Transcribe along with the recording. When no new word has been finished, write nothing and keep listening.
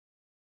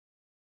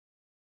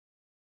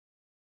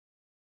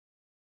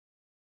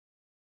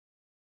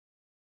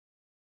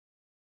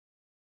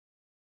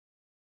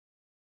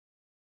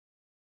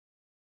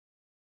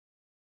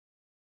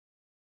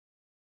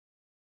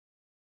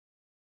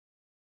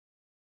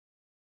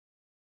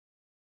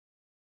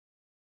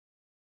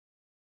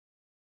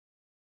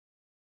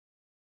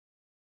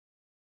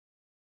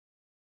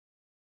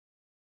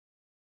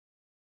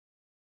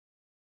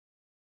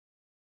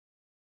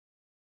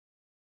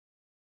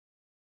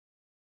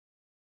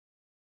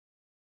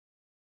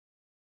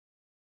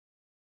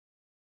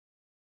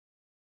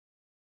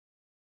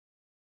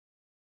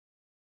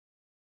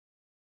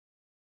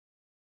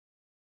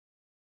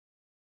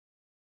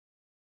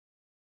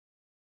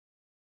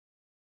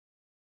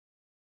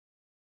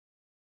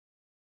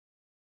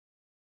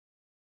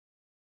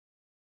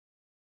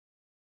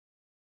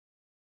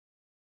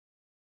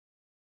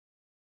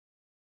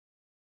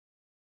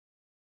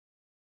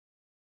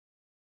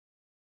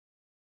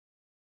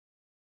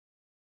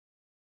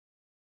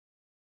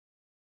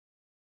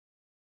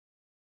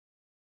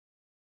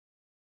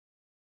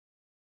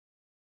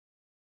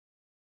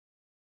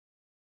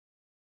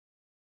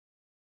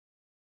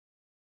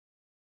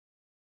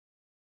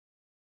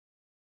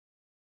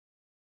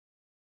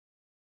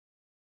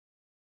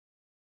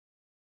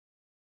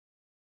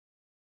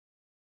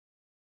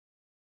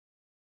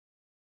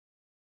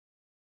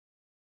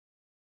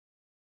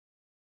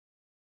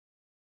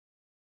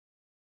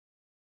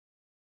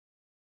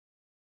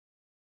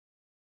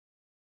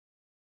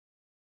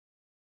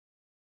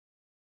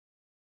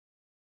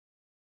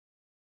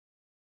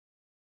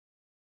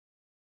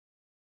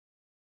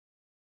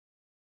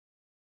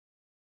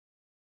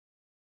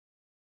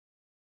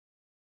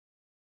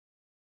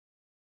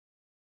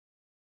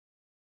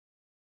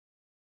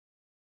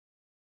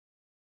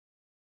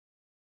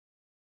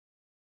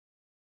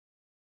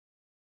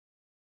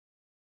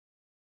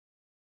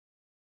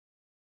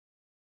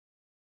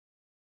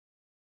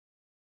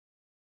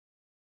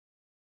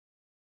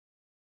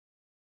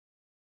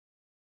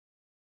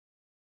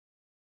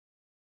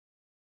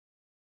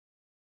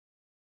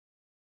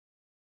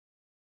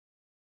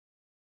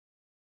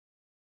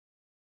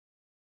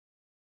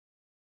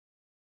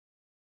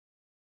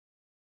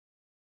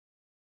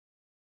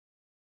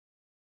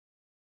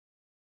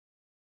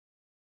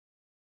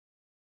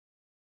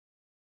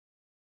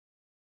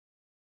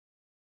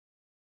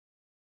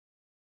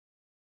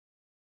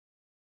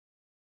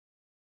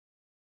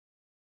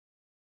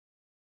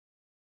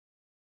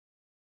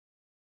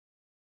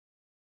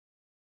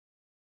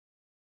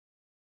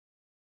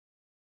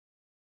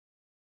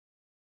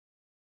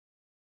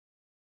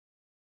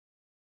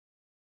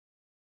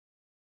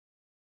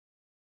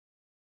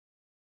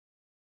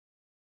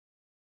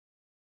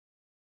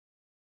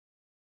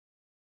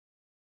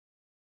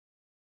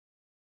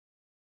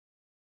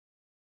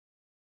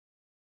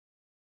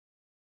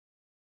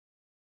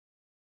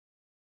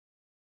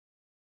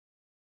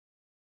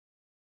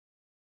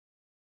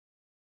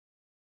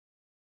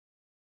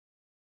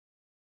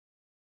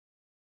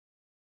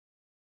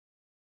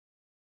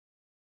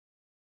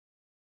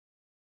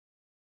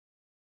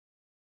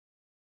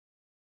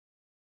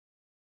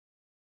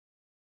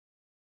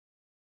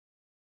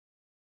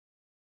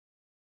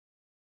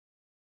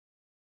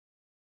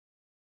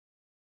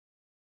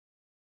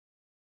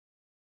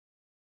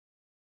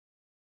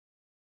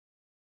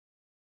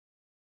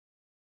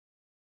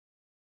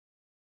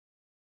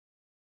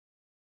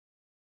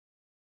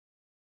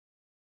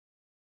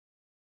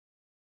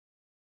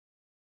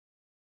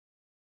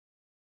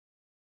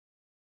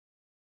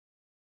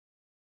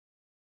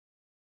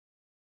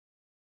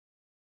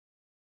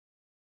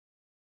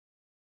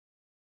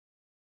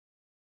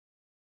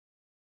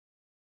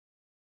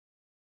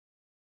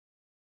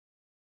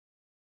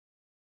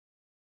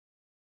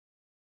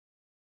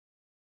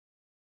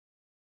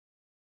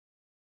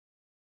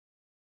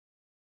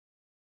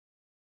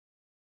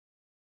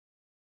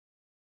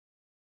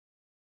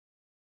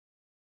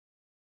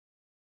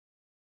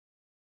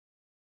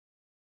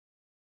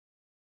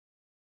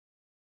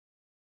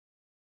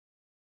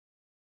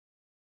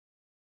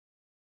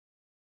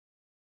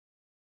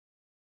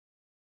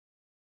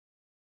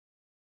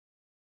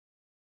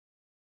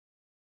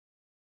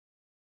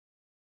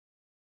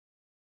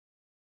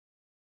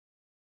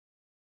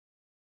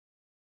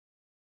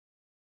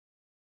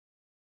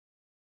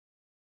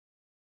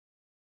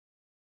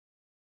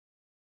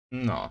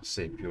Na,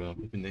 szép jó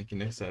napot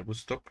mindenkinek,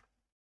 szervusztok!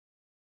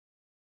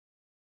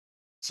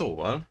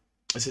 Szóval,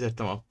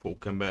 összetértem a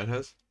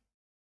pókemberhez.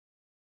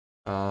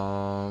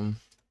 Um,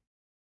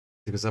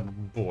 Igazából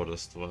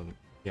borzasztóan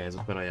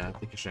hiányzott vele a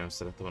játék, és nagyon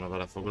szerettem volna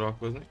vele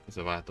foglalkozni, ez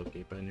a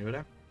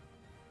váltóképernyőre.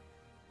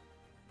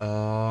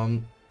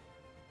 Um,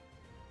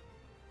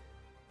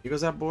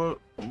 Igazából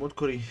a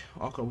múltkori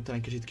alkalom után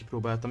egy kicsit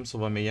kipróbáltam,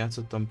 szóval még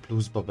játszottam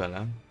pluszba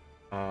vele.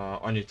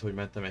 Annyit, hogy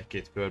mentem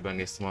egy-két körben,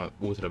 néztem a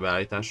útra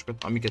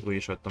beállításokat, amiket úgy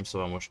is vettem,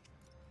 szóval most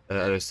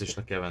először is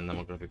le kell vennem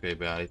a grafikai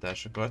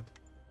beállításokat.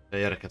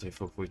 Gyereket, hogy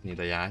fog futni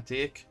ide a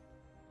játék.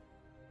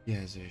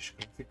 Jelző és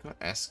grafika,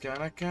 ez kell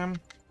nekem.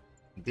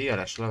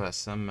 DLS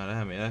leveszem, mert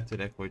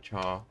elméletileg,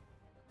 hogyha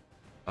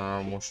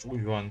most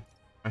úgy van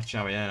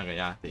megcsinálva jelenleg a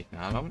játék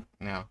nálam,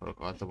 ne akarok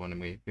altavonni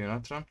még egy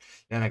pillanatra.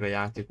 Jelenleg a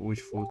játék úgy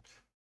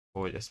fut,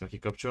 hogy ezt meg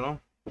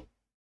kikapcsolom.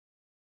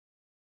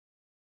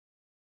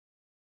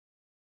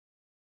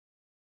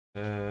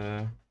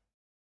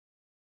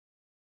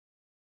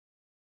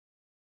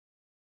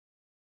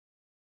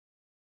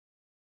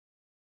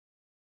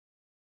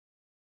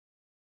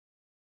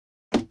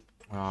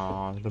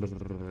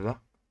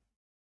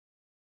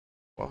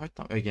 Hol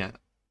hagytam? Igen,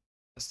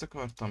 ezt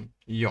akartam.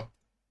 Jó,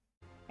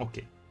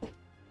 oké.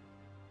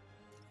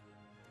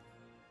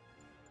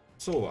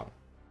 Szóval,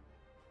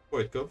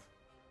 folytkov.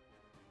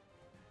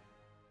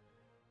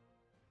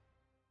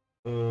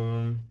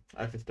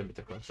 Elkezdtem, mit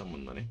akartam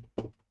mondani.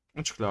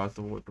 Csak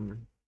leálltam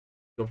voltam,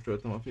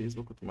 kapcsoltam a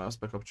Facebookot, már azt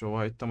bekapcsolva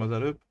hagytam az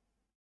előbb.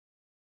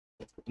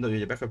 De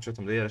ugye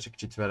bekapcsoltam, de egy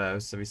kicsit vele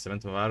össze-vissza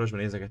mentem a városba,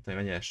 nézegettem,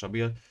 hogy mennyire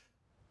stabil.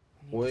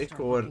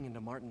 Olykor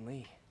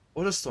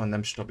orosztóan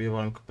nem stabil,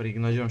 valamikor pedig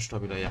nagyon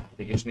stabil a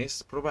játék.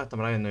 És próbáltam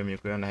rájönni, hogy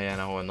mondjuk olyan helyen,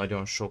 ahol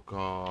nagyon sok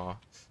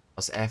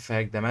az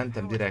effekt, de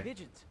mentem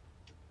direkt...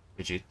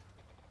 Kicsit.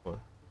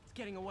 Hol?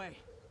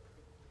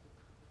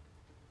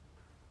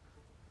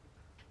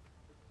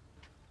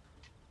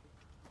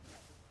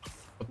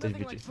 Ott egy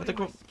kicsit. Hát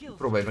akkor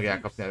próbálj meg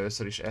elkapni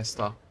először is ezt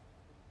a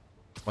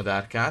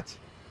madárkát.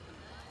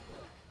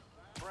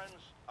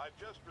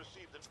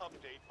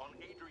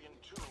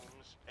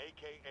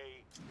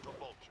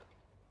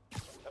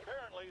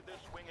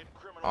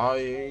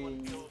 Aj.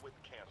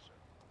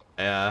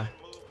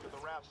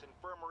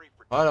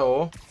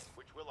 Halló?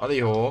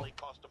 Halló?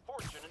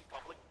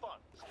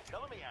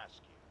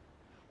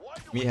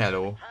 Mi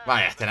hello?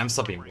 Várjál, te nem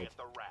Szabin vagy,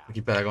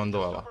 aki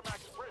belegondolva.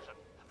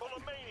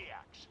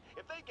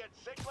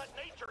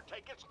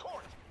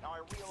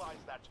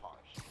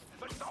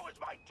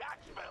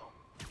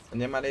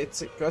 Menjél már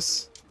légy,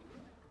 kösz.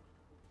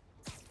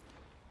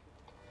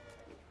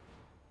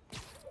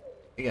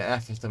 Igen,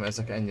 elfettem,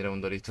 ezek ennyire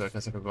undorítóak,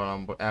 ezek a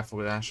galambok,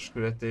 elfogadásos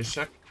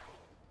küldetések.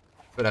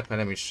 Főleg,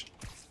 mert nem is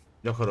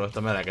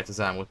gyakoroltam eleget az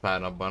elmúlt pár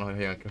napban, hogy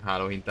jön ki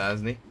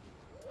hálóhintázni.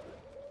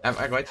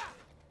 Meg vagy?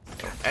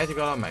 Egy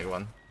galamb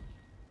megvan.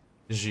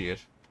 Zsír.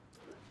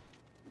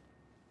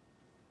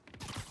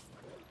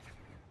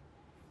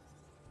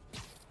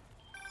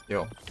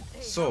 Jó.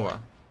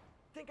 Szóval.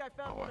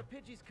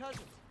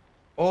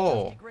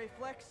 Ó!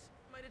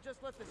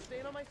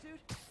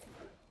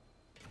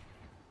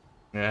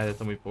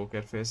 Elhettem új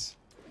pokerface.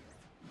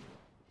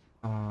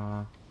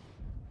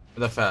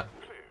 Oda fel.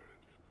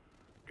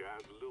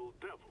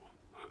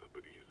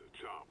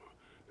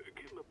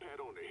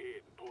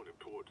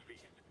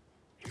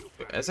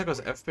 Ezek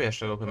az FPS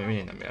dolgok, amit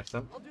én nem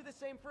értem.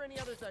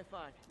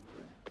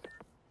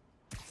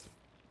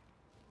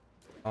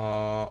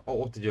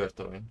 Ott egy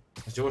őrtorony.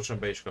 Ezt gyorsan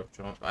be is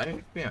kapcsolom.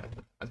 Várj,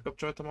 milyen?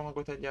 Átkapcsoltam a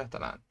hangot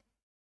egyáltalán?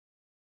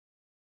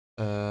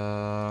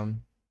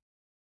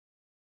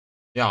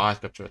 Ja,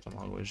 átkapcsoltam a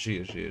hangot.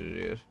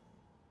 Zsír.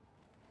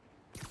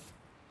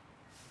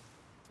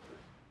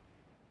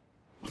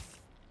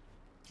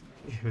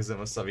 Húzom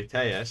a szavit.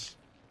 Helyes.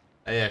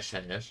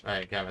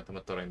 Várj, elmentem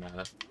a torony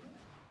mellett.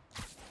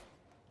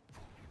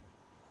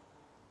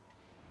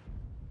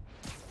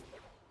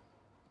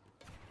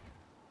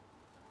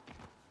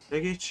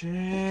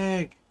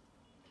 Segítség!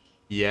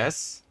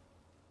 Yes?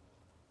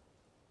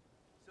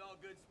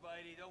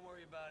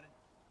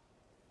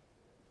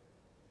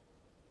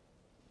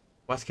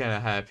 What can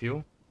I help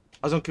you?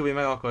 Azon kívül,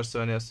 hogy meg akarsz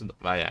ölni, azt tudom.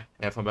 Várjál,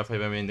 el van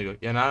befagyva mindig.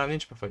 Ja, nálam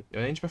nincs befagyva.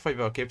 Ja, nincs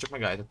befagyva a kép, csak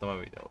megállítottam a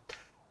videót.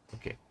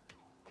 Oké.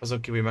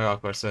 Azon kívül, hogy meg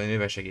akarsz ölni,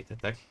 mivel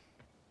segíthetek?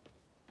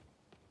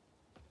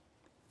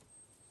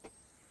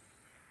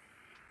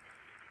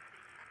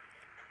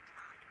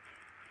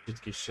 Kicsit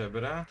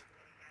kisebbre.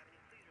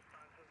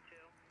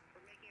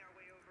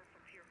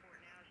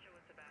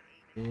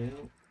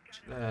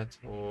 És lehet,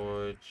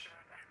 hogy...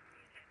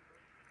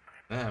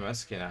 Nem,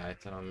 ezt kéne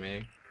állítanom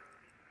még.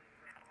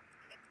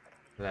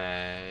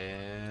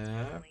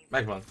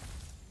 Megvan.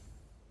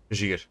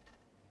 Zsír.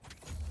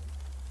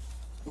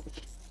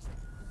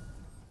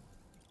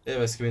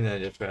 Élvez ki minden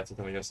egyet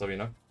feltettem, hogy a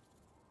Szabinak.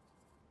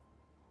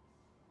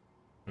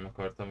 Nem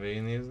akartam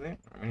végignézni.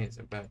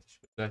 Nézzük be,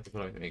 lehet, hogy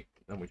valamit még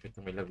nem úgy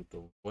hagytam, hogy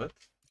legutóbb volt.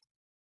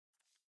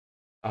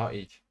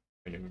 Így.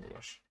 Mondjuk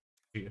magas.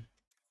 Zsír.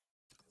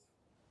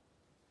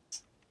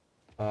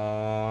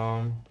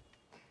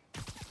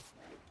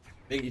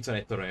 Még itt van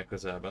egy torony a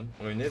közelben.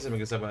 Ahogy nézem, meg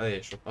igazából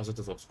elég sok. Az ott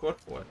az obszkor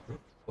volt?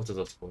 Ott az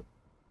obszkor.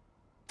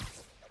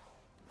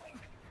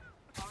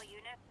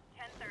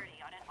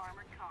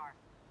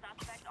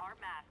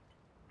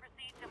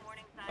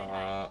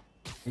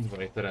 Így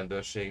van itt a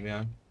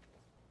rendőrségnél.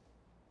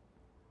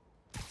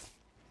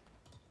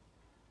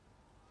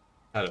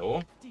 Hello?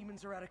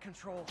 Demons are out of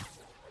control,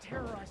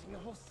 terrorizing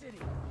the whole city.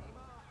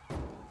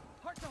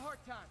 Heart to heart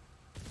time.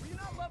 Were you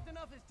not loved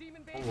enough as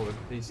demon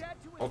baby?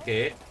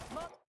 Oké.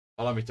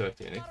 Valami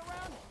történik.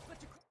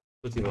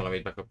 Tudni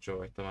valamit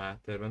bekapcsoltam a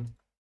háttérben.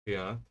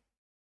 Pillanat.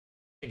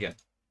 Igen.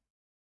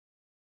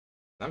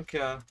 Nem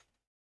kell.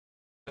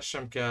 Ez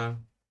sem kell.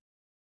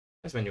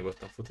 Ez meg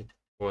nyugodtan futik.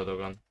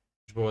 Boldogan.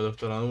 És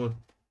boldogtalanul.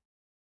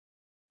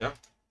 Ja.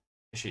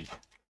 És így.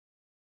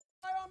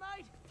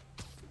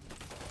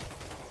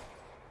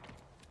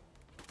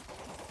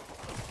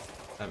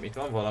 Nem, itt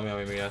van valami,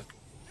 ami miatt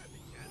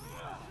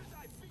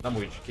nem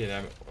úgy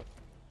kéne,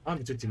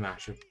 amit tuti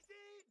mások.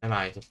 Nem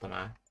állítottam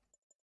el.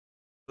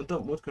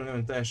 Mondtam, múltkor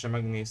nem teljesen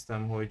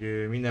megnéztem,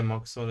 hogy minden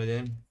maxon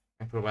legyen.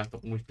 Megpróbáltam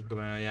úgy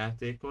kipróbálni a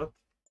játékot.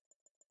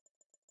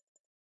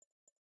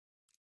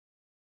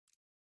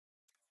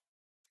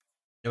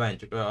 Ja, várj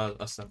csak,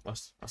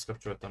 azt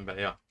kapcsoltam be,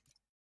 ja.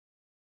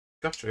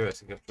 Kapcsolja, ezt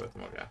kikapcsolta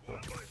magától.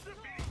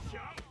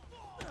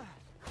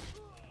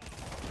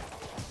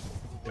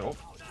 Jó.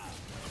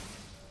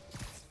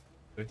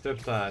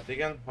 Több talált,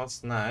 igen,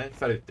 használj,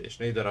 felütés,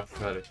 4 darab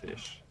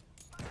felütés.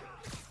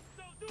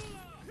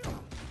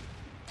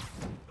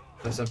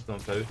 Ezt nem tudom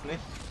felütni,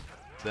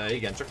 de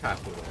igen, csak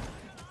hátulról.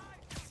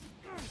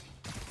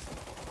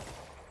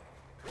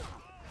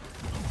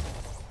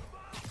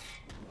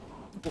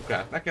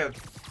 Pukát neked.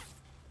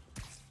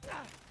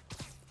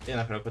 Én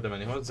akarok oda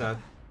menni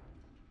hozzád.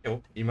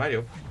 Jó, így már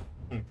jobb.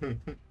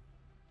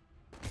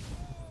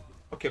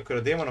 Oké, akkor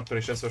a démonokkal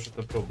is lesz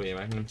a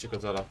problémák, nem csak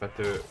az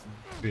alapvető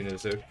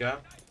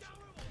bűnözőkkel.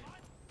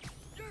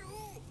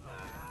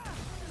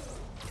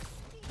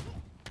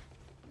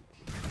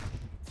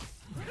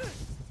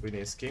 Úgy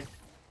néz ki.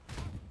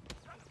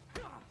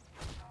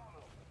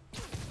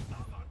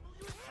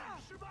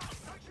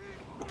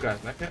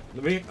 Bukát neked?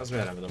 De mi? Az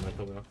miért nem tudom, mert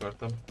tovább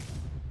akartam.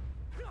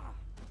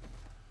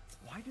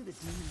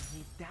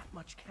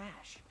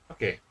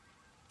 Oké.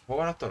 Hol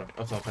van a torony?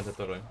 Ott van fent a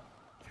torony.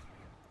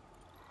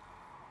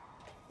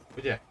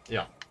 Ugye?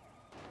 Ja.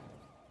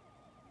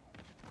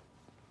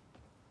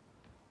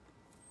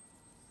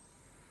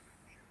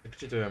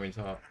 Kicsit olyan,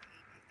 mintha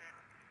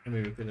nem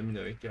működne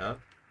minden, amit kell.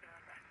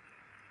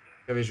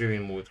 Kevésbé,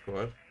 mint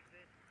múltkor.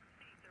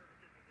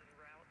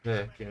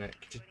 Le kéne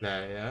kicsit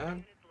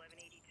lejjebb.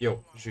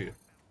 Jó, zsír.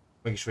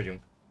 Meg is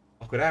vagyunk.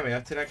 Akkor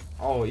elméletileg,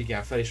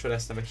 igen, fel is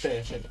feleztem egy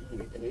teljesen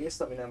új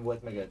részt, ami nem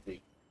volt meg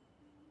eddig.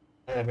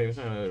 Ennek még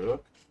nagyon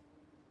örülök.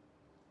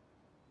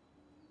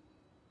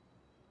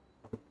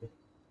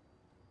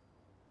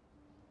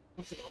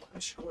 A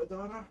másik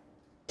oldalra.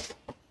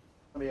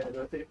 Ami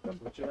előtt éppen,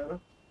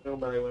 bocsánat.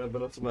 Próbálj van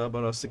ebben a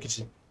szobában, azt egy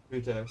kicsit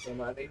hűtelen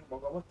szemelni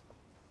magamat.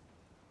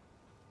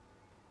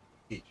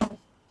 Így.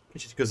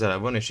 Kicsit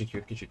közelebb van, és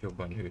így kicsit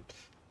jobban hűt.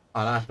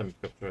 Láttam, hogy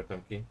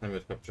kapcsoltam ki. Nem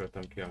őt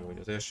kapcsoltam ki amúgy.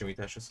 Az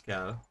elsimítás az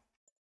kell.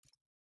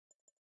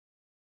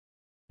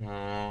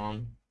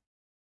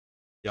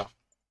 Ja.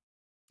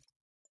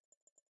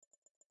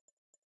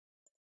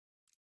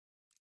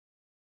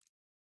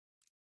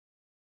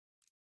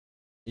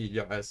 Így,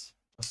 ja, ez.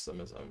 Azt hiszem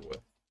ez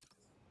volt.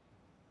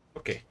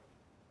 Oké.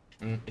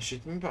 És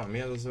itt mi van? Mi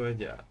az a zöld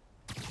jel?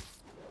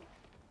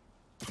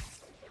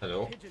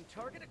 Hello?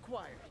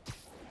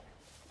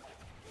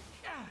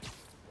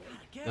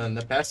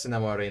 De persze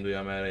nem arra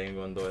induljam, erre én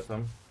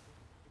gondoltam.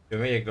 Jó,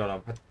 még egy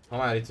galamb. Hát ha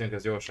már itt jönk,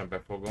 ezt gyorsan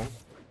befogom.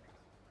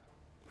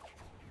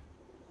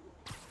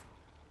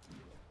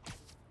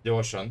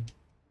 Gyorsan.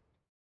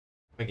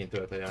 Megint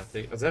tölt a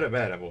játék. Az előbb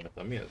erre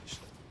voltam, mi az is?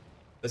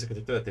 Ezeket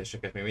a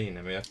töltéseket még mindig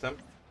nem értem.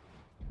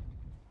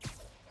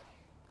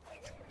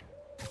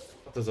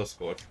 Ott az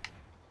oszkor.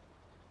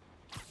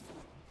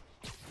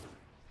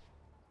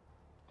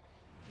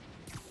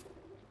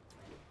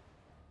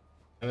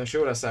 Most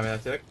jó lesz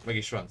elméletileg, meg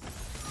is van.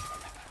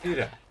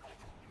 Ide!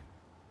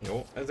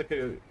 Jó,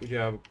 ezekkel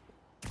ugye a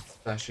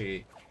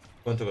társi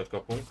pontokat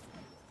kapunk,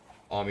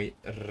 ami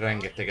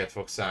rengeteget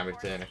fog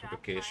számítani nekünk a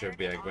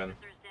későbbiekben.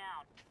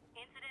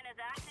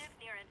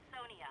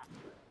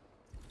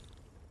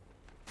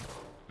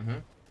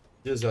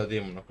 Győzze a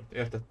démonokat,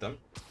 értettem.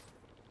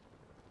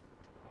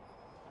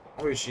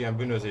 Ahogy is ilyen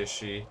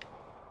bűnözési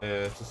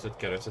cuccot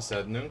kell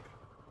összeszednünk.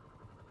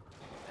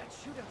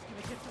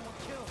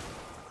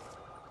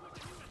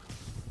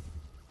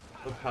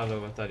 Több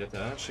hálóval tárgyat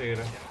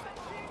ellenségre.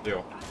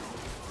 Jó.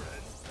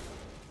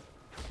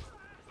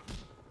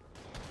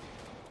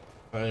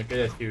 Mondjuk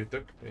egyet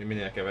kiütök, hogy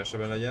minél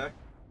kevesebben legyenek.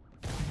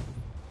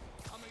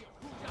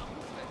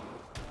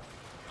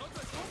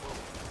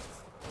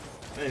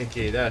 Menj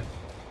ki ide!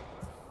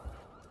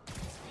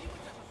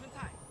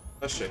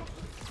 Tessék!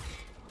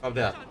 Kapd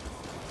el!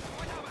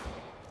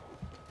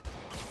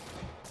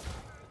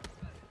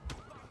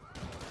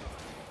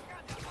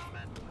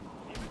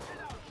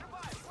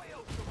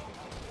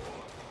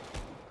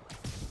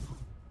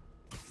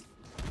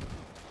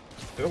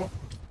 Jó.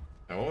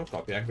 Jó,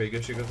 kapják végül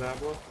is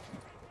igazából.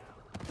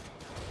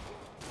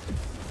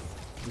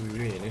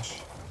 Én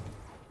is.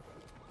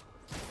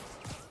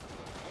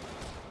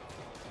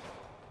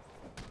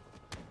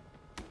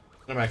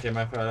 Nem elkél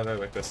már fel a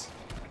levegőbe, kösz.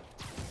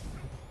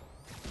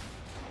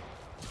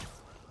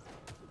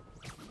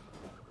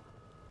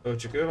 Ó,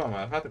 csak ő van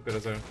már? Hát akkor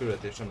az olyan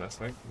küldetés nem lesz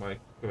meg, majd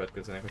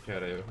következzenek, hogyha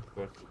erre jövök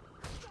akkor.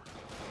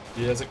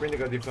 Ugye ezek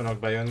mindig addig fognak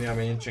bejönni,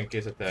 ami nincsen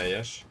kész a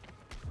teljes.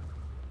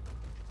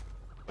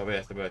 A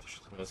vegyet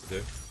bevetésítem az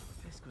idő.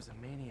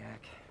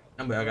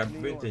 Nem baj, legalább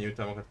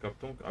büntényjutalmakat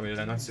kaptunk,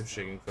 amire nagy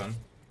szükségünk van.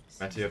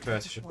 Mert hogy a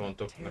fejlesztési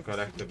pontoknak a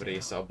legtöbb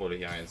része abból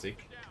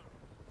hiányzik.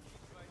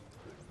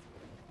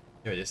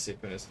 Jaj, ez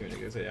szépen néz ki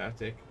mindig ez a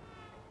játék.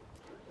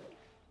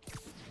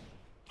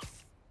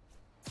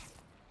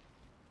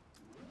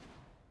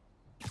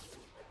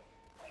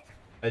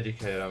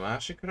 Egyik helyre a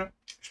másikra,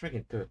 és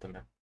megint töltöm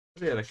el.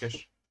 Ez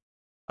érdekes.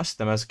 Azt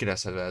hittem ez ki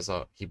lesz ez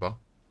a hiba.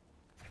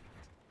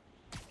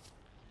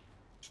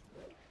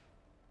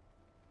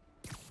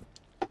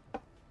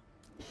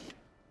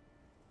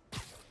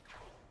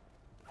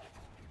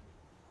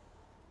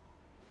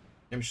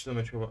 Nem is tudom,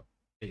 hogy hova.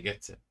 Még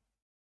egyszer.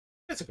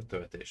 Ezek a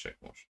töltések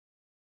most.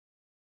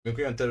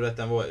 Amikor olyan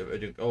területen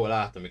vagyunk, ahol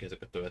látom, hogy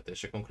ezek a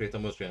töltések.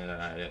 Konkrétan most jön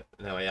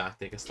le a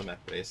játék ezt a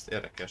map részt.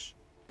 Érdekes.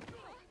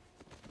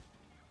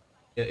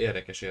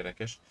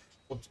 Érdekes.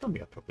 Ott tudom mi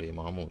a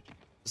probléma amúgy.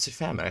 Az, hogy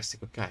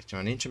felmelegszik a kártya,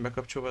 mert nincsen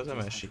bekapcsolva az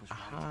MSI.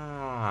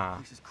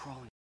 Ahá.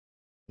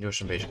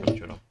 Gyorsan be is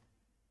kapcsolom.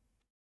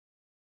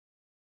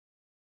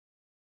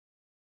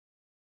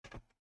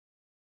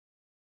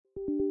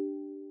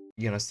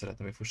 Igen, azt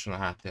szeretném, hogy fusson a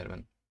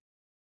háttérben.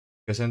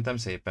 Köszöntem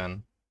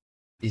szépen.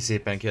 Így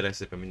szépen, kérlek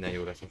szépen, minden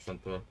jó lesz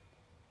mostantól.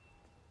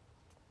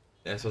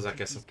 Ezt hozzá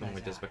kell szoknom,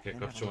 hogy ezt be kell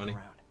kapcsolni.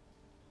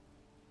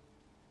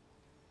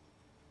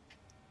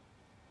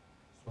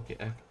 Oké,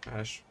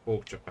 ekás,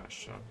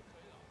 pókcsapással.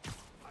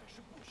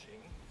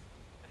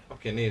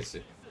 Oké,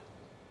 nézzük.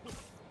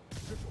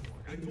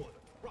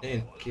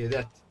 Én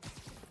kérdett.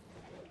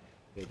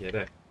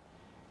 Gyerek.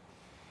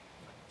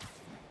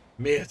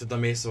 Miért oda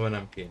mész, szóval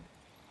nem kéne?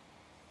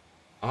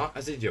 Aha,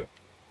 ez így jó.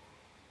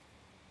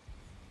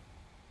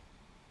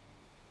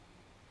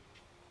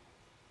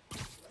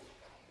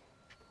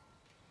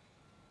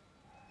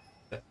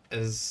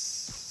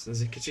 Ez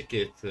egy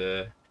kicsikét...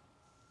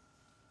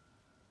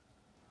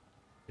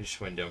 is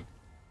mondjam.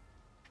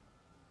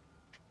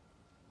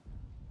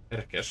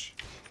 Érdekes.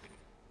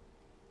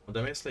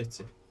 Oda mész,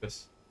 létszik?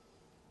 Kösz.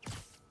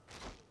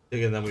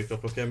 Igen, nem úgy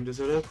kapok el, mint az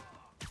előbb.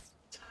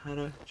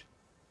 Száradj.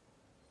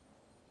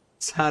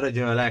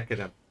 Száradjon a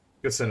lelkedem.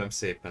 Köszönöm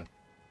szépen.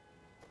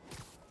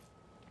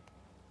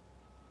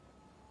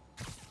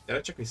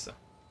 Gyere csak vissza.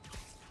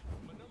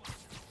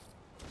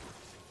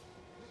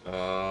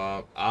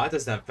 Hát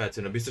ez nem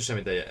feltűnő, biztos nem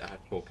ide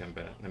járt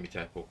pókember, nem itt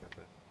járt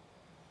pókember.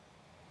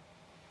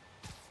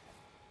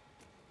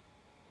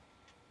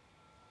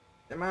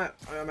 De már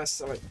olyan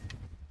messze vagy.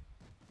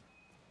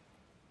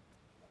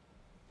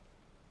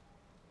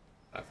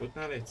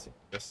 Elfutnál, létszik?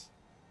 Kösz.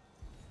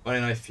 Van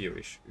egy nagy fiú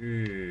is.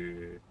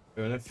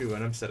 Olyan fiúval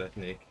nem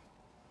szeretnék.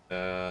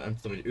 Nem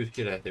tudom, hogy őt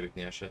ki lehet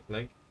ütni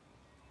esetleg.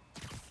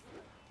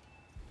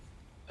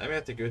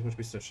 Elméletileg őt most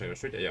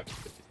biztonságos, ugye? Ja,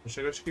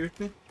 biztonságos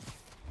kiütni.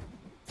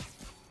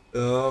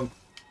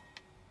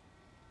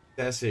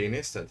 Te ezt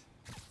végignézted?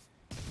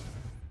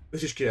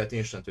 Őt is ki lehet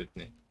instant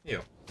ütni. Jó.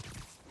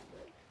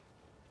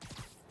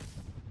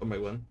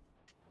 Megvan.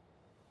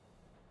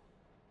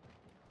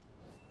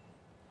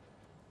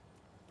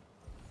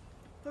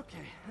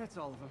 Okay, that's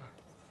all of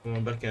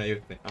them. Be kéne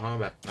jutni. Aha,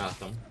 be.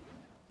 Látom.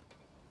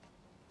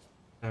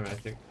 Nem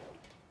lehetünk.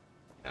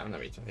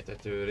 Nem így van egy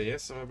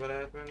tetőrész, ahol be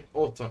lehet menni.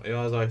 Ott van.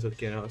 Ja, az ajtót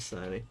kéne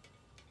használni.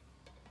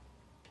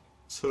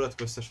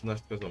 Szulatkoztas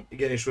vonatkozom.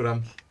 Igenis,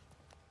 uram.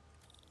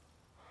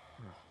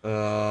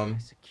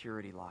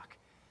 Security lock.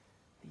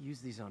 They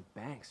use these on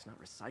banks, not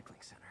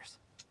recycling centers.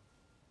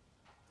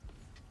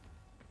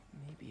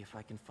 Maybe if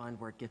I can find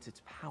where it gets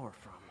its power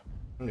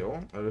from. Jó,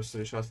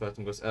 először is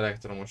átváltunk az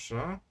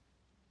elektromosra.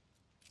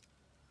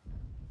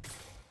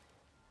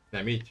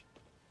 Nem így.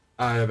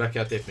 Be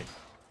kell tépni.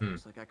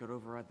 Looks like I could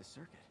override the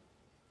circuit.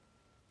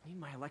 Need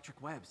my electric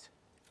webs.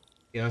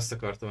 Én azt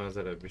akartam az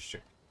előbb is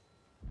csak.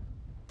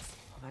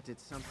 Well, that did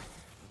something.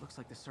 It looks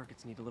like the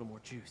circuits need a little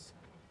more juice.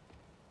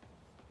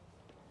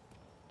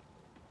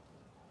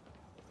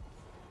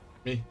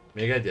 Mi?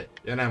 Még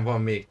egyet? Ja nem,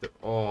 van még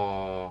több.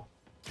 Oh.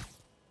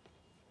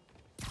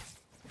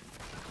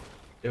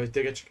 Ja, hogy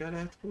téged csak el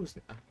lehet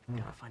húzni?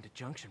 Gotta find a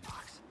junction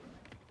box.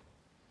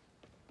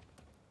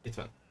 Itt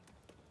van.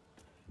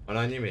 Van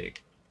annyi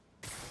még?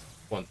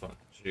 Pont van.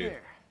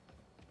 Zsűr.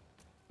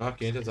 Na,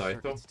 kinyit az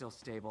ajtó.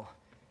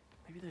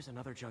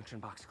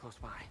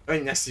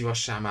 Önj, ne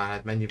szívassál már,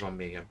 hát mennyi van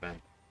még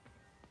ebben?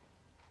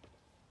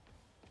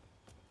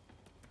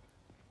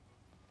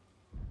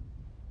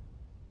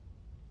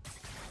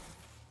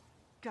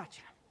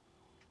 Gotcha.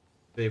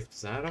 Bejött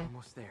az ára.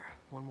 Almost there.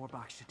 One more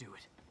box should do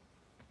it.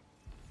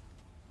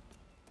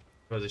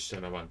 Az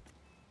Istenre van.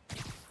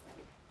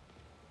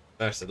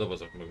 Persze,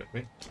 dobozok mögött,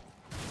 mi?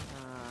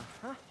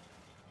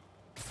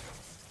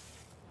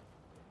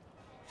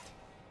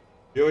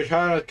 Jó, hogy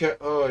hálát kell...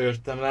 Ó,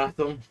 jöttem,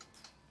 látom.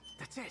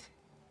 That's it.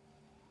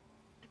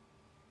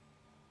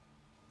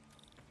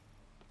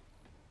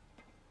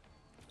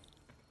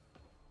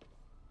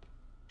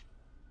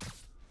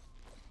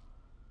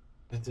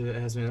 Hát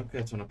ehhez még nem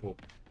kellett volna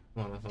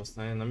pókvonalat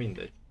használni, na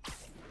mindegy.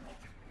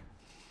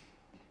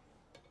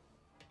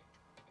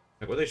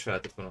 Meg oda is fel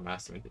lehetett volna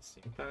mászni, mint egy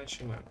szinten, és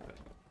simán fel.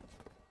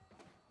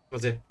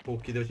 Azért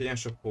pók ide, hogy ilyen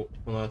sok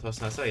pókvonalat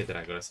használsz, elég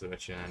drága lesz vele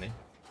csinálni.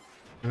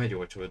 Nem egy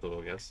olcsó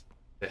dolog ez.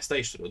 De ezt te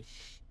is tudod.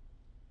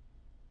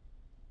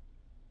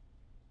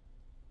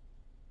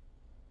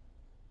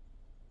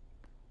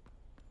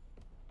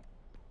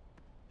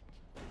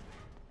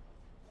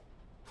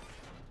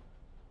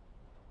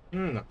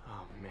 Na,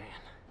 Oh man.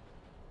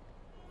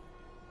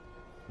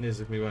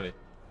 nézzük mi van itt.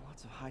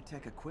 Lots of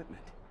high-tech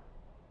equipment.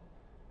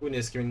 Úgy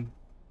néz ki, mint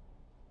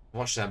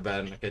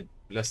vasembernek egy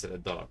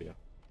leszedett darabja.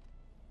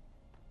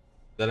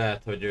 De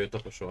lehet, hogy ő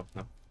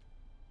taposolhatna.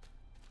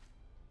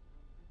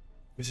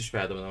 Biztos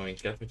feldobnom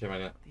minket, hogyha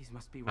meg These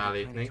must be where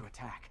they're planning to állítnék.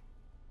 attack.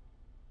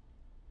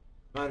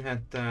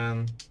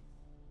 Manhattan,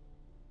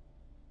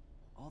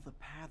 All the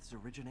paths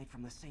originate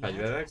from the same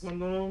fegyverek address.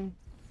 gondolom.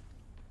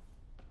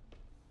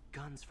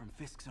 Guns from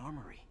Fisk's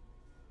armory.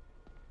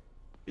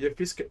 Ugye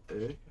Fiske...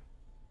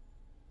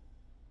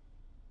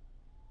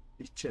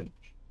 Így csinálsz.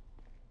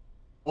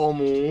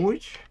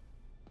 Amúgy...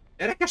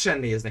 Érdekesen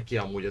néznek ki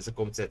amúgy ez a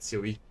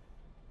koncepció így.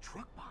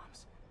 Truck bombs.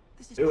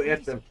 This is Jó, crazy.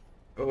 értem,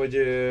 hogy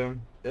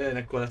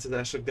ennek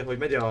korlátozások, de hogy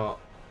megy a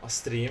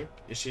stream,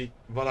 és így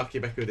valaki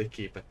beküld egy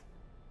képet.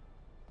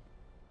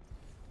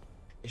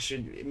 És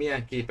hogy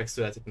milyen képek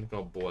születhetnek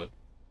abból.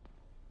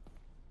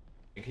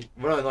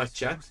 Van a nagy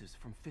chat, Explosives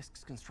from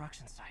Fisk's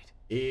construction site.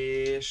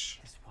 és...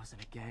 This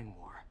wasn't a gang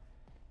war.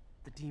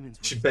 The demons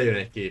És were bejön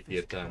egy kép Fisk to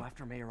go hirtelen.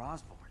 after Mayor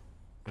Osborn.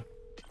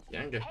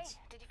 Jenget? Hey,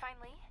 did you find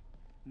Lee?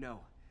 No,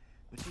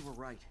 but you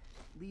were right.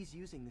 Lee's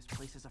using this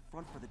place as a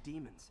front for the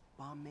demons.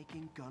 Bomb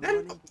making, gun Nem,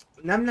 running.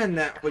 nem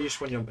lenne, hogy is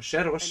mondjam,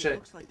 se rossz, And it se...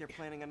 looks like they're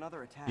planning another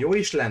attack. Jó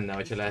is lenne,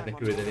 hogyha lehetne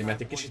küldeni,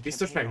 mert egy kicsit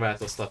biztos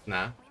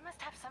megváltoztatná We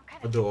must have some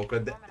kind a of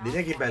dolgokat, de Norman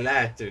lényegében Osborn.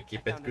 lehető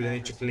képet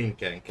küldeni, csak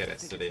linken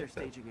keresztül, I think it's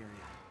their érted? staging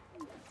area.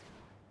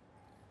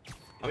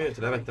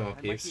 Amióta levettem a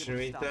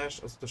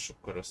képsimítást, azóta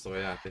sokkal rosszabb a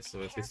játék,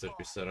 szóval ezt biztos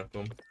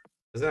visszarakom.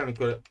 Ez olyan,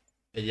 amikor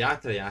egy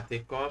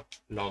játékkal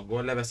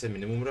laggol, levesz egy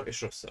minimumra,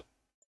 és rosszabb.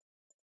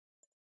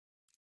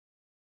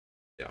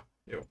 Ja,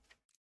 jó.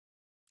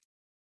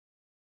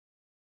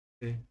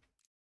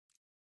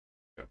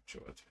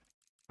 Kapcsolat.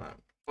 Nem,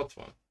 ott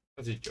van.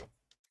 Az így jó.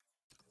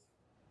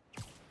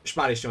 És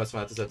már is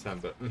 86 az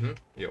 50-ből.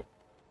 Jó.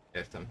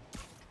 Értem.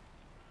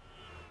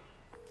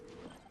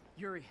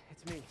 Yuri,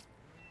 it's me.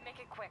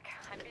 Make it quick.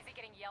 I'm busy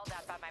getting yelled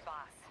at by my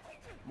boss.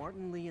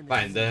 Martin Lee and the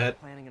Fine, demons are Dad.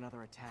 planning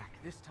another attack.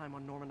 This time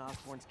on Norman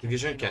Osborn's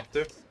Division campaign 2?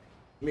 office.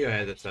 Mi a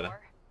helyzet vele?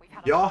 Sure, we've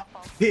had a Ja, lot of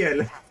false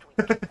tényleg.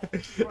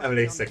 past week.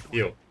 Emlékszek,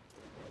 jó.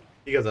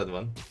 Igazad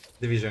van.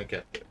 Division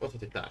 2. Ott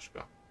volt egy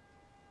táska.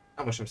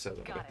 Hát most nem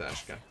szerzem meg a Got it.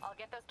 táskát. I'll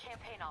get those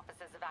campaign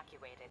offices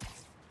evacuated.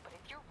 But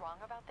if you're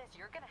wrong about this,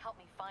 you're gonna help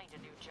me find a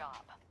new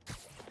job.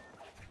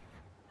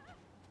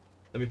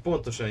 De mi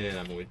pontosan ilyen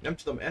nem úgy. Nem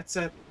tudom,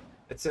 egyszer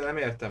nem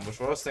értem. Most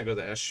valószínűleg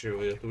az első,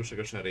 hogy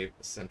túlságosan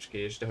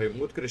részemcskés, de hogy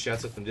múltkor is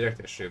játszottam direkt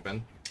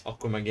elsőben,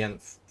 akkor meg ilyen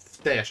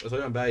teljes, az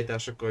olyan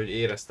beállításokkal, hogy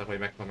éreztem, hogy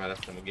megvan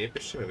mellettem a gép,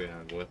 és semmi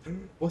olyan volt.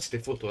 Ott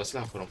egy fotó, azt le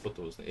akarom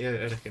fotózni.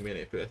 Érdekel, milyen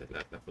épületet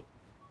lehet lefotózni.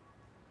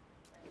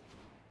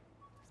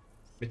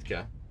 Mit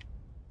kell?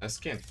 Ez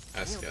kéne?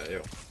 Ez kell,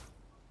 jó.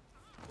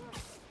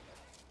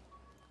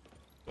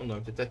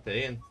 Mondom, hogy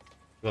tetején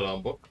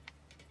galambok.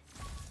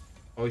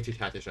 Ahogy így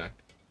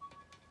hátizsák.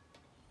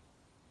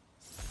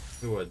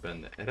 Mi volt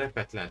benne?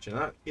 Repetlencse.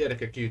 Na,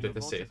 érdekel kiütötte The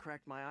vulture szét.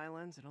 cracked my eye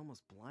lens, it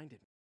almost blinded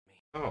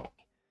me. Oh,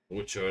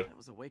 úgysor. That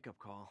was a wake-up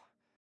call.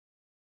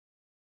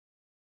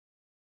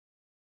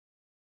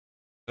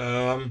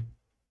 Um,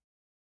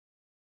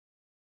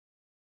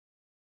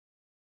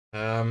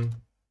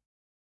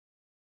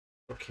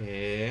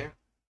 Oké.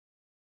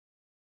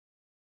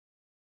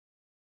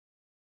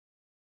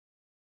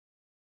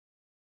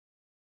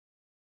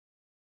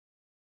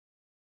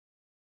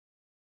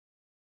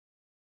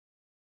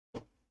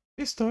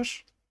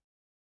 Biztos.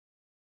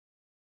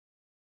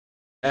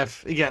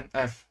 F, igen,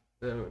 F.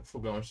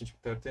 Fogalmam sincs, mi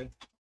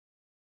történt.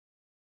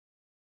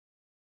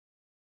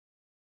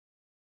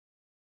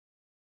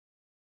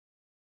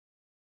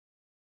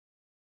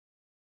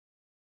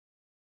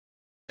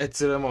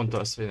 Egyszerűen mondta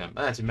azt, hogy nem.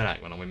 Lehet, hogy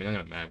meleg van, amúgy még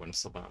nagyon meleg van a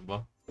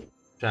szobámban.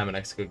 És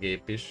elmelegszik a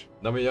gép is.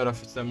 De amúgy arra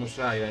figyelem, most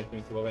ráirányítom,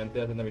 mint hova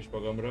ventilált, nem is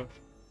magamra.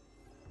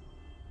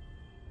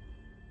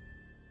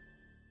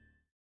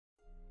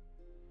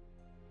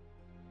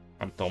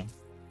 Nem tudom.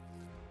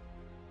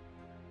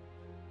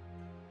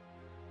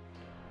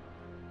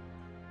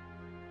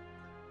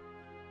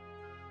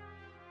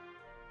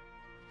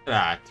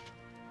 Lehet.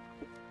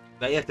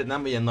 De érted,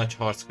 nem ilyen nagy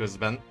harc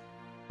közben,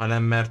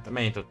 hanem mert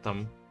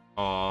megnyitottam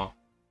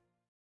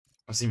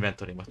az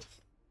inventorimat.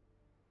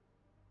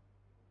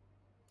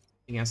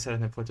 Igen,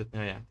 szeretném folytatni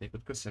a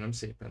játékot. Köszönöm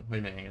szépen,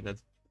 hogy megengeded.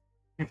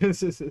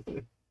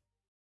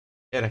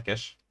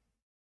 Érdekes.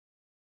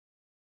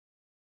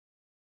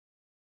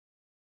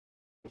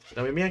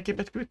 De hogy milyen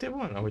képet küldtél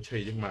volna, hogyha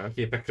így már a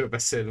képekről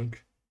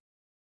beszélünk?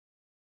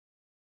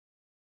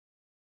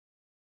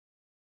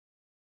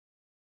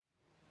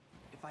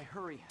 If I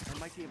hurry, I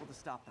might be able to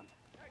stop them.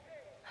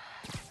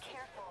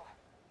 Careful.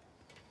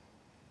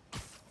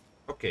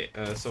 Oké,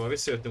 szóval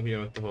visszajöttünk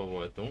ugyanott, ahol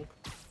voltunk.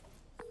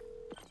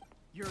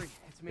 Yuri,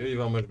 it's me. Úgy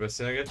van, most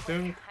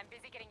beszélgettünk. I'm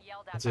busy getting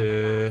yelled at Hát, by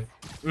the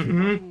boss.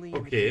 Martin Lee and the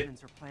oké.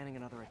 demons are planning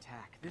another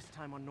attack, this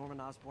time on Norman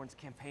Osborn's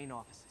campaign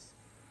offices.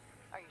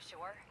 Are you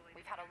sure?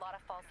 We've had a lot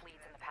of false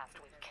leads in the past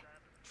week.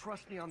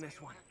 Trust me on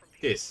this one.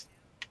 Kész.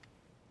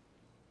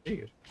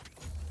 Igen.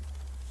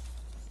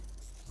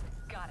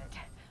 Got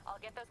it. I'll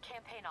get those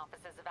campaign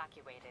offices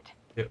evacuated.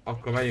 Jó, If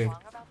akkor you're megyünk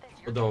wrong about this,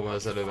 you're oda, gonna ahol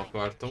az have to előbb find a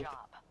new akartunk.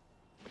 job.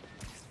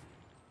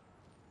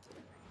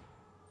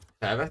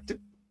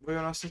 Felvettük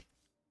vajon azt a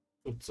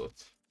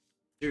cuccot?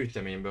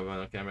 Gyűjteményben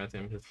vannak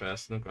emeltén, amit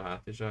felszedünk a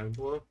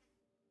hátizsákból.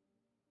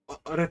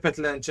 A repet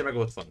lencse meg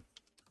ott van.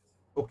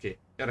 Oké,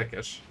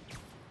 érdekes.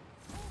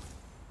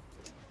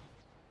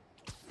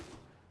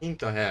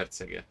 Mint a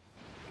hercege.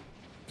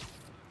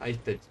 Hát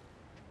itt egy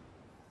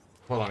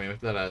valami,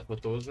 amit le lehet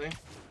fotózni.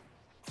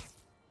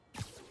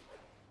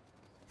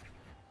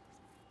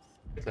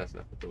 Mit lehet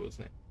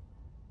lefotózni?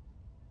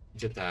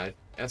 Jedi.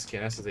 Ez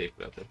kéne, ezt az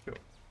épületet, jó?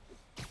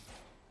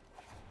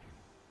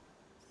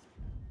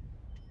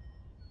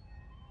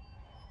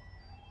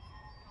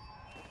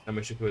 Nem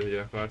is sikerült, hogy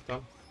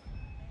akartam.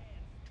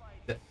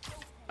 De...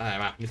 Állj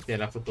már, mit kéne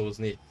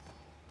lefotózni? I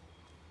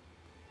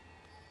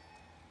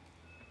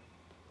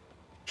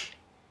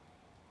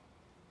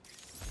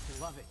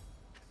love it.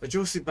 A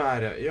Juicy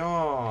bárja,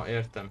 ja,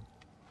 értem.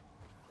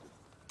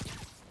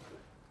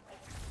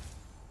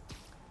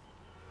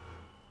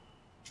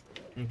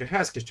 A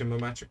házkéscsömből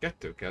már csak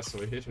 2 kell,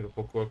 szóval hogy a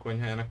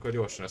pokolkonyhán, akkor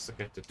gyorsan ezt a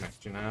 2-t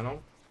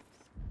megcsinálom.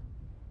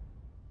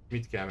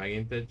 Mit kell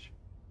megint egy?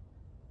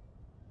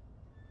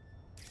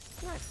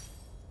 Nice.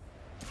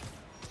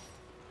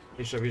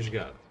 És a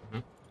vizsgálat.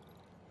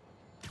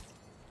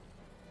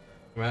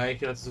 Melyik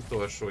lett az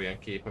utolsó ilyen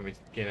kép, amit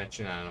kéne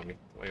csinálnom itt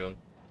vajon?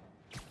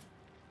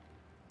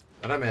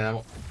 Remélem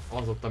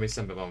az ott, ami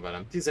szemben van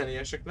velem. 10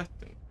 ilyesek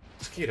lettünk?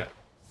 Ez király.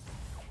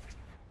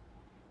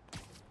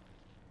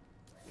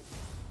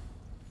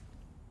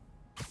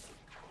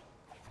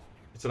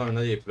 Itt valami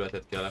nagy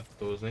épületet kell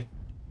lefotózni.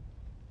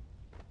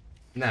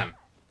 Nem.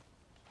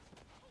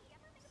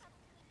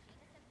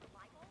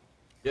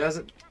 Ja,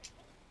 ez...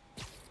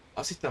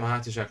 Azt hittem a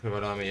hátizsákra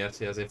valamiért,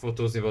 hogy ez egy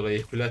fotózni való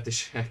épület,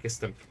 és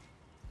elkezdtem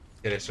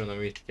keresni,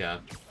 mondom, mit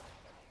kell.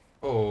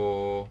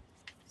 Oh,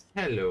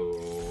 hello.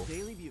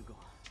 Daily Bugle.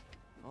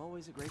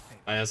 Always a great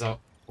paper. Ez a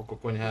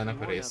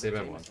pokokonyhának a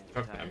részében van.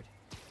 Csak nem.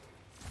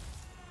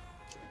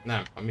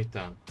 Nem, a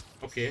mitán.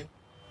 Oké.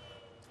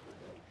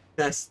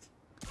 Teszt.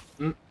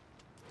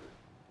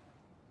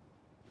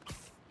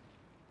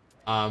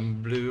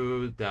 I'm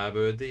blue,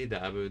 double D,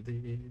 double D.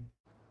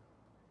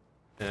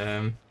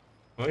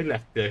 Hogy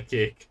lettél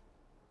kék?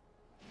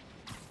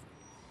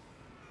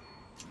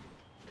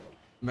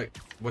 Meg,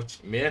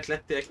 bocs, miért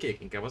lettél kék?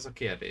 Inkább az a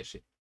kérdés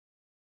itt.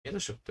 Miért a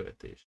sok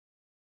töltés?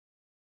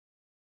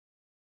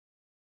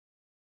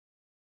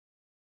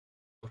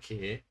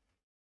 Oké.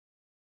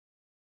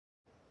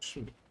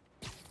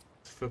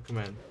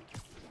 Fölkömen.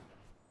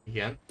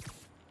 Igen.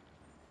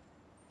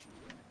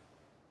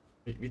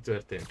 Mi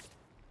történt?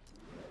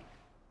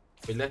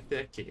 Hogy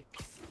lettél kék?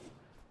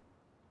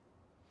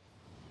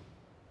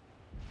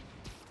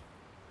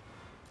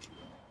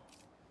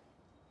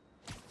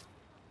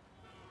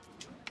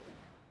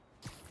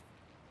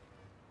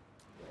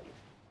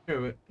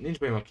 Jó, nincs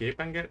bajom a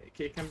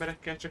kék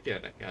emberekkel, csak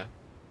érdekel.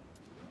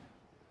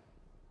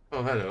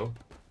 Oh, hello.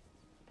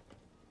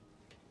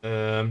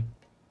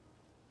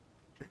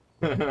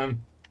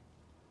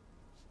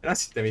 Én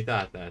azt hittem, itt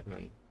át lehet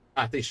menni.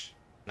 Át is.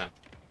 Nem.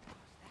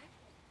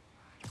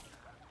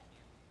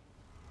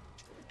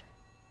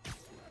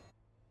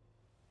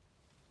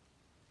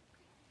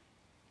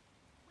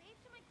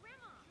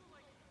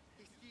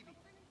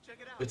 Check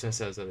it out.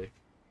 50%.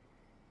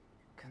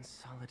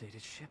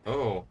 Consolidated ship.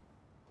 Oh.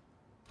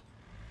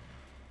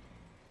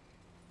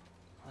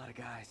 A lot of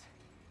guys.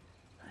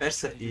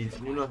 Persze így,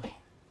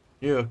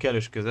 New York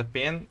kellős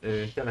közepén,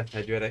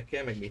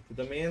 telephegyverekkel, meg mit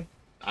tudom én.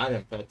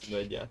 Nem feltűnő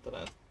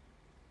egyáltalán.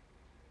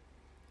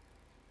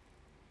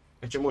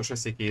 Meg csak most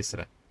veszik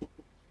észre.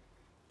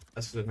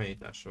 Ez között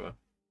megnyitásról.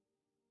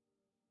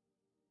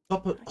 I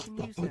can use that Tapadó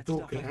stuff I found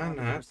in the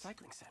gránát.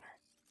 recycling center.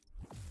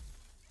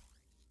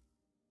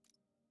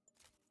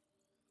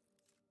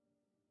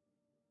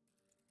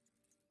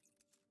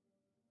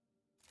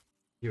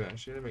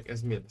 Kíváncsi, meg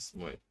ez mi lesz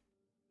majd?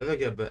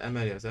 Legalább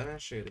emeli az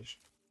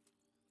ellensérést?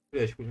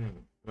 Egy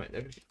nem.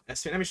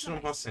 Ezt még nem is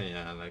tudom használni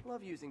jelenleg.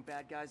 Love using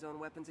bad guys' own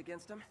weapons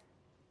against them.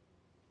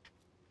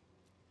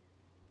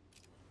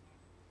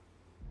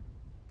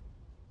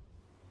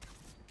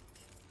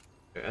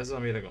 Ez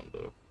amire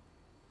gondolok.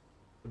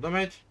 Oda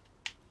megy.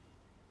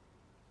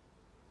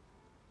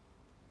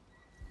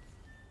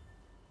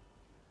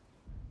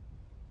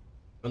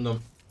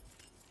 Mondom,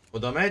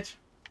 oda megy.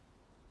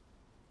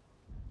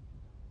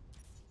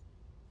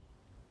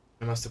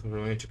 Nem azt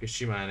akarom, hogy csak is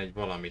simán egy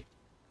valamit.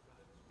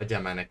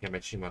 Adjál már nekem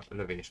egy sima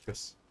lövést,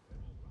 kösz.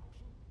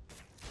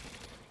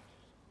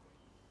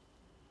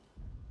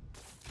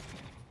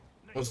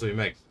 Mozdulj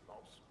meg!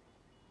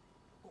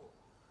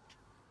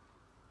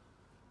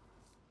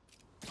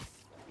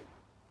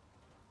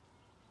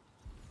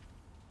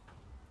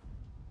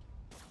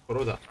 Akkor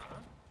oda.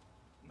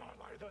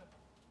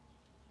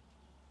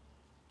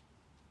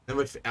 Nem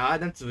vagy,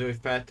 nem tudom, hogy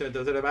feltűnt, de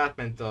az előbb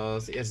átment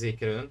az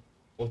érzékelőn.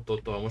 Ott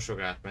a mosog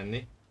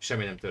átmenni.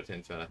 Semmi nem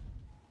történt vele.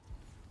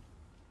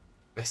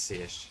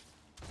 Veszélyes.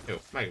 Jó,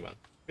 megvan.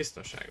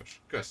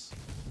 Biztonságos. Kösz.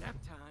 Nap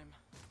time.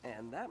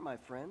 And that, my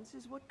friends,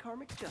 is what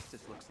karmic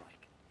justice looks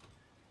like.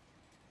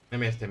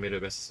 Nem értem, miről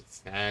beszélsz.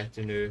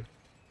 Feltűnő.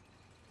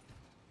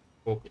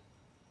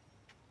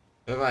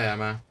 Várjál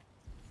már.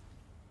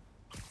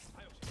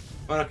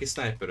 Van, aki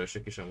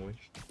sniperösök is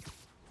amúgy.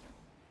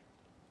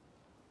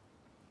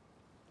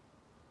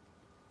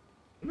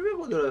 Mi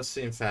gondolod azt,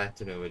 hogy én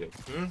feltűnő vagyok?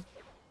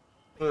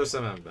 Mondod a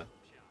szemembe.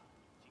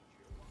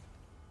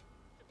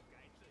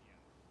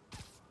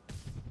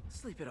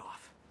 Sleep it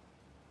off.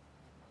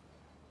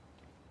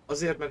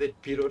 Azért, mert egy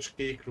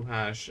piros-kék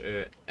ruhás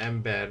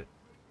ember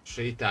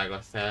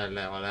sétálgat fel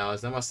le alá,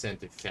 az nem azt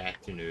jelenti, hogy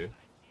feltűnő.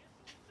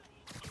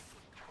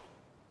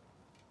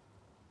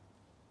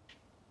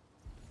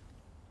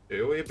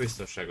 Jó, én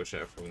biztonságos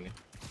elfogni.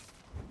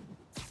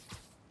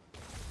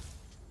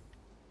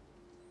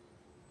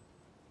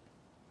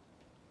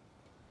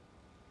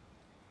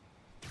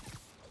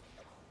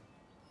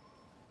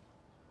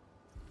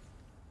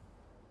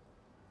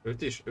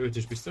 Őt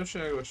is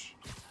biztonságos?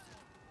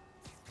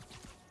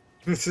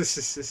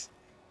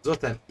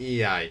 Zoltán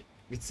AI.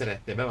 Mit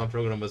szeretnél? Be van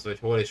programozva, hogy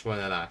hol és hol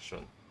ne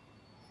lásson.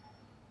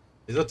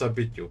 Ez ott a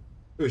bityú.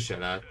 Ő se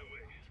lát.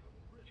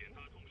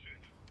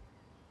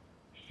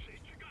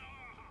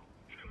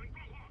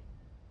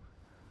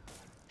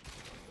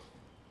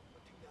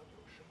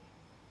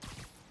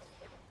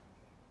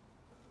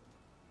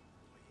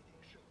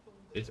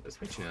 Ez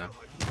mit csinál?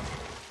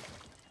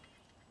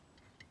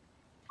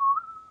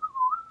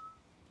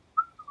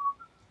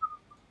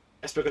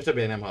 Ezt meg a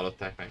többiek nem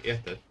hallották meg,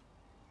 érted?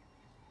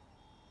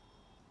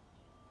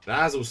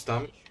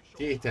 Rázúztam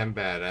 2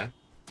 emberre.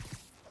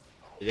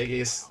 Egy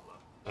egész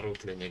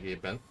arút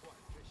lényegében.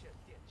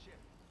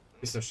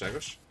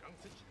 Biztonságos.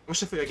 Most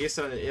se fogja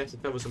egészen, hogy érted,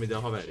 felhúzom ide a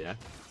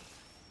haverját.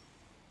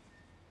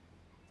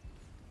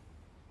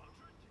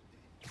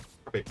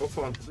 Kap egy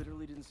pofont.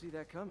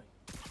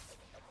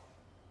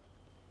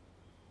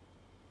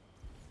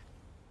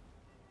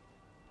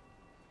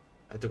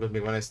 Hát ott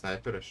még van egy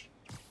sniperös.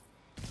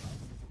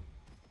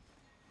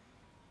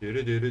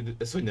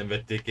 Ezt hogy nem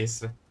vették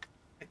észre?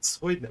 Ez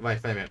hogy nem... Várj,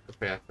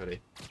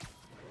 felfelé.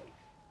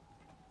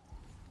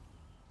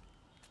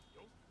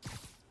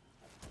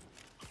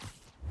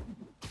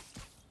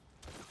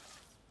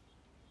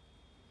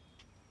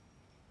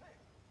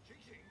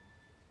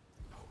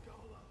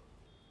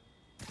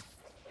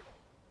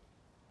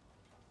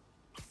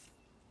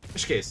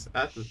 És kész,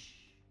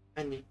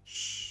 ennyi.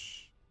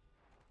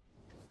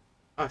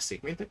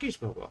 Alszik, mint a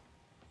kisbaba.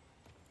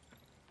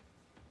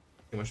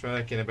 Most már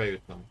el kéne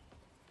bejutnom.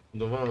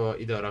 Mondom, valahol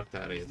ide a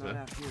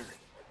raktárrészbe.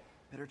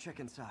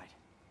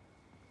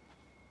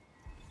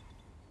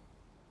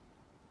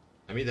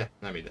 Nem ide?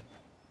 Nem ide.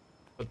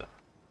 Oda.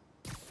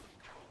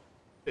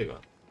 Mi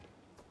van?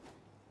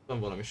 Van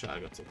valami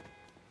sárga cucc.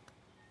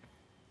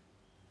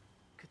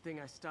 Good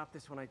thing I stopped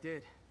this when I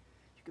did.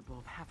 You could blow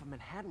up half of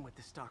Manhattan with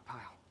this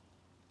stockpile.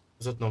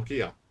 Az ott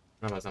Nokia?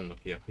 Nem, az nem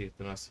Nokia.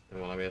 Hirtelen azt hittem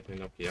valamiért, hogy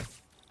Nokia.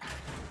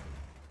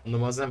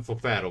 Mondom, az nem fog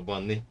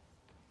felrobbanni.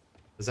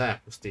 Ez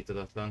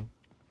elpusztítadatlan.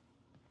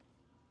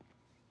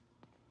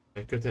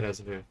 Egy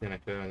kötelező vagyok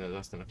tényleg felvenni az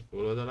asztalnak a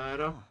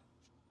túloldalára.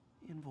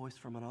 Invoice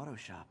from an auto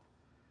shop.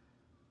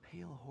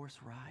 Pale horse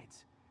rides.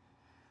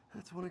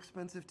 That's one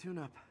expensive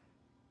tune-up.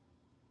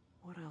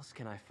 What else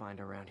can I find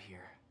around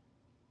here?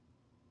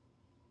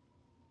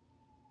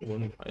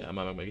 Halljál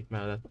már meg itt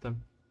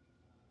mellettem.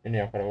 Inni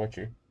akar a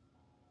bocsi.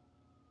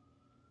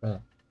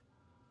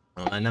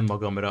 Nem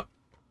magamra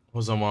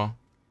hozom a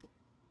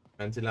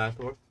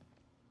ventilátort.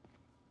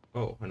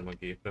 Hanem a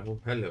gépre.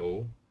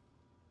 Hello.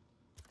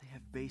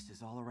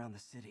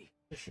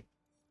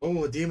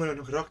 A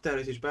démonoknak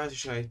raktárait és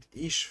bázisait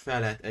is fel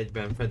lehet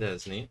egyben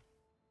fedezni.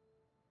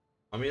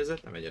 Ami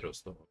azért nem egy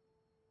rossz dolog.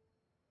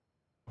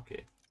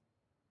 Oké.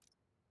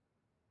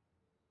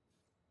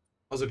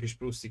 Azok is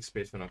plusz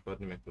XP-t fognak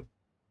adni, meg tud.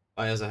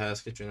 Ez a Hell's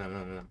Kitchen,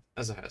 nem.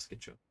 Ez a Hell's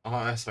Kitchen.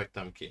 Aha, ezt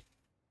hagytam ki.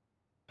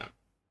 Nem.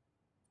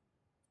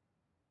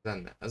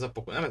 Lenne. Ez a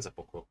pokol, nem ez a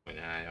pokol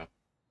konyhája.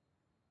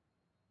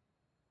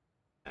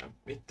 Nem.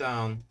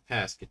 Midtown,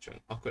 Hell's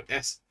Kitchen. Akkor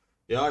ez...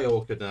 Ja, jó,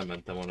 oké, de nem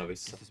mentem volna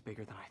vissza.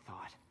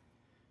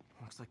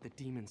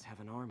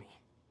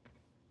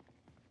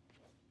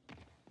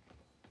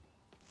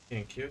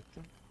 Én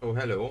kijöttem. Oh,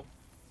 hello.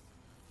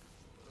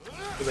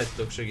 Többet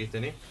tudok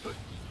segíteni.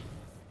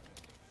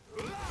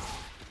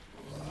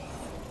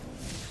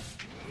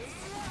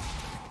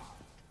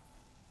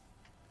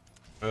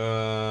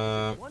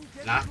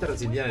 Láttál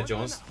az Indiana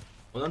Jones?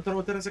 Honnan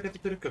tanultál ezeket a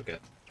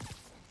trükköket?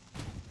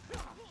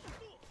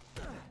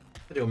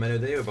 Nagyon menő,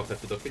 de jobbakat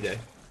tudok, figyelj!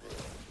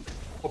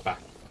 Hoppá!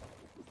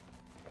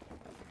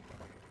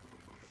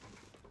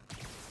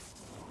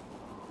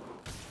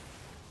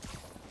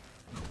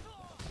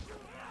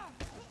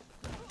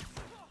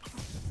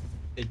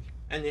 Így,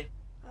 ennyi. I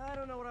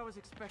don't know what I was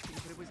expecting,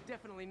 but it was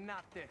definitely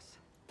not this.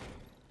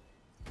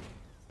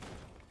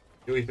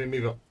 Jó, itt még mi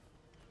van?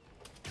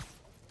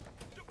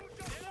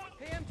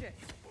 Hey MJ,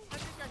 I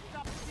think I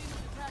stopped the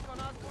Demon's attack on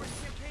Osborn's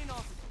campaign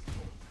offices.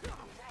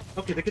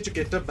 Oké, de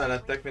kicsikét többen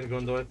lettek, mint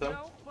gondoltam.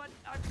 No, but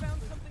I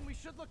found something we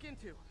should look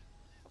into.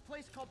 A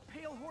place called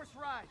Pale Horse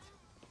Rides.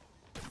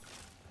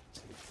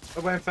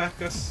 Próbálj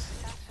felkösz.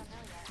 Sounds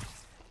familiar.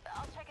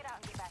 I'll check it out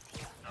and get back to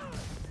you.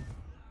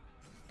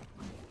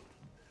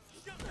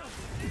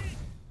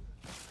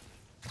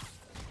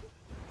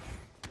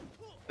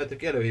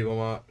 Tehát előhívom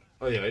a...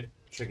 Ajaj,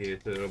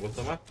 segítő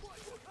robotomat.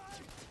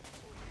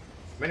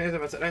 Megnézem,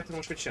 hogy rajta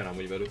most mit csinálom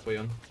úgy velük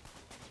olyan.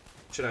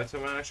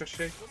 Családfelemelés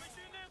esély.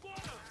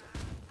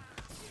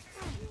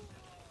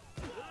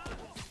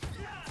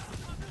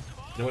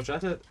 De most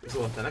látod,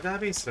 Zoltán,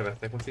 legalább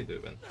észrevettek most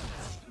időben.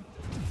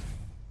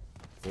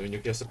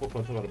 Mondjuk ezt a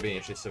pokont hamarabb én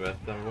is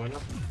észrevettem volna.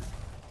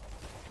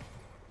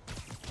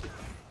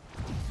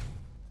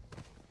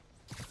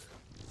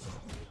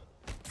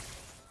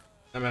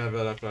 Nem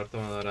ebben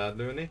akartam volna rád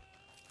lőni.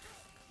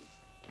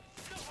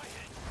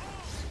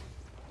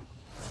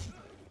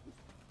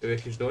 Ő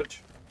egy kis dodge.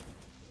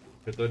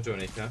 Ő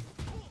dodge-olni kell.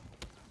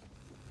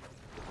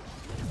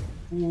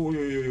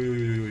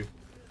 Újjjjjjjjjjjjjj.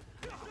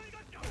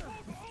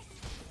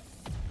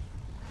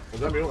 Ez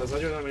nem jó, ez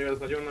nagyon nem jó, ez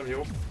nagyon nem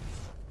jó.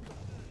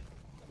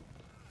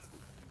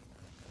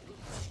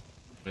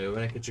 Jó,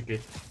 van egy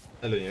kicsit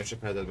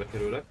előnyösebb helyzetbe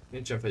kerülök.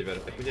 Nincsen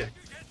fegyveretek, ugye?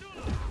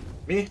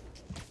 Mi?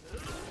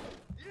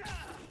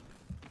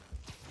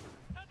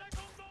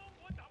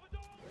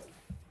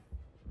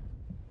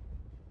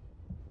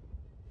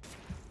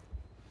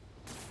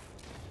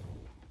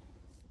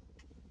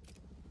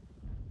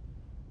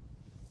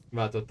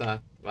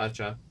 Váltottál,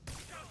 váltsál.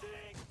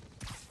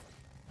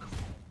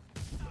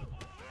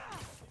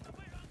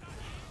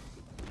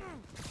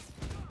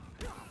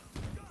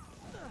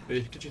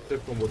 Egy kicsit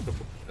több kombót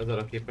kapok ezzel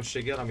a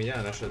képességgel, ami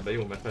jelen esetben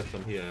jó, mert fel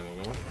tudom hílni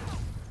magamat.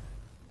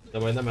 De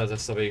majd nem ez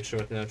lesz a végső,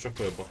 mert nem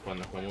sokkal jobbak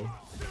vannak amúgy.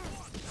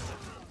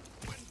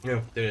 Jó,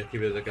 tényleg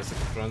kivődök ezt a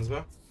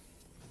francba.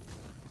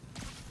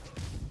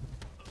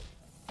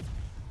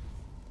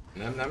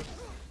 Nem, nem.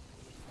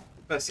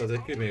 Persze,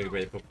 azért kivégbe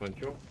egy poppant,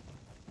 jó?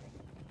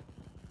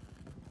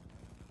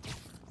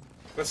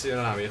 Köszi, hogy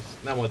rám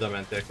jött. Nem oda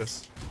mentél,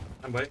 kösz.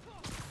 Nem baj.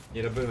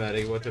 Nyire bőven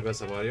elég volt, hogy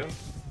bezavarjon.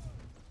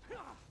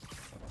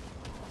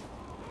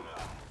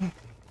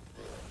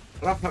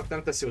 Rapnak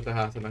nem teszi jót a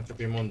hátadnak, csak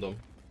én mondom.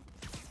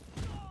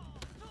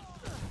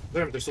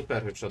 Olyan, mint egy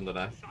szuperhős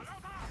sandalás.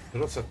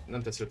 Rosszat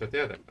nem teszi jót a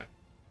térdeknek.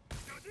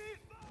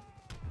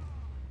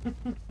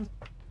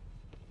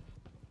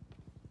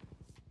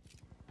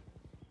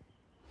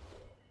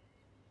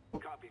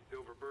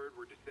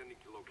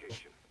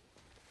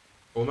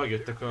 Ó,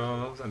 megjöttek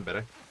az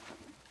emberek.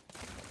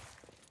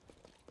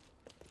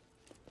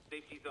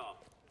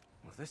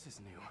 Well, this is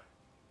new.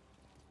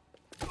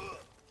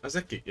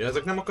 Ezek ki? Ja,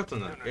 ezek nem a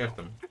katonák?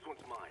 Értem.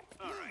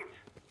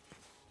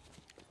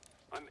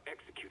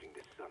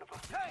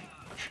 Hey!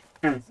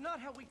 That's not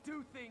how we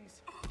do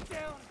things.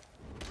 Down.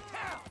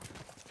 Down.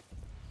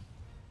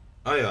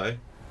 Ajaj.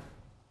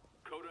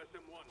 Code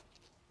SM1.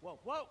 Whoa,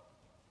 whoa!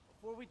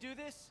 Before we do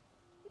this,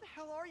 who the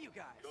hell are you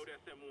guys? Code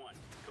SM1.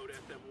 Code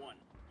SM1.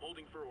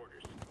 Holding for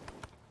orders.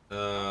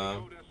 Uh,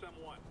 Code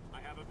SM1.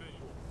 I have a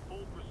visual.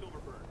 Hold for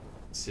Silverburn.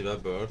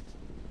 Silverbird.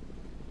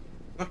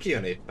 Na ki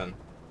jön éppen?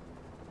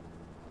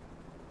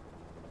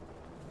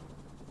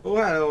 Oh,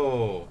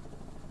 hello!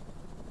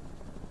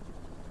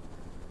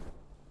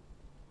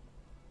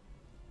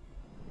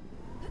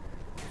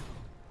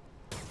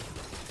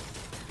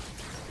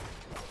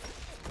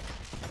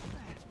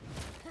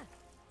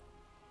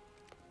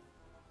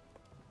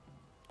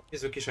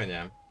 Nézzük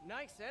kisanyám.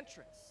 Nice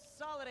entrance.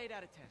 Solid 8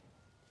 out of 10.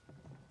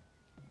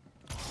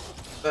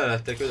 Bele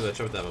lettek üdve a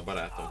csapdába,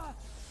 barátom.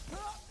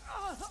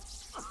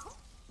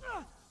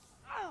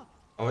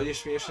 Ahogy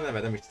is mi is a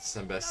neve, nem is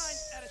teszem be. 9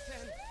 out of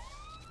 10.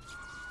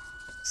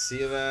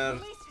 Silver...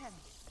 Release him.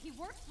 He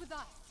works with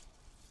us.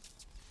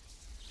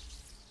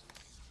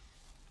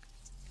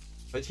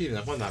 Hogy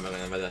hívnak? Mondd már meg a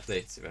nevedet,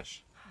 légy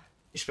szíves.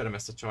 Ismerem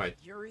ezt a csajt.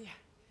 Yuri,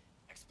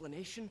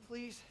 explanation,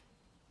 please.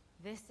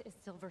 This is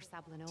Silver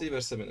Sablinova.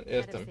 Silver Sabin, head of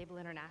értem. Sable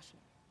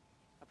International,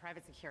 a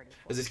private security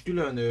force. Ez egy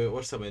külön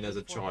országban ez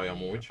a csaj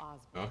amúgy.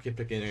 A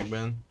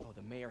képregényekben. Oh,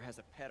 the mayor has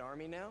a pet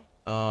army now?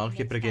 A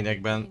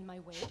képregényekben In my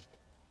way,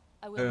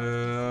 I will not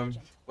be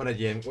diligent. van egy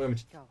ilyen olyan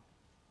Go.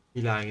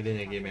 világ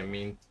lényegében,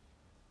 mint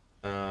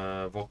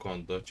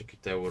Wakanda, csak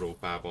itt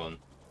Európában.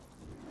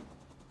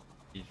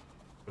 Így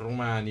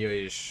Románia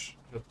és...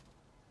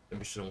 nem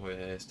is tudom, hogy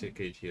helyezték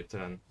így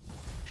hirtelen.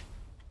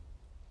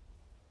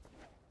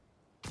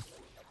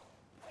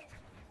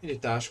 Így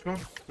táska,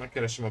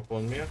 megkeresem a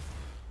pont miatt.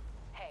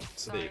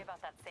 Sorry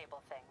about that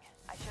Sable thing.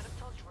 I should have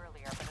told you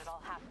earlier, but it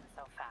all happened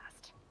so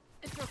fast.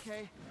 It's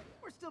okay.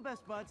 We're still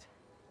best buds.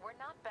 We're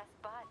not best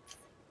buds.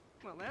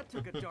 Well, that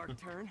took a dark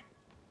turn.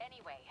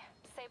 Anyway,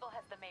 Sable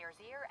has the mayor's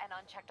ear and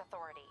unchecked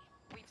authority.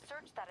 We've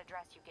searched that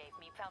address you gave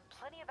me, found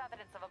plenty of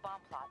evidence of a bomb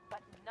plot,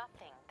 but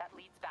nothing that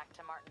leads back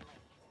to Martin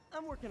Lee.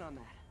 I'm working on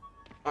that.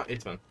 Ah,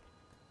 itt van.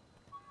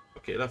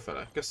 Oké,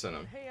 lefele.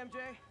 Köszönöm. Hey, MJ.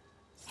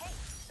 Hey,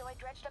 so I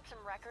dredged up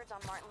some records on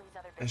Martin Lee's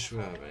other business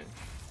holdings. Esvelmény.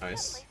 That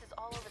Nice. place is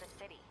all over the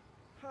city.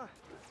 Huh.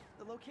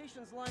 The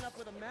locations line up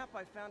with a map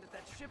I found at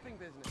that shipping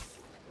business.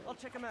 I'll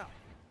check them out.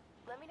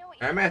 Let me know what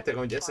you Elmehettek,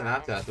 find, hogy egyszerűen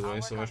át lehet I'll ugrani,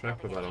 work szóval on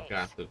most building a megpróbálok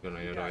case.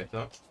 átugranni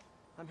rajta.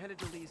 I'm headed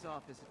to Lee's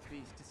office at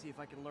Feast to see if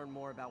I can learn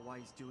more about why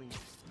he's doing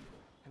this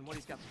and what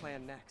he's got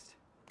planned next.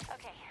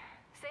 Okay,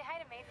 say hi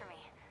to May for me.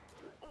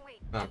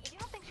 Wait, Ah. you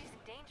don't think she's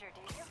in danger,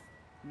 do you?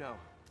 No.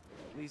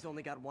 Lee's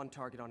only got one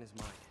target on his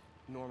mind.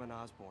 Norman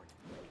Osborn.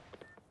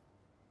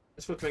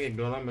 Ez volt meg egy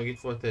galam, meg itt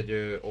volt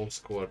egy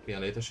Oscorpion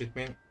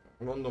létesítmény.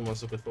 Gondolom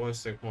azokat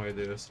valószínűleg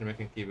majd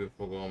streameken kívül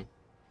fogom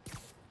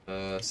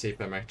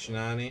szépen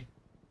megcsinálni.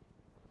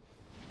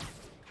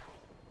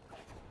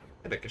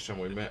 Érdekes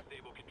amúgy, mert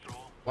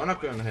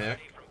vannak olyan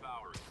helyek,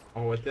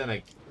 ahol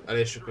tényleg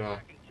elég sok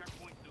a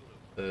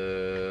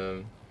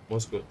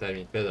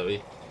mozgótermény, például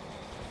itt.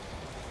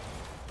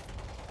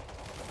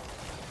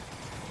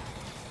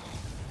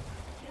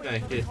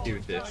 Ilyen két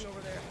kiütés.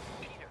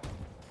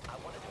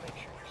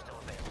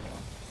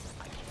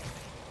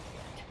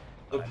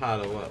 Több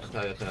hálóval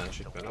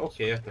tárgyaltalanségben.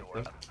 Oké,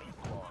 értettem.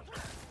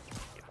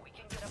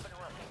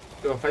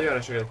 Jó, a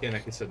fegyvereseket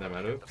kéne kiszednem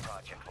elő.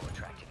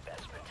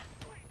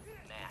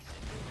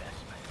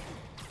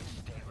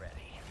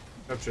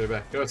 Kapcsolj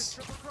be, kösz!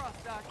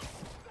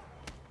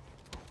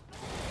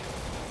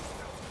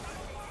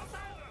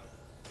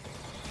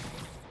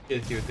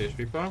 Két kiütés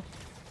pipa.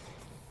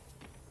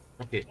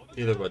 Oké,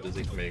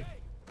 kilövöldözik még.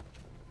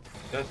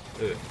 Jött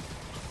ő.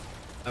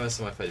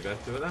 Elveszem a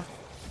fegyvert tőle.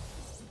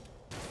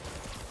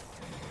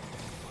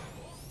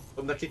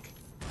 Dob nekik.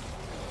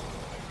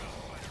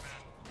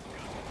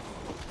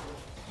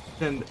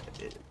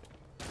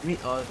 Mi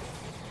a...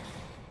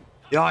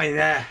 Jaj,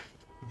 ne!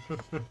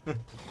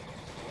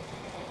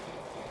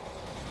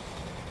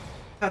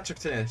 Hát csak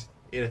tényleg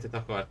életet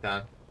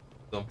akartál.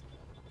 Tudom.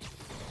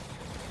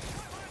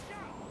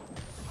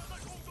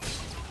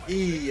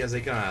 Íj, ez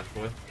egy granát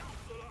volt.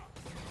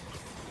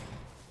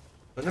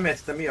 Nem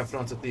értettem, mi a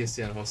francot ész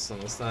ilyen hosszan,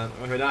 aztán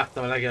ahogy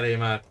láttam a legelején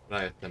már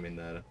rájöttem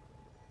mindenre.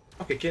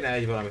 Oké, kéne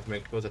egy valamit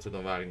még hozzá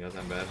tudom vágni az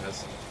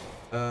emberhez.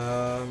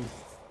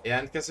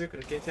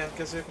 Jelentkezők, két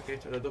jelentkezők,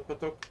 akiket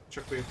ledobhatok,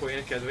 csak hogy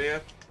poén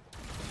kedvéért.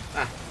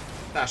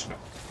 Táska.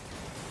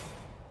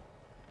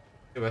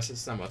 Jó,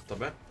 ezt nem adta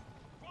be.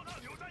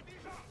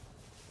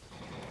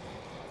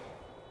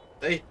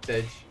 De itt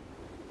egy.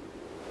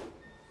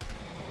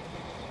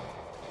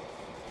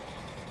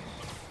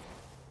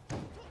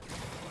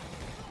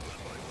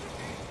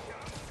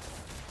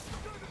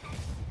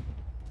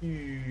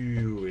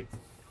 Júj.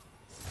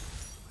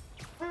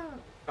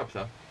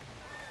 Kapta.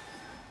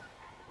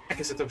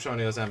 Elkezdtek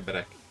csalni az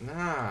emberek.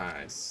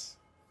 Nice.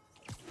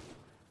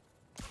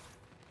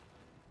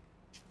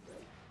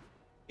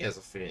 Mi ez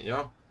a fény,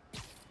 ja?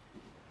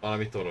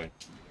 Valami torony.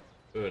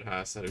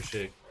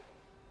 Őrházszerűség.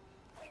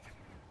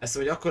 Ezt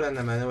hogy akkor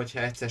lenne menő, hogyha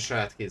egyszer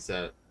saját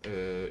kézzel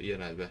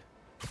írnád be.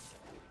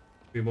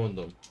 Mi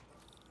mondom.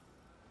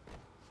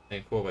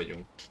 Hol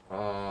vagyunk?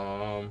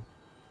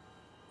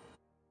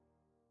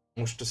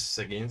 Most a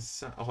szegény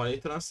a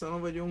hajléktalan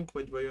szálon vagyunk,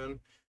 vagy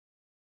vajon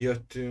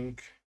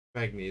jöttünk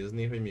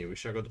megnézni, hogy mi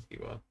újság a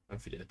dokival? Nem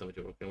figyeltem, hogy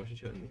hol kell most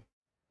is jönni.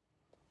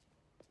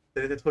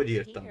 Szerinted hogy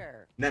írtam?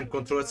 Nem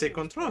Ctrl-C,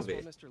 Ctrl-V?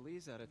 Mr.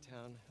 Lee's out of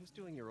town. Who's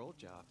doing your old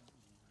job?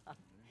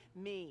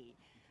 Me,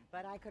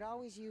 but I could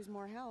always use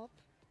more help.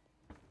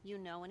 You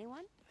know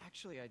anyone?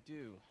 Actually, I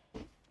do.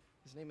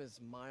 His name is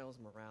Miles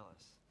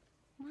Morales.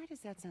 Why does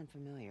that sound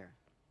familiar?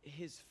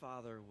 His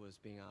father was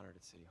being honored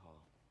at City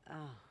Hall.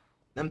 Oh,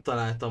 Nem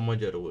találtam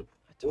magyarul.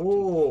 I talked to him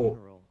at the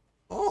funeral.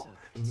 Oh!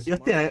 He's a Ja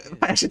smart tényleg, kid.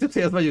 elsőtött,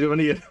 hogy az magyarul van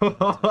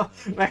írva.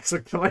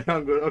 Megszoktam, hogy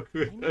angolul I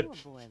knew küldött.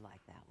 a boy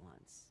like that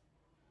once.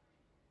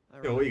 I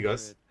Jó, remember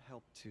igaz. it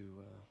helped to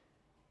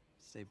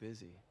stay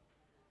busy.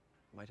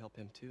 Might help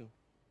him too.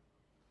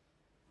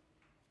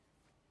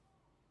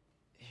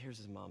 Here's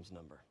his mom's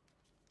number.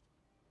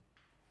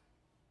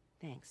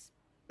 Thanks.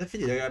 De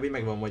figyelj, legalább így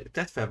megvan, hogy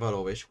tedd fel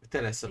valahova, és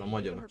te leszel a You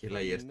magyar, never aki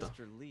played leírta.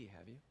 Mr. Lee,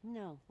 have you?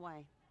 No,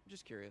 why?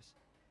 Just curious.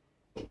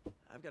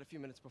 I've got a few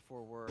minutes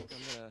before work.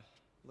 I'm gonna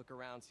look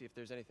around, see if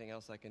there's anything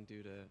else I can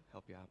do to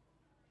help you out.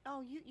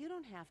 Oh, you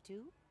don't have to.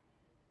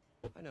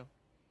 I know.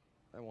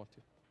 I want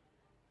to.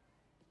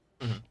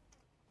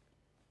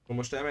 Akkor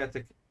most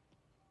elmehetek,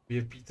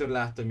 ugye Peter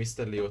látta, hogy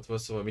Mr. Lee ott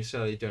volt, szóval Mr.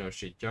 Lee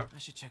gyanúsítja. I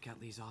should check out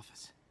Lee's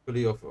office.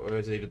 Leo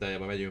az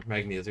irodájába megyünk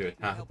megnézni, hogy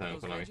Can I help with hátratállunk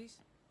those valami. veggies?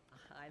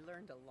 I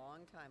learned a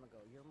long time ago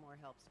you're more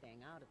help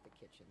staying out of the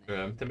kitchen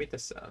than... Te mit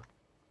teszel?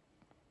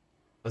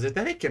 Azért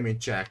elég kemény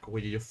csák,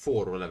 hogy így a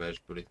forró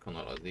levesből itt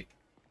kanalazik.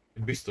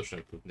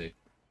 Biztosan tudnék.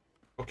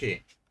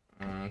 Oké.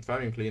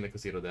 Felmegyünk Lee-nek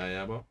az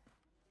irodájába.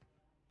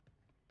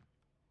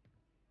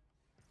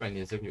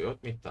 Megnézzük, hogy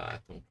ott mit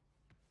találtunk.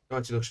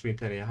 Jól tudok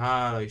sprintelni,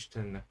 hála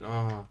Istennek.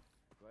 Glad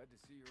to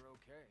see you're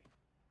okay.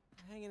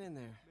 Hanging in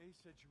there. May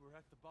said you were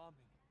at the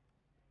bombing.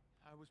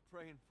 I was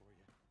praying for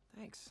you.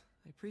 Thanks.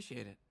 I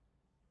appreciate it.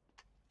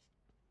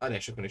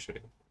 Elég sokan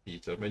ismerik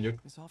Peter, mondjuk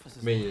This office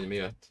is mély locked.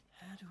 miatt.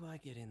 How do I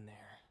get in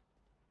there?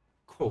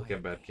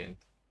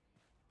 Pókemberként.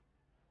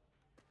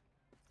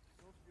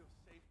 I don't feel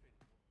safe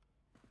anymore.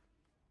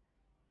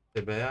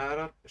 Egy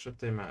bejárat, és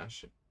ott egy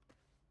másik.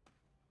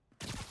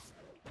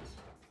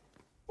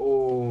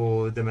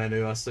 Ó, de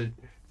menő az, hogy...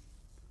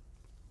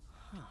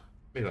 Huh.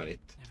 Mi van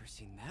itt? Never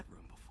seen that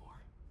room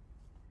before.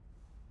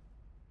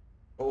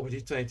 Ó, hogy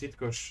itt van egy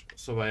titkos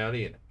szobája a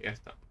Lee-nek,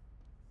 értem.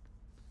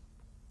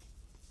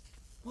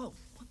 Whoa,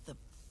 what the?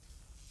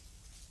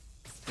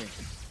 There.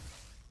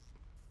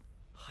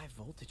 High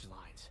voltage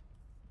lines.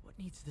 What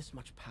needs this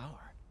much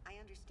power? I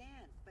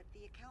understand, but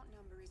the account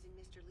number is in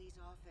Mr. Lee's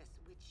office,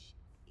 which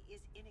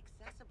is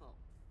inaccessible.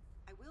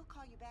 I will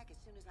call you back as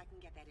soon as I can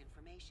get that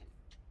information.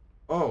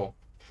 Ó,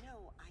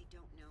 No, I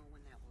don't know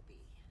when that will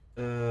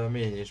be.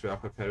 mély is be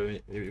akar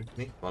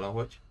kerülni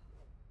valahogy.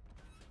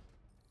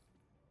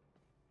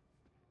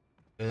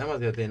 Nem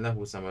azért én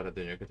lehúzzam a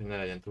redőnyöket, hogy ne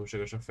legyen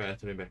túlságosan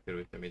feltűnő,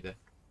 bekerültem ide.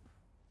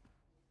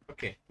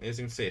 Oké,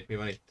 nézzünk szét, mi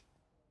van itt.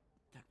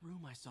 That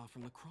room I saw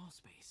from the crawl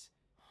space.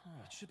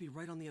 It should be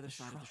right on the other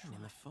side of the shrine,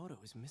 and the photo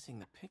is missing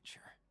the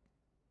picture.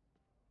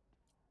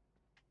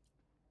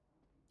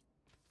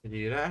 Egy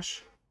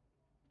írás.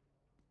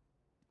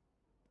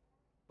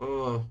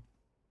 Ó,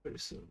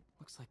 viszont.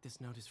 Looks like this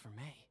note is for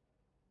May.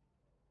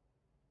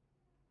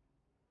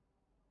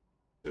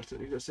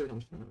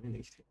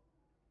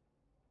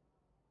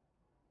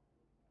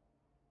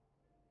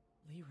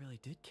 Lee really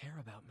did care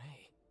about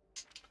May.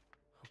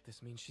 Hope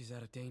this means she's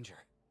out of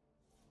danger.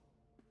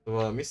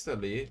 Szóval Mr.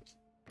 Lee,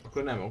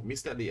 akkor nem,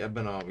 Mr. Lee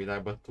ebben a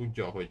világban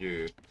tudja, hogy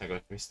ő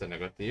Mr.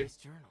 Negatív. Nice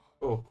journal.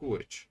 Ó,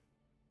 kulcs.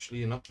 És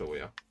Lee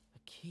naplója. A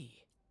key.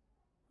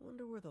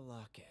 Wonder where the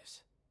lock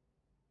is.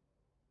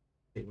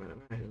 Így már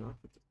nem eljön.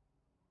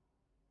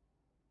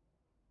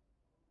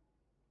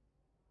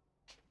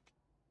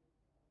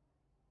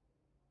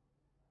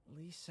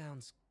 Lee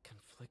sounds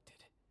conflicted.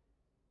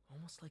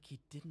 Almost like he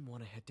didn't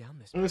want to head down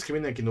this Most ki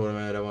mindenki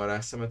Normanre van rá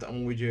szemet,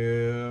 amúgy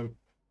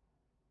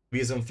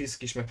Wilson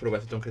Fisk is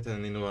megpróbálta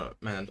tönkretenni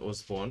Norman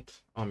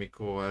Osbornt,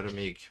 amikor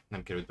még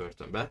nem került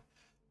börtönbe.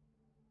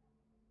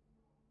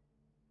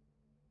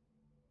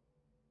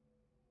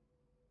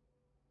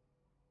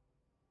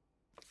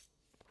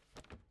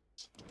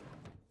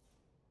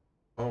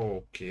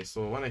 Oké,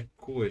 szóval van egy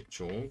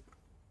kulcsunk,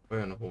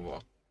 olyan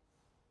hova.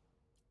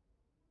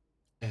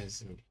 Ez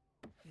mi?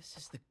 This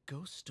is the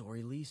ghost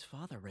story Lee's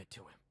father read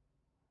to him.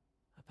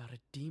 About a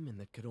demon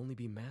that could only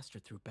be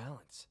mastered through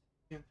balance.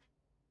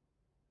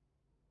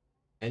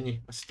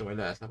 Ennyi? Azt hittem, hogy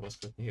lehet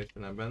lapozgatni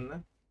hirtelen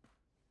benne.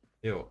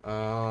 Jó,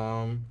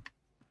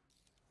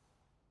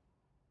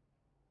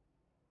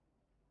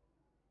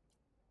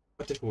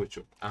 ott egy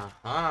kulcsuk.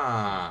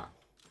 Aha!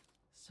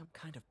 Some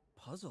kind of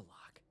puzzle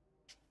lock.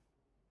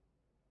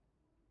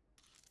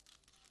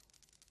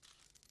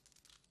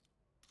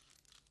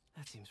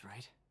 That seems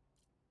right.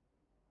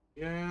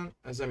 Igen,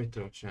 ezzel mit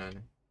tudok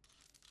csinálni?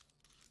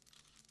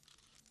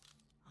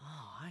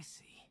 Oh, I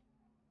see.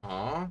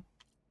 Aha.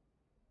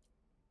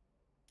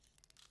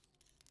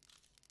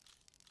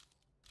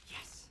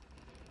 Yes.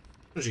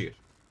 Zsír.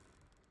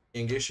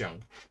 Ying és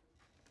Yang.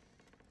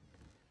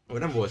 Ó,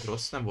 nem volt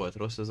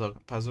rossz ez a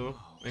puzzle.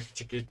 Még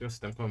csak így azt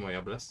hiszem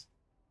komolyabb lesz.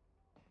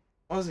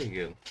 Az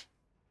igen.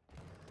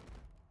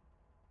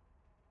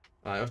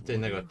 Ott egy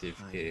negatív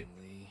kép.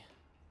 Lee.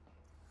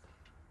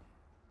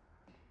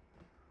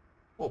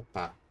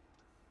 Hoppá.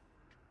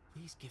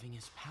 Lee's giving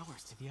his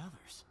powers to the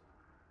others.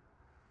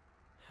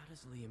 How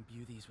does Lee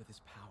imbue these with his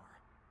power?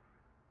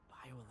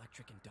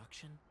 Bioelectric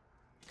induction?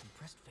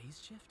 Compressed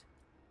phase shift?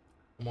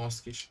 A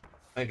maszk is.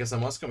 Ez a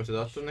maszk, amit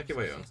odaadtunk neki,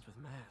 vajon? With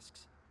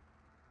masks.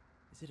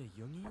 Is it a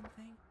Jungian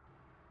thing?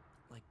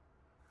 Like,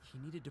 he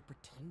needed to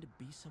pretend to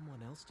be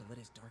someone else to let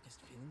his darkest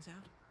feelings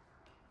out?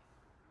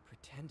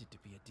 Pretended to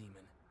be a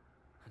demon.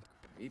 And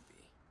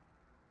creepy.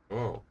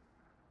 Wow.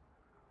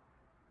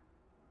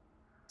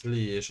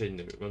 Lee és egy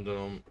nő,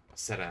 gondolom a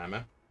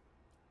szerelme.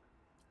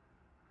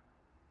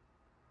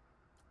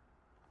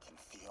 Can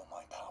feel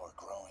my power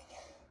growing.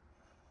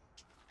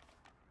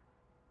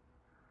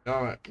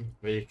 Ja,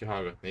 végig kell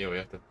hallgatni, jó,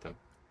 értettem.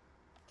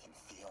 Can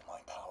feel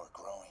my power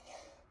growing.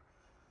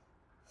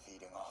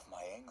 Feeding off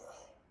my anger.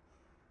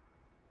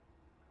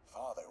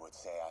 Father would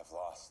say I've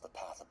lost the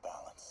path of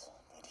balance,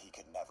 but he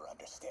could never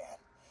understand.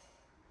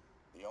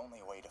 The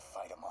only way to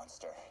fight a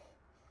monster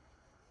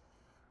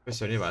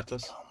Köszönjük, is to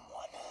változ. become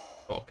one.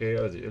 Oké,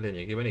 az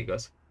lényegében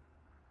igaz.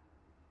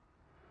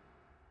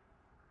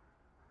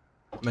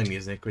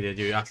 Megnéznék, hogy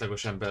egy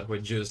átlagos ember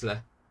hogy győz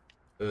le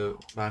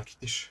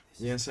bárkit is.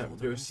 Ilyen szem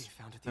győz.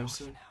 Nem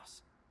szó.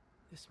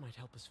 This might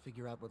help us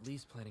figure out what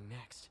Lee's planning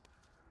next.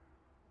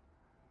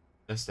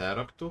 Ezt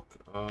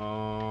elraktuk.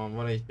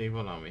 Van itt még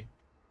valami.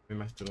 Mi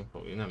meg tudunk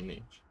fogni, nem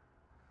nincs.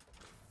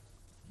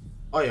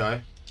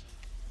 Ajaj!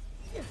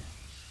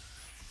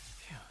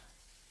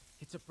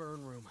 It's a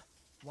burn room.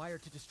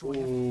 Wired to destroy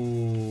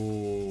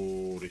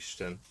everything.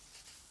 Úristen.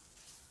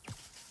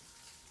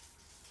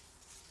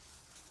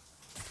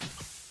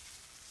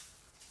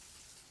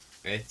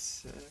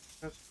 Egyszer.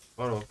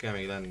 Valahol kell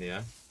még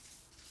lennie.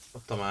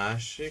 Ott a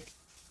másik.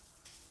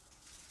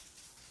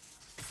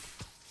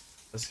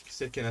 Ezt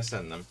szét kéne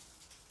szednem.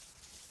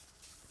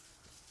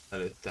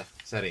 Előtte,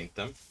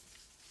 szerintem.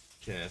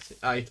 Kéne ezt...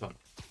 itt van.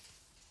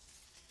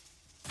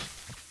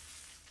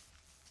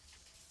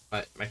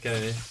 Meg kell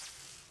lőni.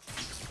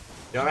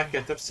 Ja, meg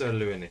kell többször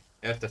lőni.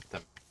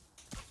 Értettem.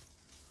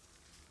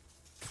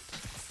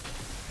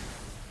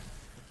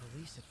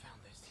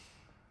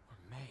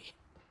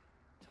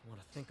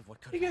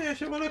 Igen, és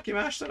ha valaki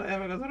más találja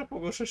meg az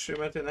arapogós öső,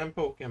 mert ő nem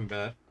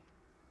pókember.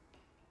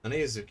 Na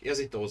nézzük, ez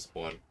itt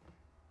Osborn.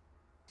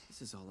 This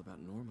is all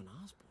about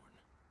Norman Osborn.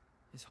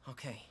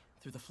 Okay,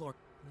 through the floor.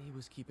 Lee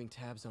was keeping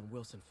tabs on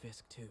Wilson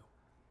Fisk too.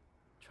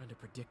 Trying to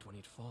predict when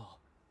he'd fall.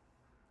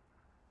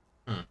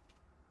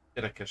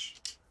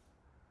 Érdekes.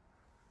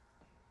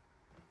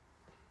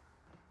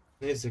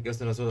 Nézzük,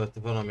 ezen az oldalt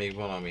van még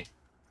valami.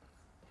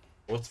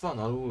 Ott van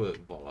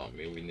alul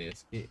valami, úgy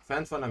néz ki.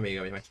 Fent van-e még,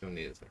 amit meg tudom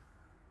nézni?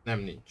 Nem,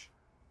 nincs.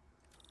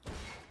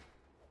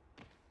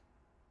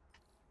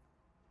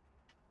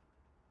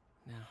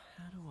 Now,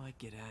 how do I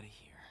get out of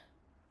here?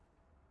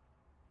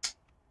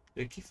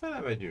 Kifele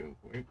megyünk?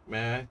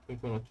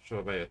 Mehetünk, ott is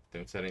ahol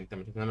bejöttünk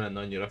szerintem, hogy nem lenne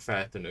annyira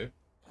feltűnő.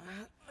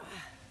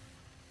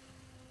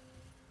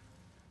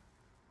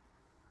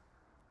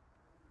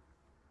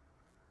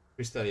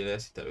 Krisztáli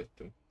lesz itt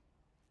előttünk.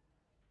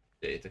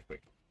 Gyerjétek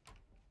meg.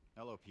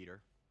 Hello,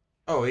 Peter.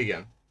 Oh,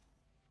 igen.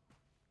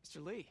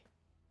 Mr. Lee.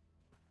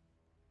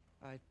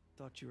 I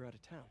thought you were out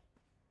of town.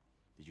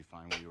 Did you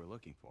find what you were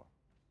looking for?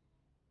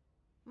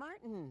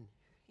 Martin,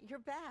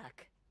 you're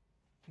back.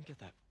 Get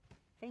that.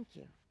 Thank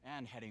you.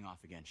 And heading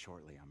off again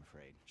shortly, I'm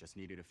afraid. Just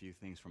needed a few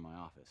things from my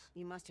office.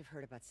 You must have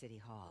heard about City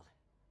Hall.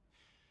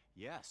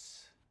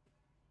 Yes.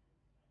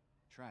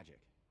 Tragic.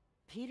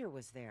 Peter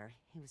was there.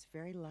 He was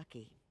very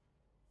lucky.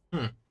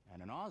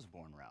 And an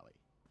Osborn rally.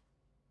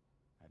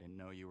 I didn't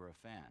know you were a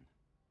fan.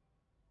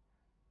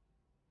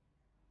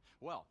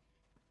 Well,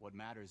 what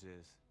matters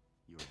is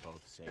you were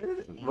both safe.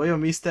 Vajon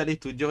Mr. Lee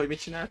tudja, hogy mit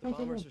The csináltam?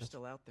 bombers are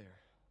still out there.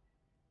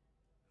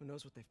 Who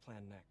knows what they've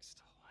planned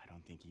next? I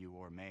don't think you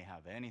or May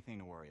have anything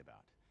to worry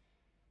about.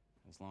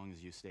 As long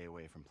as you stay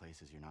away from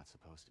places you're not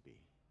supposed to be.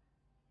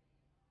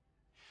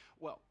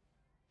 Well,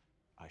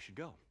 I should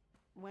go.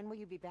 When will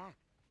you be back?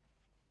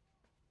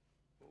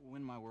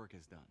 When my work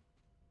is done.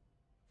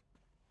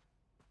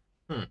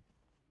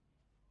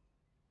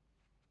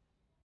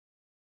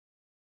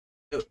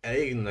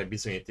 Elég nagy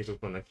bizonyítékok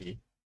vannak így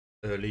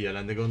Lee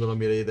ellen, de gondolom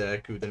mire ide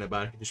elküldene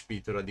bárkit, és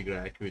Peter addigra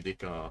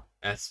elküldik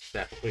ezt,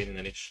 tehát akkor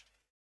innen is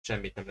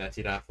semmit nem lehet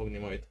így ráfogni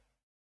majd.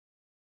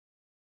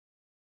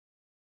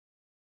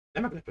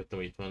 Nem meglepődtem,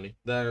 hogy itt van Lee,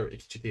 de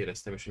egy kicsit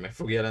éreztem is, hogy meg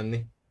fog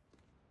jelenni.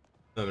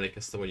 Nem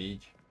emlékeztem, hogy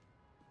így.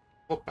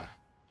 Hoppá,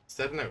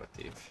 szer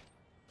negatív.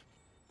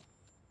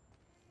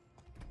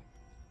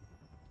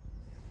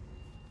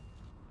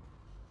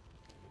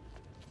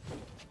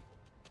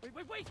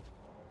 Wait!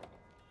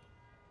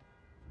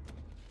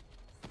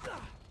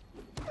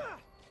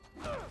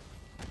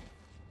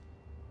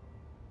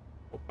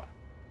 Hoppá.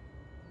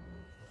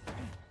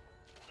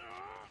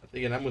 Hát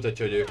igen, nem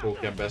mutatja, hogy ő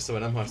pókember,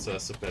 szóval nem harcol a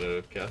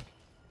szupererőkkel.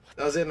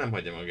 De azért nem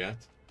hagyja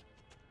magát.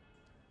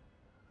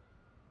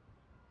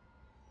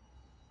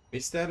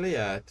 Mr. Lee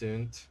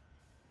eltűnt.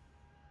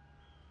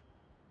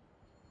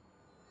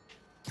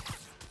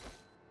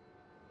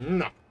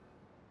 Na!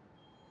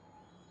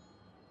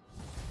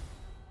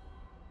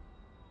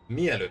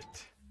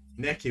 Mielőtt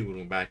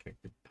nekiugrunk bárkinek,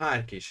 hogy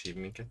bárki is hív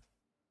minket,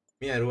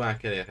 milyen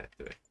ruhák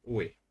elérhetőek?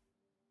 Új.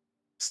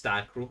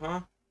 Stark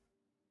ruha.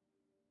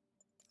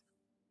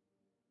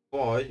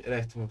 Vagy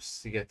Retmos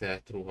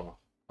szigetelt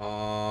ruha.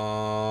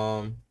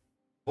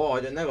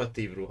 Vagy a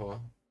negatív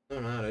ruha.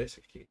 Na, erre is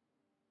ki.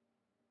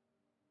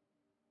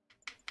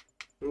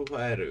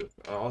 Ruha erők.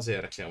 Az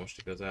érdekel most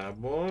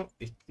igazából.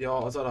 Itt ja,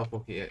 az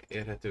alapok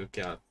érhetők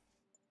el.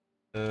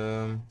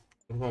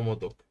 Ruha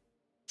modok.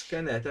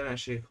 Skennelt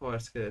ellenség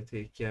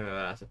harckereték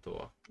kiemelve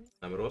láthatóak.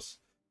 Nem rossz.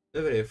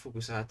 Növelő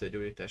fókusz át a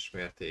gyógyítás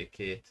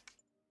mértékét.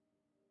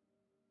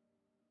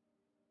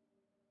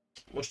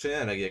 Most a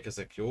jelenlegiek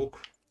ezek jók.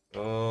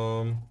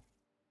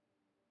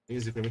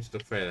 Nézzük, hogy mit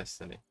tudok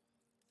fejleszteni.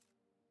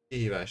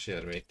 Kihívás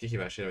érmék.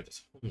 Kihívás érmék,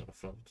 ezt honnan a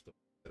francot tudok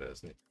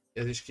szerezni.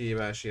 Ez is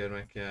kihívás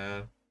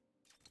érmékkel.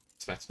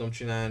 Ezt meg tudom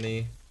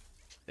csinálni.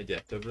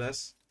 Egyet több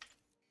lesz.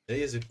 De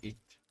nézzük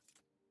itt.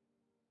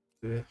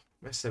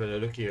 Messze vele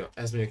löki,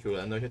 ez mondjuk jó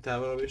lenne, hogyha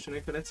távolabb is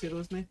tudnék vele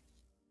célozni.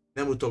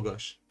 Nem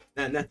utogass!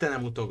 Te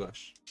nem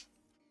utogass!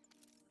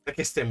 Te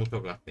kezdtél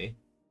mutogatni.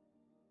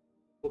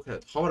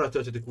 Hamarabb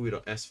töltödik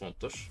újra, ez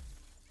fontos.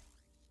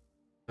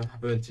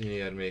 Böntényi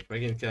érmék,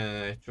 megint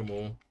kell egy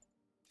csomó.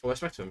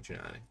 Ezt meg tudom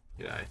csinálni,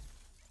 király.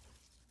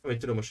 Amit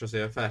tudom, most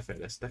azért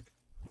felfejlesztek.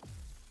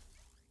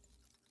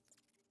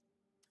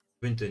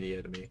 Büntönyi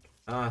érmék.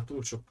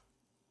 Túl sok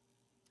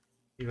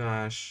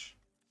hívás.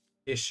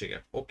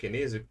 Készségek. Oké,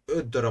 nézzük.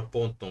 5 darab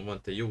ponton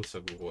van, te jó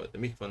szagú volt. De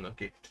mik vannak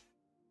itt?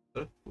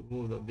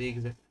 Múlva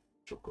végzett.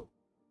 Sokkal.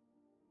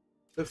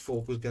 Több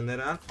fókusz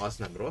generál, az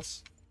nem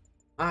rossz.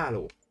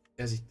 Álló.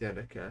 Ez itt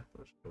érdekel.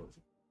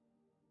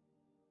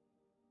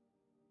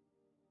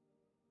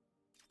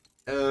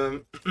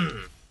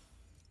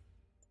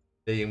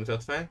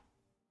 Végigmutatvány.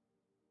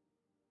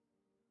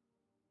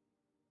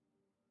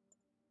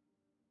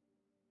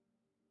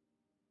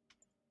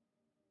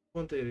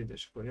 Pont ér ide,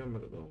 és akkor jön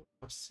meg a dolog.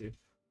 Passzív.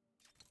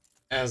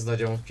 Ez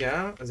nagyon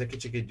kell, ez egy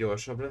kicsit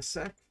gyorsabb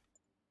leszek.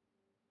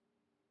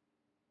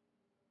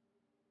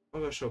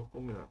 Magasabb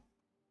kombinál.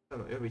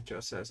 Javítja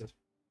a szerzet.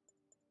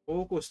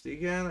 Fókuszt,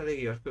 igen, elég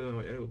ilyet közben,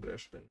 hogy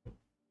előugrás lenni.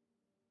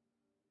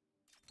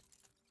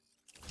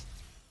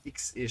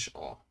 X és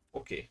A.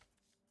 Oké.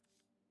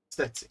 Ez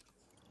tetszik.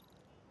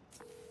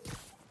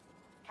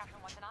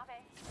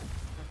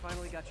 I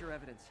finally got your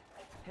evidence.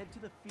 Head to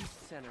the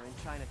Feast Center in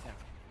Chinatown.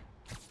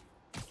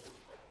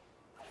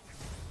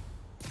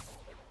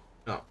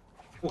 Na,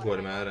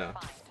 ugorj már rá.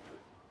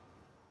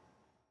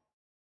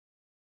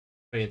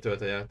 Megint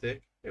tölt a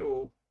játék.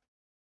 Jó.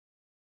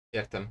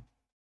 Értem.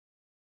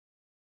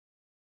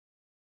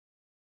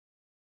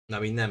 Na,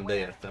 mi nem, de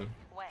értem.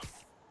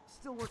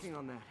 Still working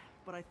on that,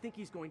 but I think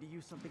he's going to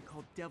use something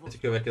called Devil's. Ha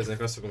következnek,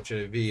 azt fogom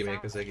csinálni, hogy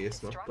végigmegyek az egész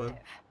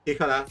nappal. Kék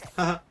halál.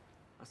 Haha.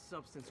 A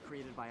substance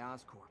created by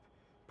Oscorp.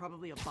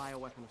 Probably a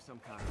bioweapon of some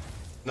kind.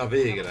 Na, I have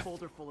a végre.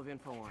 folder full of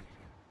info on it.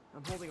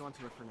 I'm holding on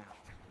to it for now.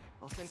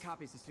 I'll send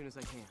copies as soon as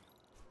I can.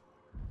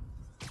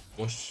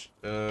 Most,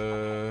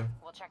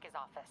 We'll check his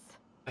office.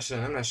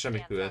 esetleg nem lesz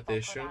semmi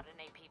küldetésünk.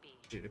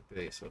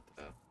 Replace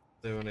hotel.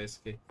 De jól néz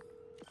ki.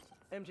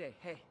 MJ,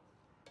 hey.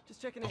 Just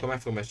checking Akkor in.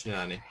 meg fogom ezt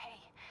csinálni. Hey,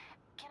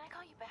 can I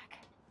call you back?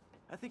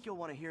 I think you'll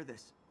want to hear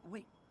this.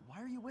 Wait, why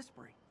are you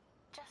whispering?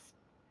 Just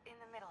in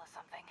the middle of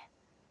something.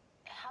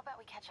 How about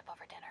we catch up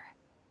over dinner?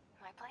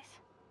 My place?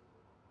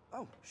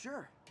 Oh,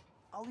 sure.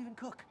 I'll even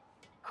cook.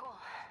 Cool.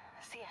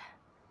 See ya.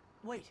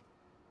 Wait,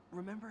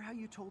 remember how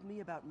you told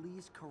me about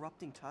Lee's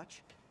corrupting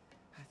touch?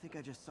 I think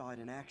I just saw it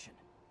in action.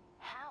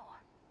 How?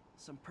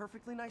 Some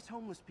perfectly nice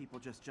homeless people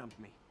just jumped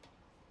me.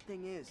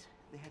 Thing is,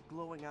 they had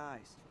glowing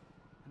eyes.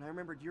 And I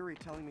remembered Yuri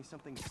telling me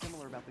something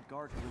similar about the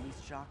guard who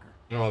released Shocker.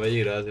 Na,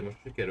 végre azért most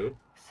sikerül.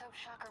 So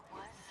Shocker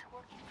was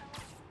working for me?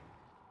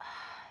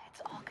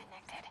 It's all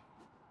connected.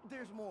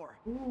 There's more,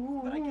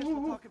 but I guess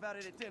we'll talk about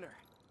it at dinner.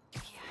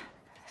 Yeah.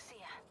 See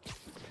ya.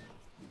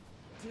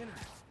 Dinner?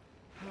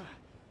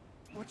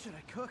 What should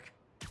I cook?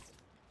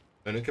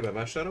 Menünk kell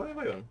bevásárolni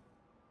vajon?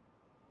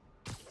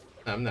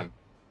 Nem. Nem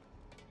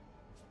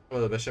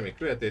oda be semmi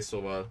küldetés,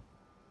 szóval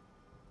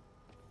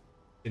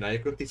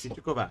csináljuk, hogy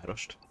tisztítjuk a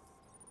várost.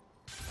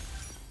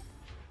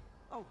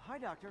 Oh, hi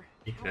doctor.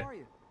 Ikre. How are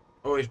you?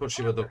 Ó, és most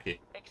sivadok ki.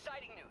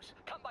 Exciting news.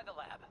 Come by the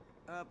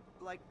lab.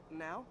 Like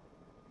now?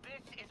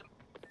 This is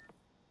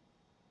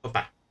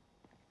Hoppá!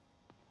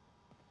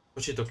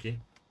 Bocsitok ki.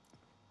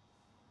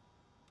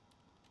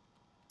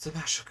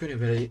 Szabása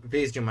körülbelül egy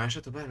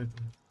vésznyomását, ha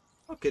bármikor...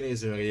 Oké,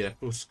 nézzük meg egy ilyen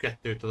plusz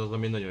 2-t, az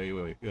ami nagyon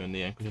jó jönni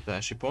ilyen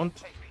kutatási pont.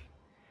 Hey, Reed.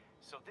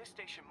 So this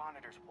station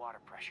monitors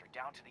water pressure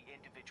down to the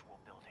individual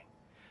building.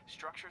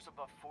 Structures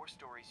above 4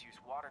 stories use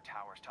water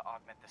towers to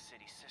augment the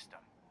city's system.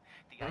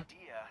 The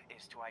idea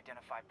is to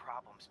identify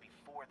problems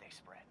before they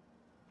spread,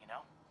 you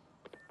know?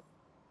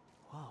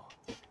 Whoa.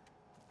 The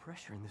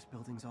pressure in this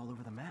building's all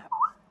over the map.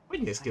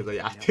 Hogy néz ki ez a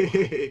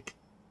játék?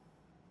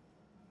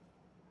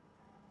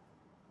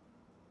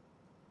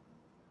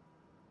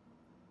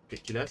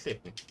 Ki lehet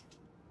lépni?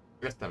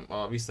 Értem,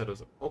 a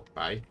visszarozó...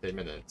 Hoppá, itt egy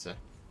medence.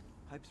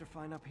 Pipes are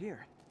fine up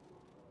here.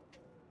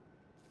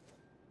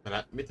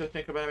 Mi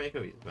történik, ha belemegyek a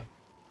vízbe?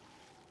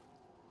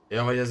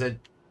 Ja, vagy ez egy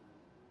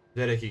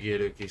gyerekig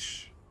élő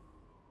kis...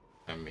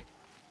 semmi.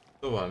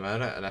 Szóval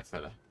merre?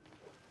 Lefele.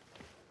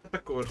 Hát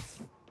akkor...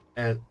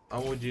 Ez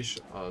amúgy is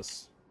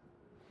az...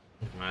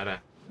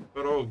 Merre?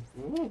 Forog!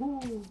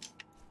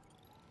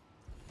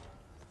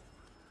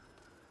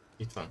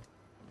 Itt van.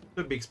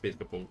 Több XP-t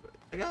kapunk.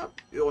 Legalább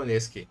jól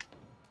néz ki.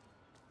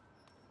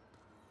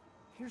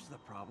 Here's the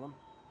problem.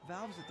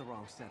 Valve's at the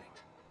wrong setting.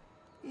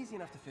 Easy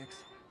enough to fix.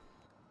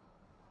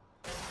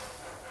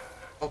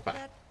 Hoppá.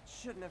 That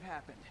shouldn't have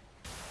happened.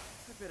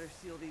 I better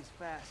seal these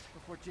fast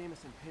before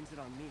Jameson pins it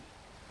on me.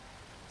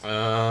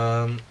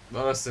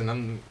 Valószínűleg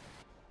nem...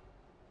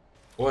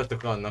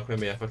 Voltak annak, hogy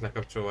miért volt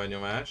lekapcsolva a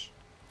nyomás.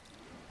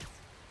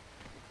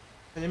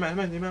 Menj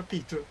már,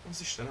 Peter!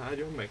 Az Isten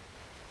áldjon meg!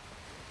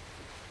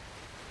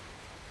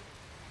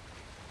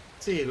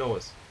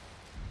 Céloz!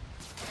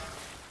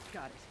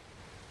 Got it.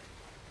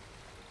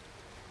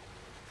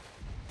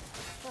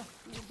 Oh,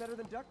 even better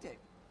than duct tape.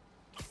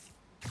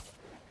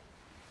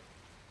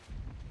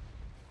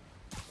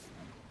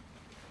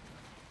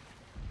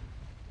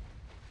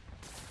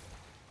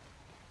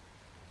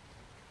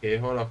 Oké,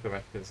 hol a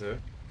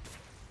következő?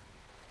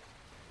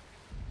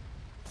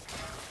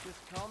 Just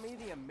call me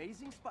the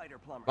amazing spider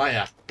plumber.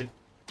 Várjál!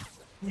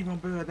 Mi van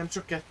belőle, nem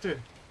csak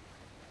 2?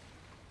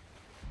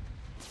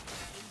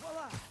 Voila!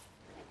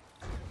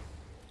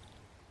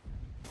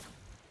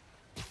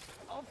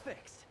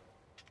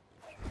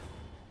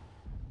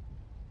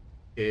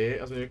 Oké,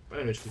 az mondjuk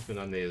nagyon is ki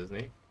tudnám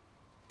nézni.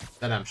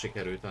 De nem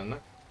sikerült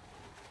annak.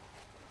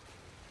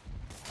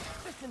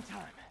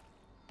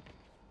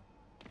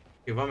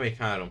 Oké, van még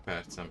 3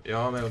 percem.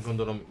 Ja, meg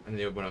gondolom ennél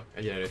jobban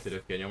egyenlőre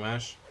tudok ki a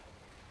nyomás.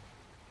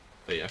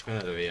 Lőjek,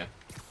 ne lője.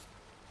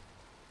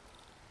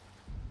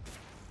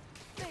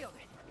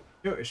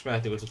 Jó, és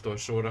mehetünk az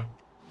utolsóra.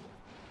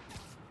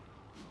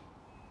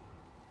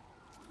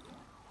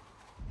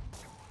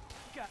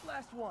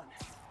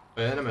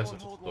 Nem ez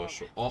az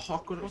utolsó. Aha,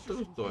 akkor ott az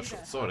utolsó.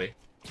 Sorry.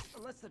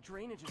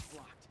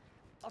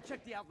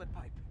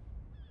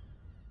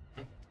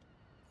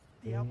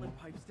 The outlet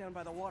pipe's down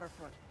by the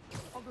waterfront.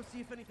 I'll go see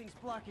if anything's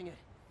blocking it.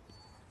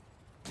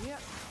 Yeah.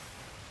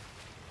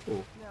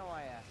 Now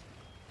I ask,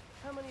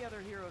 how many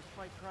other heroes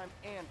fight crime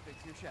and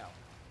fix your shower?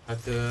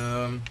 Hát,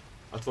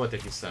 ott volt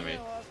egy kis személy.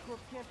 Oscorp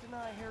can't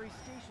deny Harry's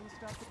station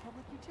stopped the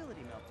public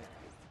utility meltdown.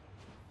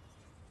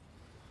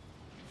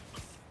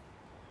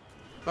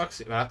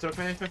 Taxi, rá tudok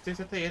menni egy fektés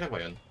tetejére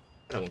vajon?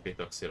 Elmunk egy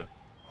taxira.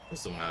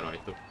 Hozzunk már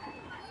rajtuk.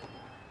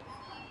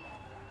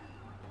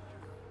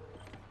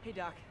 Hey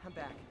Doc, I'm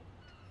back.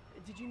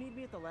 Did you need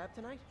me at the lab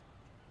tonight?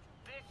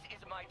 This is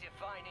my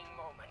defining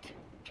moment.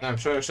 Nem,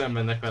 sajnos nem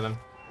mennek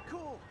velem.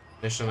 Cool.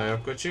 És a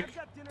nagyobb kocsik. I've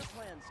got dinner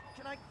plans.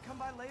 Can I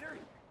come by later?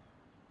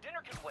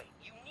 Dinner can wait.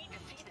 You need to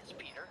see this,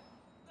 Peter.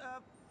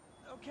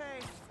 Okay.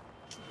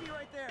 Be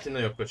right there. Ez egy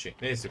nagyobb kocsi.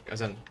 Nézzük,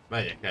 ezen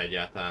megyek el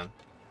egyáltalán.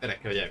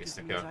 Gyerekkel, hogy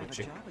elvisznek el a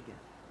kocsik.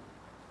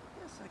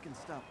 Guess I can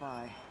stop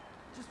by.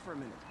 Just for a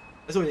minute.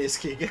 Ez úgy néz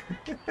ki, igen.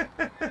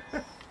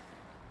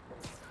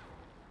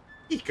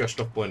 Így kell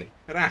stoppolni.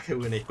 Rá kell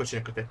ülni egy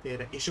kocsinak a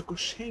tetejére, és akkor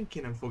senki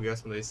nem fogja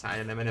azt mondani, hogy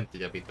szálljon le, mert nem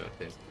tudja, mi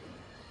történik.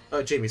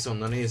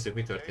 Jamesonnal nézzük,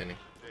 mi történik.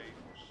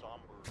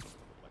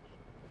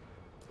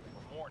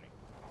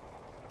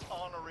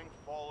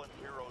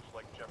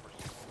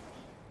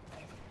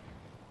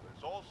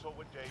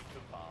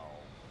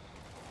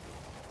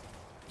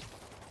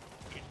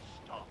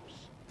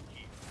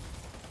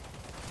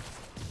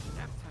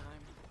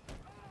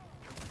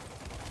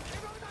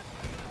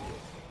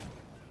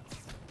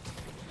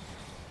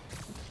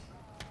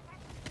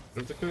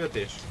 Mint a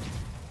küldetés?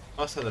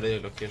 Aztán a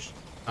léglökés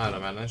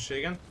 3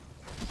 ellenségen.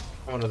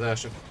 Van az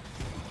első.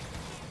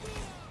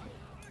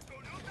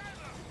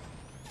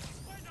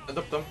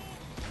 Dobtam.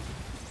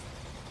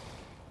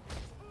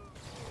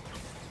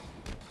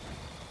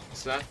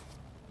 Ezt le.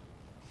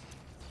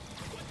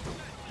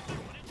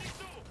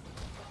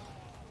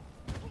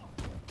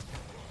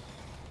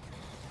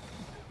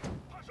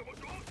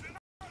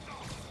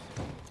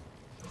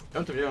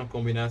 Nem tudom, hogy olyan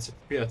kombinációt,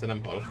 pillanatra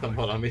nem hallottam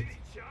valamit.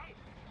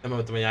 Nem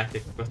hallottam a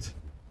játékokat.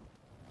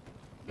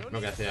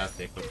 Magát a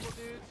játékot.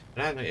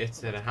 Ráadni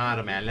egyszerre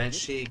 3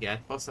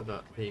 ellenséget, használod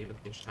a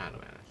léglökés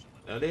 3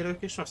 ellenséget. De a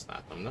léglökés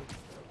használtam, nem?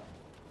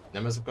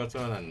 Nem ez akart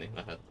volna lenni?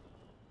 Lehet.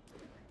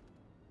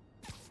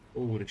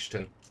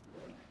 Úristen.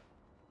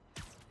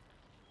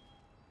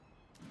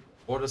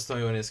 Borzasztóan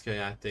jól néz ki a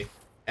játék.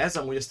 Ez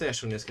amúgy az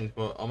teljesen néz ki, mint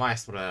a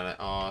Miles Morales,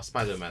 a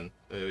Spider-Man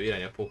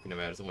irány a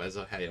Pók-univerzum, ez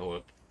a hely,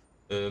 ahol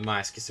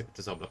Miles kiszökött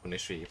az ablakon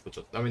és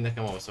végigfutott. Ami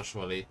nekem ahhoz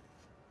hasonlít.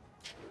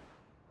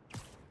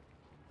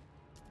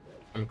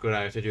 Amikor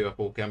rájött, hogy ő a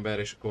pókember,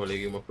 és a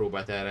kollégiumban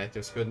próbált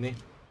elrejtőzködni.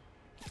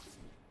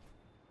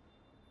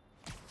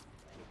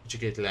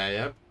 Kicsikét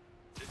lejjebb.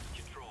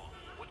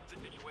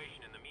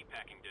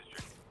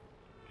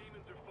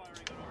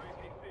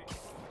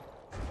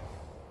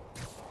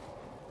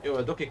 Jó,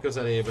 a doki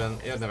közelében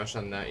érdemes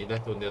lenne így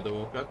letudni a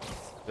dolgokat,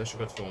 de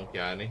sokat fogunk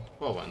járni.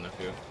 Hol vannak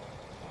ők?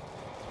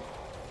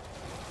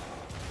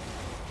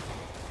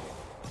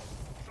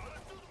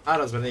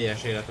 Árazd be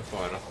 4-es élet a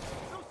falra.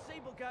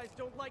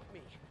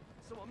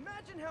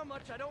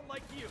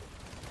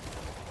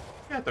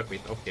 Játok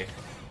mit? Oké.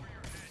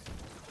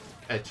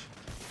 1.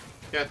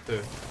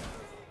 2.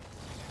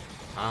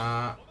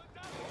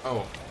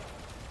 Ó.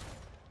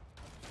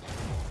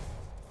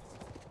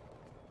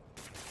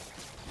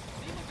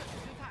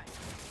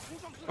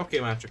 Oké,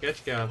 már csak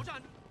 1 kell.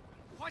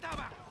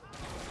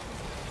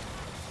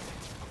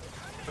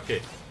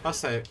 Oké,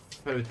 használj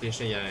felütés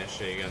 4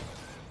 ellenséget.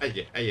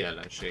 Egy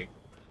ellenség.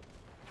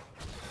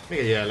 Még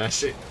egy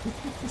ellenség.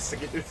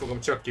 Ezt úgy fogom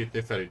csak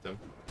kiütni, felütöm.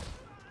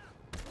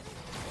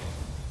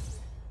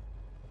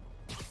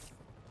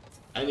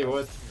 Ennyi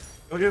volt.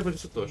 Jó, jó volt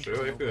az utolsó,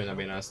 jó, ő nem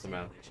bénáztam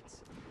el.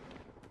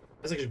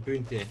 Ezek is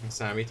bűntényeknek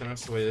számítanak,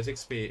 szóval az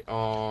XP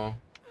a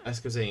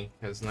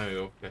eszközeinkhez nagyon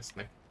jók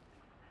lesznek.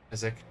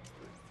 Ezek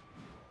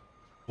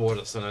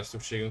borzasztóan nagy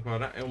szükségünk van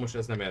rá. Jó, most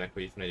ez nem érek,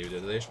 hogy itt van egy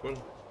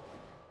üldözéspont.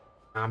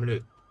 Ám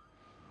lő.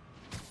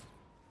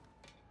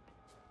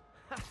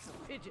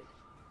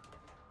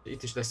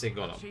 Itt is lesz egy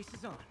galamb.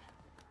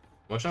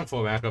 Most nem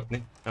fogom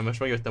elkapni. Nem, most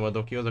megjöttem a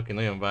dokihoz, aki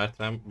nagyon várt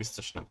rám,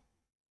 biztos nem.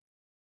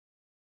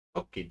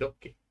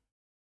 Okidoki.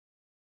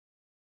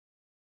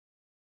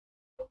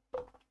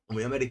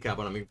 Amúgy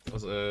Amerikában, amíg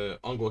az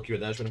angol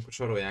kiadásban, amikor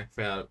sorolják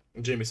fel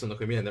Jamesonnak,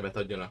 hogy milyen nevet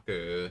adjanak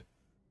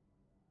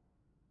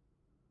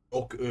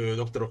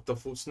Dr.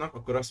 Octopusnak,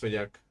 akkor azt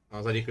mondják,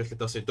 az egyik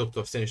ötlet az, hogy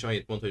Dr. Strange is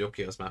annyit mond, hogy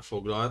oké, az már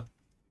foglalt.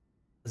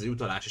 Ez egy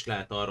utalás is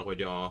lehet arra,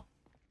 hogy a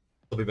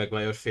Tobey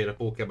Maguire féle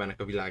pókerbennek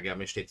a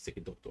világában is létezik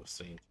egy Dr.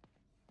 Strange.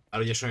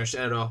 Hát ugye sajnos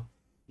erre a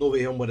No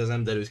Way Home-ban ez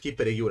nem derült ki,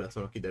 pedig jó lett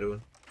volna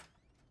kiderül.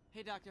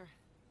 Hey, Doctor.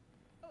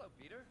 Hello,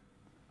 Peter.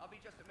 I'll be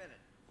just a minute.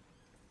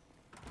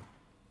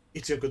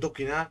 Itt jönk a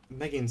dokinál,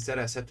 megint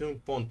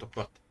szerezhetünk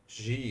pontokat.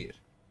 Zsír.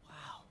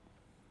 Wow.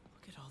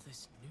 Look at all this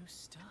new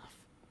stuff.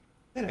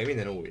 Tényleg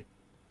minden új.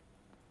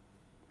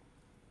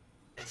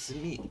 Ez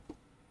mi?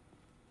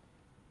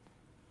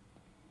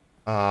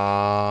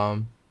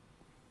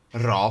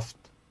 Raft.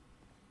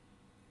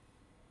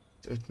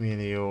 5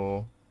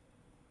 millió.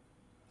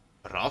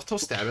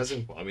 Rafthoz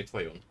tervezünk valamit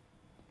vajon?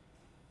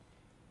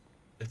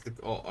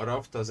 A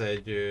Raft az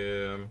egy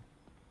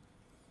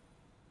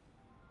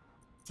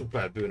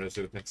szuper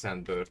bűnözőknek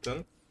szánt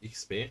börtön,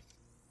 XP.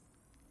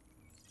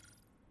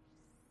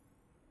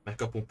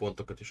 Megkapunk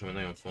pontokat is, ami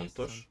nagyon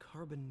fontos.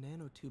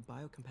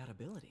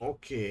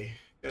 Oké,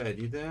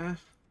 egy ide.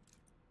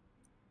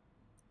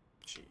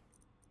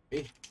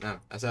 Mi?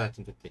 Nem, ez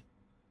eltűnt itt.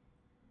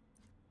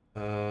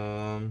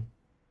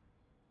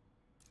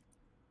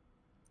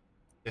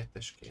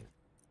 Kettes kéne.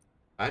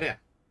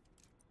 Várjál?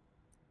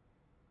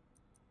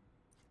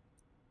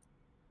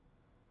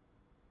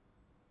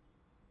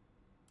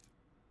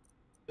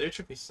 Tegyük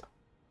csak vissza.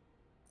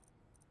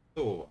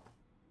 Szóval.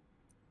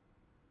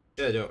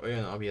 Egy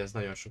olyan, amihez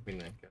nagyon sok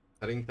minden kell.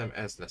 Szerintem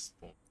ez lesz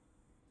pont.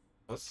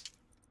 Az.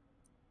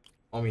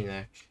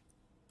 Aminek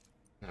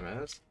nem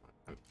ez,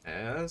 hanem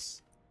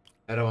ez.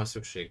 Erre van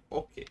szükség.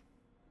 Oké.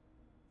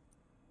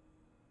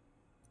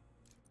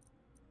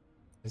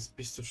 Ez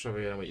biztosra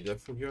vélem, hogy ide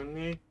fog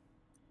jönni.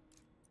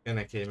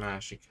 Ennek egy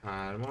másik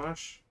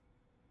 3-as.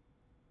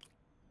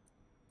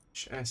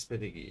 És ez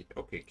pedig így.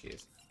 Oké,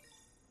 kész.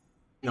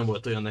 Nem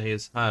volt olyan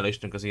nehéz. Hála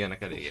Istennek az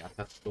ilyenek elég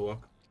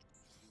játszhatóak.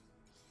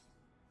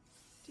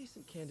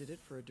 Decent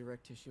candidate for a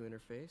direct tissue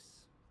interface,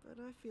 but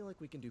I feel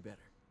like we can do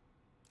better.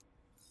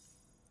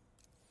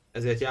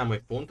 Ezért jár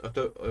egy pont,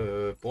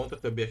 a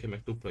többiek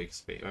meg dupla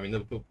XP. Mert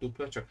minden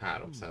dupla csak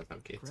 300,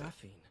 nem 200.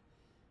 Graphene.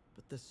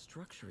 But the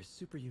structure is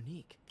super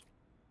unique.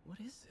 What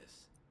is this?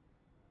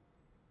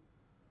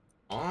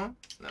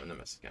 Nem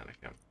ez kell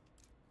nekem.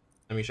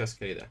 Nem is ez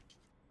kell ide.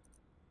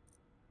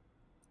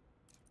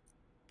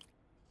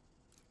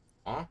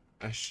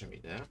 Ez sem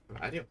ide.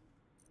 Várjon.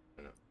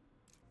 Nem.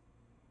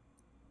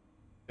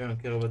 Olyan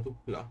kell a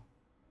dupla.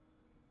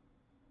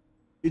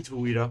 Itt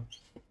újra.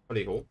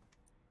 Alig jó.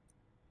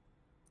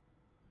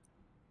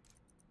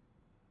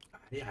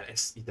 Várjál,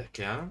 ez ide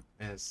kell.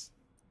 Ez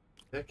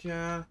ide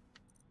kell.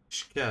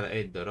 És kell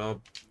egy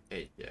darab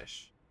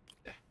egyes.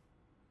 Ide.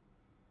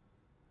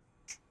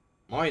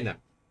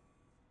 Majdnem.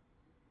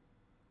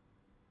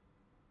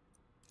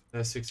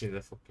 Ez fix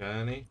ide fog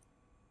kelleni.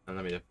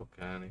 Nem ide fog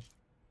kelleni.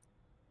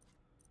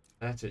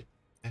 Lehet, hogy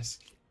ez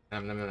ki.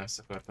 Nem ezt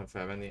akartam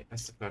felvenni.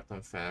 Ezt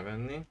akartam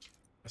felvenni.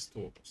 Ez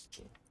túl.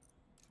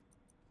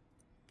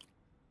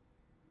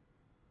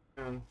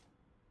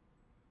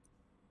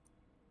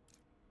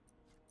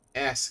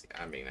 Ez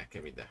kell még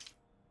nekem ide.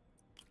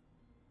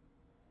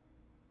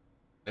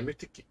 Nem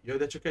ütik ki? Jó,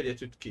 de csak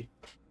egyet üt ki.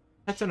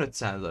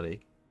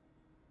 75%.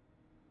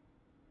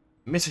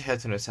 Mi az, hogy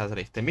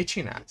 75%? Te mit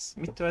csinálsz?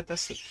 Mit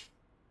töltesz?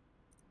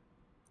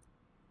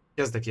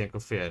 Kezdek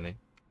ilyenkor félni.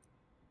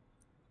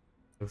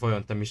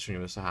 Vajon te mit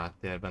nyúlsz a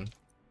háttérben?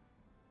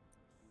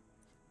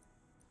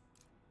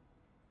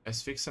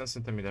 Ez fixen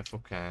szerintem ide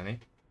fog kelleni.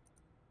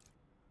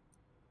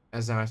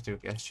 Ezzel meg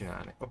tudjuk ezt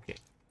csinálni. Oké.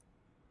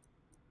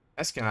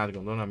 Ezt kell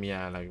átgondolni, ami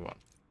jelenleg van.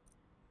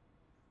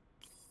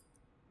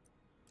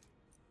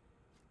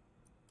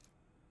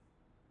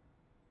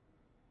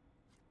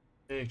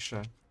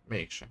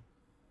 Mégse.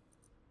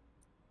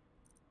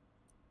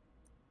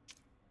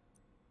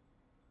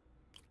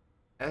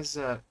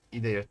 Ezzel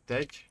ide jött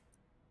egy.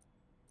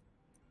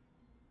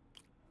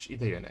 És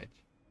ide jön egy.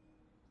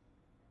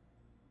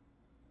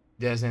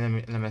 De ez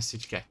nem lesz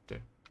így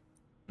 2.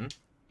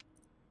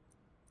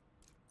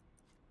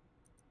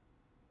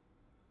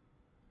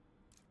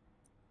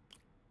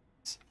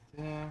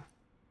 De...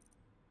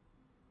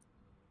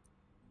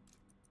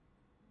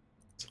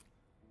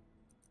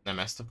 Nem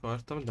ezt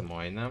akartam, de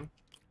majdnem.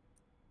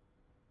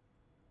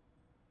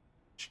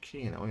 És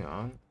kéne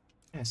olyan...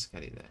 Ez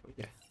kell ide,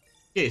 ugye?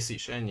 Kész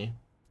is, ennyi.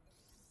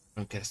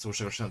 Nem kell ezt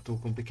túlságosan túl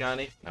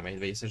komplikálni, nem egy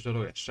vészes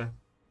dolog ez se.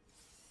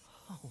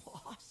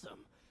 Oh,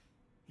 awesome!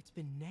 It's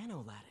been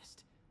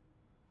nano-latticed.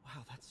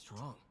 Wow, that's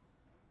strong.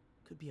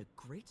 Could be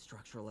a great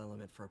structural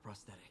element for a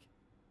prosthetic.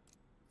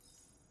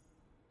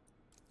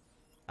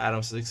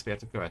 300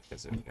 XP-ért a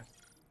következőkre.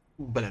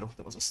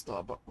 Belerúgtam az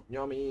asztalba.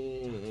 Nyami!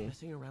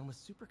 Messing around with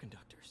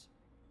superconductors.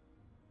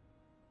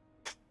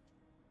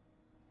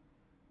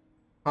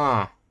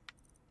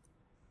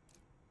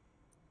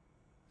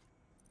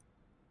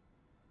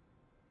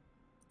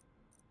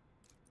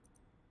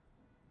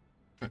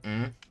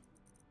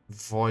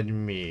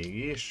 Vagy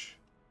mégis...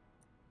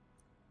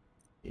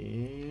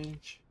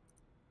 Így...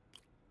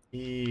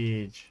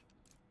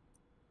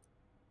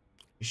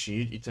 És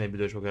így, itt van egy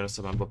büdös magára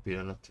szobámba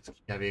pillanat, ezt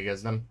ki kell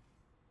végeznem.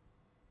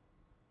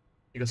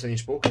 Igaz, hogy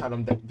nincs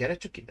pókhálom, de gyere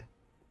csak ide.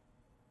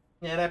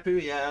 Ne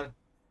repülj el!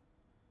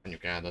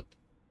 Anyukádat.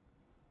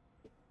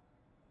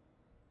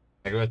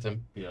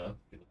 Megöltem. Pillanat.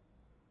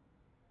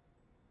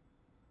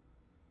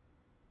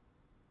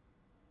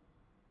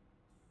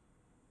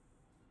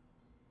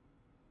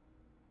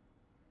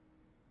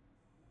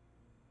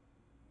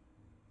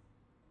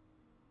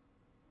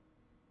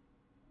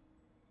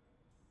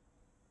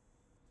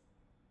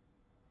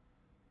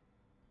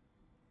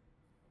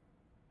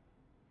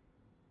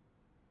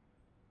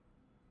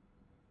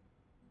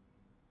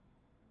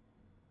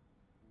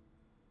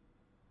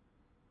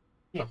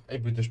 Na,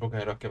 egy büdös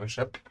magára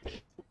kevesebb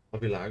a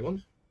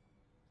világon.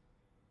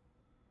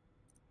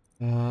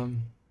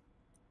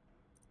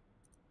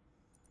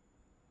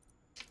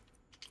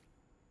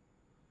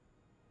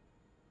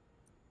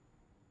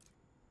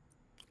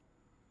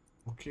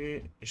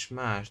 Oké, és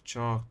már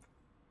csak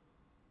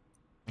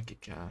neki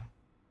kell.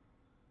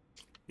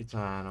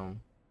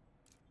 Kitalálnom.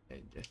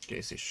 Egyet,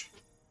 kész is.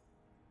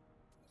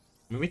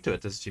 Mit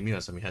tölt ez, mi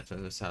az, ami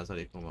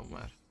 75%-on van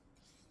már?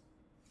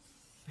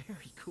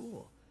 Very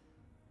cool.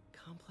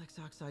 Complex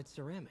oxide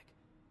ceramic.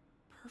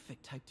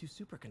 Perfect Type 2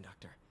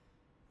 superconductor.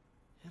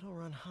 It'll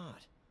run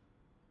hot,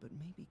 but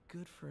maybe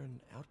good for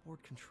an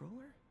outboard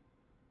controller?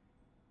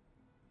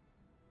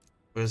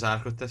 Hogy az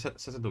árkot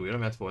teszed újra,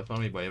 mert volt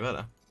valami baj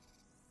vele?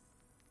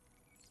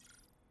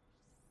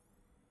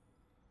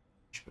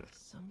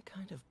 Some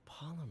kind of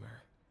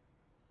polymer.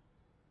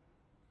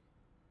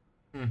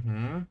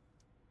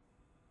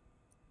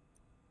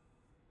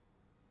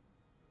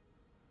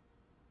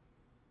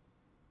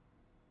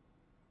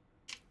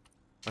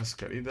 Ez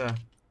kell ide.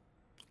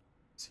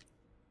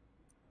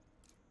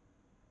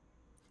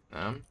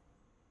 Nem.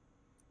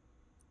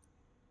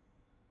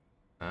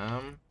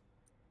 Nem.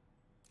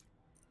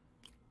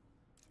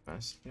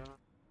 Ez kell.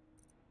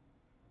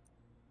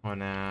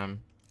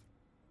 Hanem...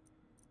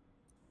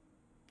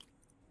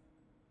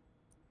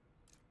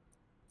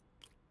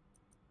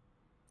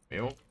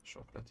 Jó,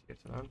 sok lett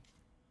hirtelen.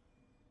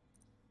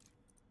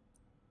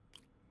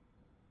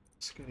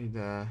 Ez kell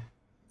ide.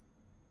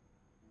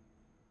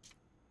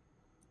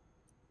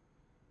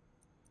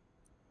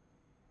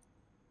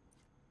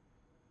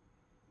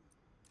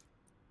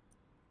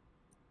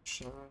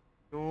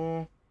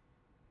 Jó.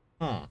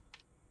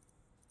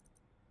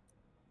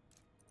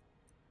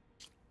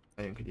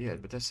 Legyünk, hogy ilyet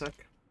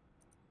beteszek.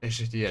 És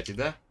egy ilyet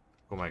ide.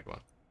 Akkor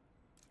megvan.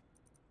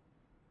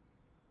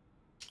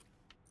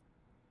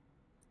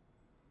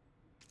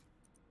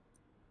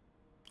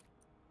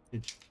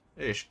 Így.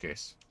 És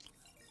kész.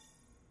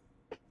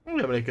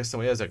 Úgy emlékeztem,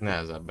 hogy ezek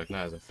nehezebbek,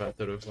 nehezebb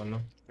feltörők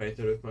vannak.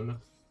 Fejtörők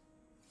vannak.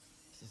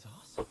 This is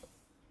awesome.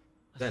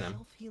 A De nem.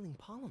 self-healing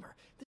polymer.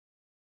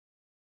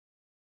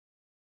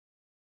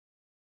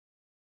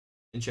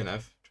 Nincsen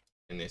F.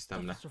 Én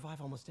néztem le. Survive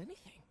almost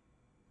anything.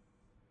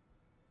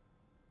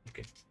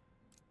 Oké.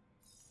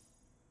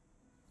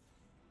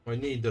 Majd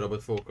 4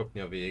 darabot fogok kapni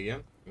a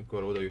végén,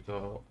 amikor oda jut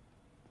a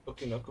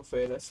Tokinak a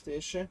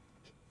fejlesztése.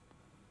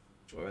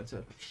 És majd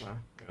egyszer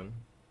már jön.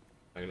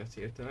 Meg lett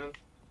hirtelen.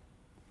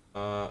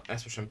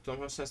 Ezt most nem tudom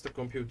használni, ezt a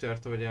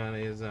komputert, hogy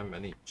elnézem,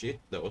 mert nincs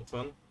itt, de ott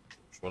van.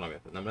 Most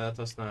valamiért nem lehet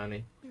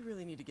használni. We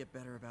really need to get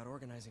better about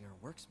organizing our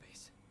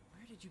workspace.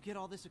 Where did you get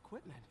all this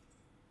equipment?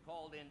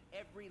 Called in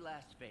every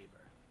last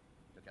favor.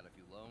 Took out a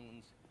few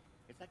loans.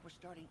 It's like we're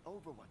starting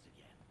over once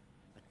again.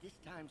 But this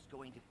time's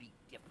going to be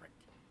different.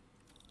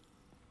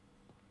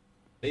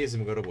 Nézzük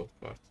meg a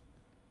robotkart.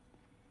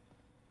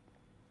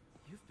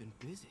 You've been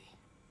busy.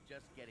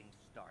 Just getting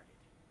started.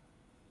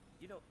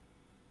 You know,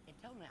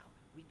 until now,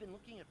 we've been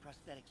looking at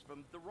prosthetics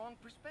from the wrong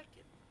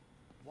perspective.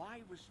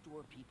 Why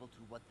restore people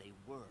to what they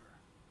were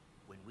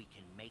when we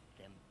can make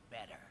them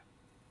better?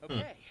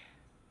 Okay,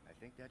 I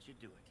think that should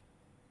do it.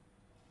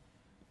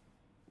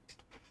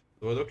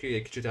 Tudod, oké,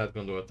 egy kicsit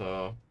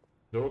átgondolta a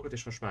dolgokat,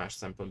 és most más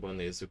szempontból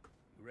nézzük.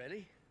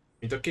 Ready?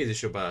 Mint a kéz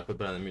is jobb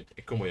állapotban lenne, mint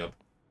egy komolyabb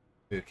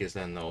műkéz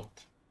lenne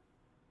ott.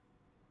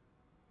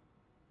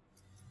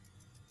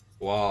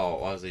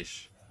 Wow, az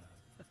is.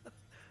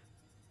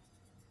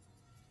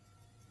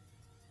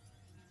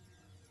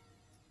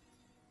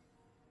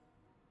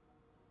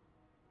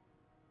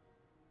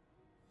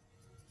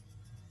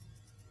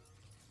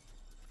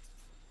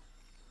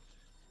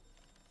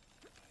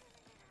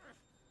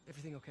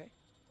 Everything okay?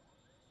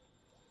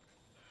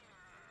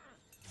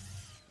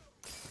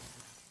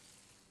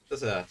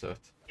 Ez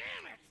eltört.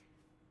 Damn it!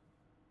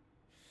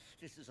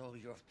 This is all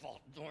your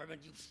fault, Norman,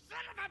 you son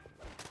of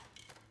a...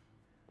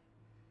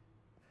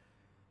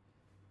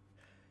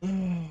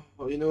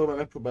 Ahogy Norman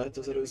megpróbált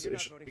az előző,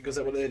 és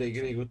igazából elég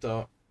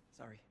régóta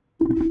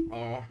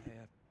a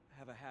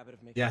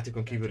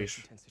játékon kívül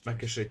is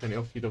megkeseríteni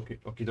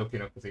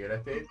Okidokinak az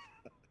életét.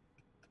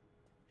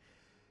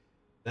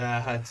 De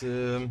hát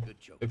ő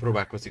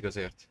próbálkozik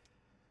azért.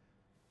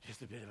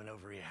 Just a bit of an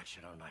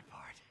overreaction on my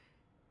part.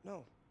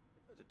 No,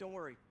 don't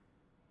worry.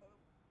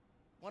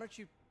 Why don't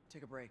you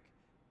take a break?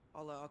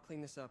 I'll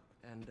clean this up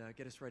and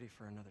get us ready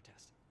for another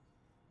test.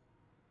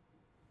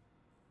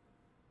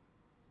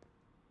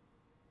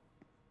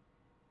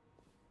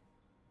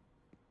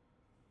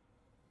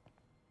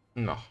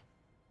 Na,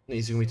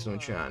 nézzük, mit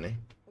tudunk csinálni.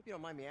 Hope you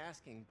don't mind me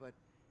asking, but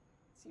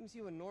it seems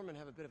you and Norman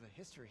have a bit of a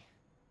history.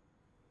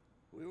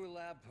 We were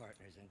lab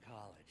partners in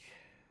college.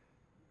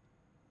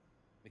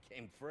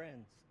 Became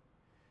friends.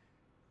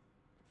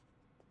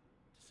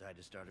 Decided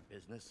to start a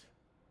business.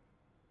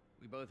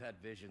 We both had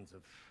visions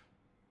of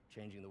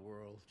changing the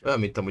world. Olyan,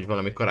 mint amúgy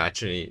valami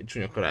karácsonyi,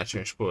 csúnya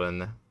karácsonyos pól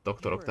lenne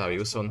Dr.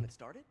 Octaviuson.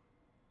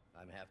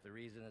 I'm half the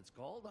reason it's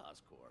called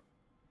Oscorp.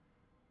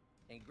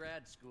 In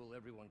grad school,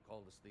 everyone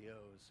called us the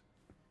O's.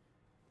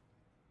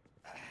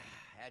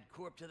 Add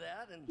Corp to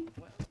that, and,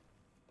 well,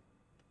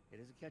 it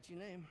is a catchy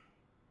name.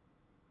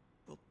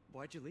 Well,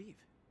 why'd you leave?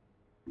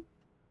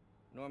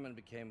 Norman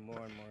became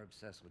more and more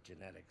obsessed with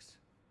genetics.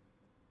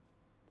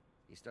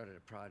 He started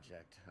a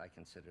project I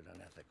considered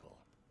unethical.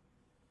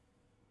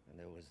 And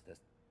there was this...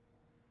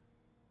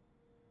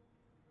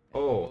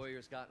 Oh.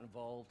 Lawyers got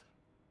involved.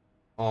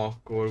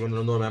 Akkor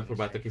gondolom Norman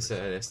próbálta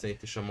kiszerjeszteni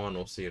itt is a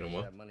Manó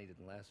szérumot. That money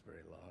didn't last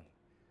very long.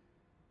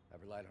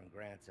 I've relied on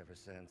grants ever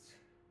since.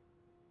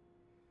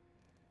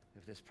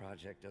 If this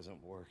project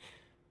doesn't work...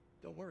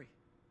 Don't worry.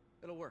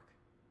 It'll work.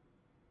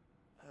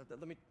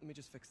 Let me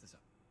just fix this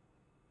up.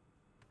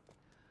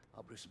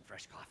 I'll brew some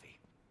fresh coffee.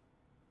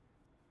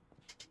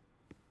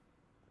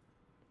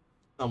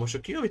 Na most, ha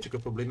kijavítjuk a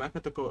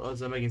problémákat, akkor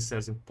azzal megint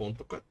szerzünk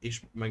pontokat,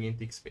 és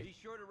megint XP.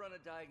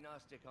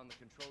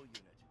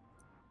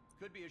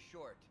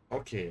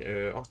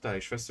 Oké,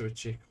 aktuális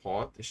feszültség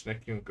 6, és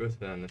nekünk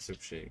 5-re lenne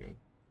szükségünk.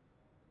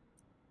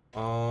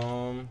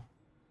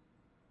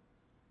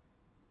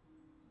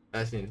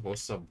 Ez mind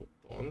hosszabb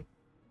úton.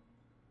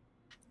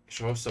 És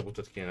a hosszabb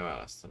utat kéne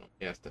választanom.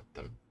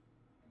 Értettem.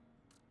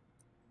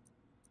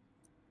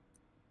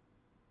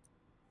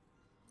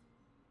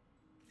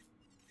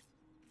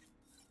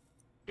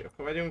 Oké,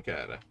 akkor megyünk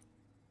erre.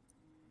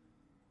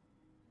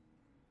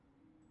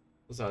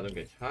 Hozzáadunk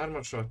egy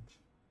 3-asat.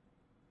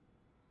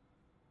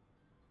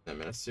 Nem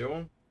lesz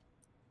jó.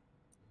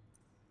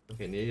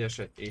 Oké,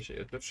 4-eset és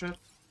egy 5-öset.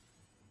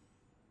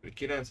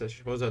 9-es,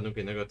 és hozzáadunk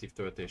egy negatív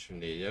töltésű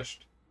 4-est.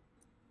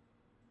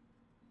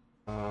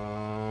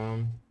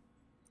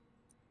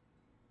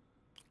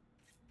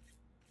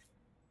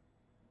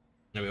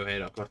 Nem jó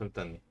helyre akartam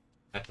tenni.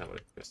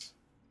 Eltávolít, kösz.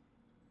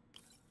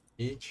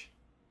 Így.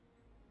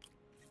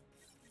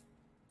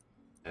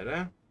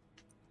 Erre.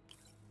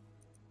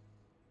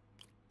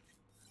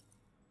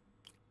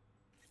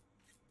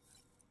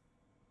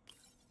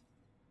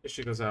 És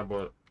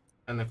igazából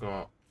ennek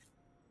a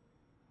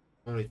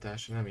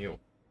kvalitása nem jó.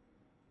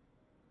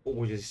 Ó,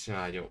 hogy az Isten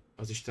áldjon.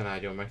 Az Isten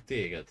áldjon meg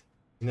téged.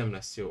 Nem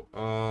lesz jó.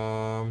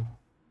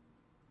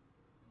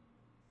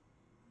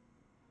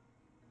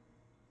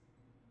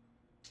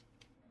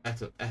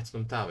 El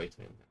tudom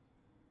távolítani minden.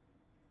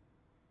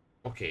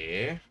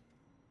 Oké.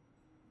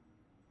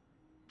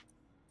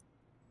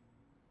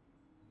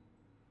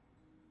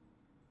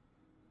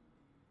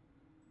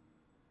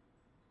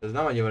 Ez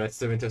nem annyira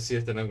egyszerű, mint azt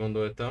hirtelen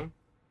gondoltam.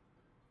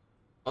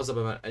 Az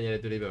a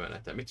egyedüli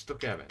bemenetem. Mit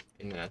tudok elvenni?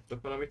 Innen el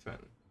tudok valamit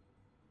venni?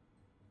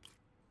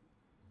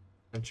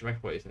 Nem csak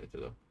megfordítani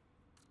tudok.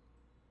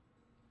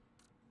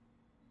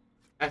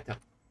 Eltem.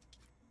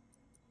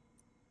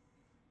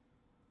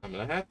 Nem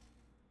lehet.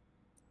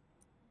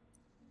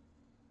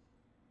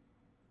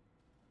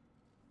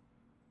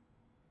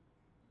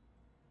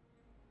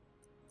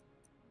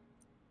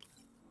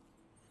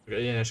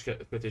 Egyenes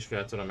kötés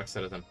kellett volna, meg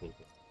szeretem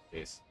pluszba.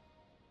 Kész.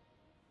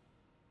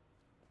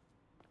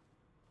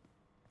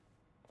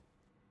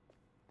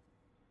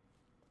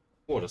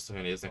 Borzasztó,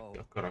 hogy néznek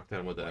a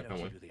karaktermodellek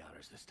amúgy.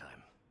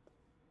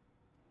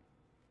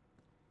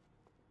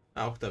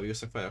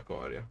 Octavius-nak fel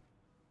akarja.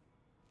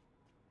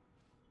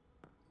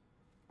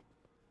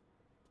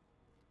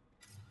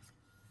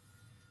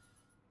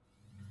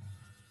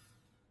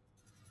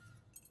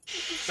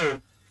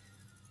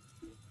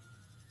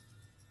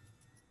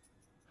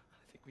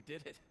 We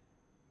did it.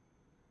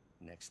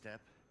 Next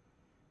step,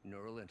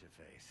 neural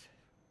interface.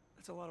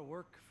 That's a lot of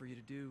work for you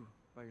to do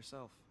by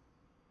yourself.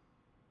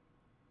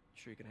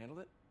 Sure you can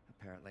handle it?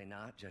 Apparently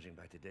not, judging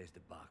by today's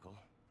debacle.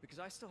 Because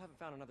I still haven't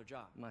found another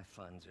job. My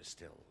funds are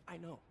still... I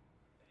know.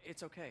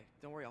 It's okay.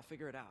 Don't worry, I'll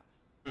figure it out.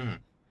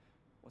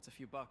 What's a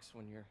few bucks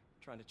when you're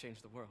trying to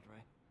change the world,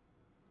 right?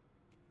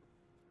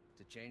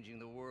 To changing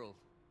the world.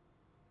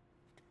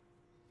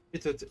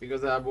 Itt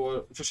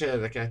igazából sose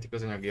érdekelték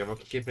az anyagi javak,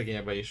 a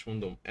képregényekben is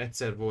mondom,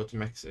 egyszer volt,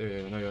 meg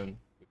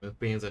nagyon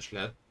pénzes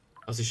lett,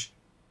 az is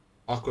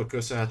akkor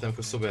köszönhetem,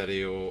 hogy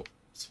Soberio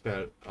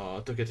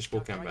a tökéletes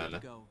pókember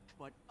lett.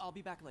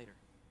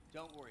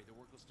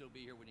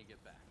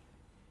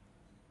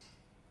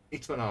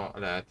 Itt van a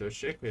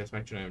lehetőség, hogy ezt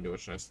megcsináljam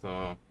gyorsan, ezt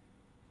a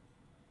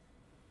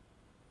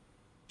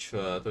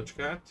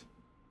feladatocskát.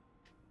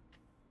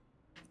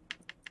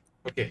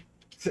 Oké,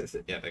 ez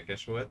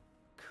érdekes volt.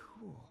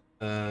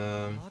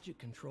 Logic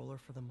controller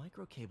for the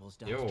microcables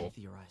Jó.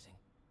 theorizing.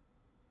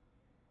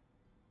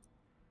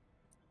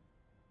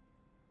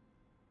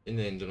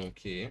 Innen indulunk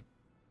ki.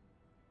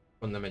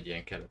 Pont nem egy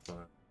ilyen kellett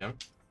volna, nem?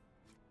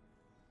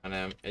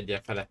 Hanem egy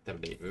ilyen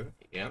felettebb lévő,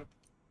 igen.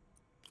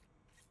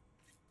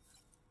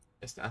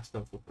 Ezt át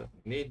tudom futtatni.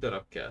 4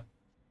 darab kell.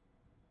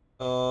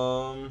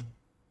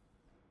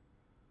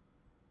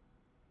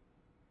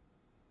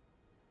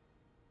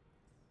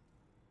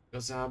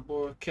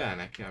 Igazából kell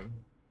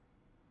nekem.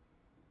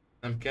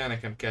 Nem kell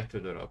nekem 2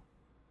 darab.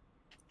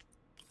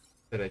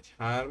 Egy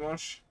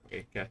 3-as,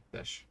 egy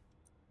 2-es.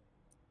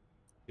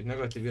 Itt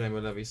negatív irányba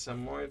leviszem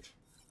majd.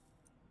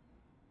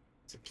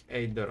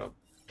 Egy darab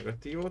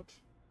negatívot.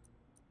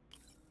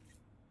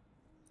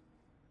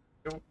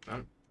 Jó,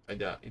 nem.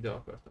 Ide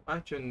akartam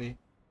átjönni.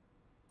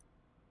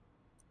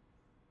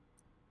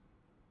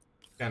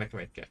 Kell nekem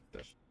egy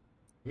 2-es.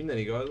 Minden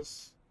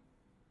igaz.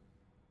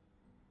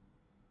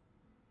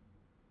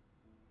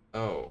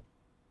 Oh.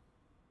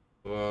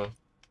 Szóval...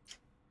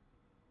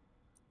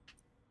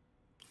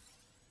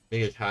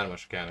 Még egy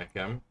 3-as kell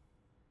nekem.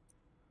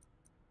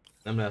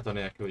 Nem lehet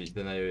anélkül, hogy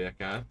ide ne jöjjek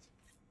át.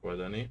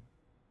 Oldani.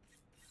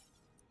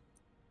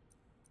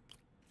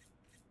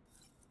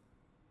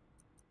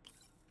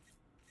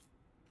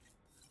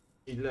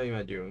 Így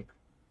lemegyünk.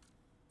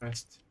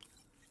 Ezt.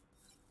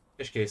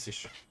 És kész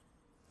is.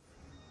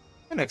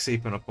 Ennek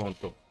szépen a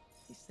pontok.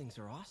 These things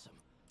are awesome.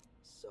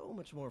 So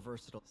much more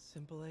versatile.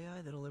 Simple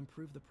AI that'll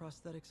improve the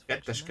prosthetics 2-es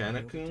kell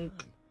functionality over nekünk.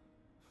 time.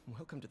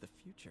 Welcome to the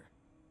future.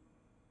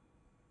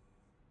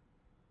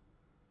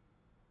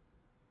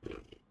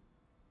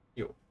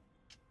 Jó.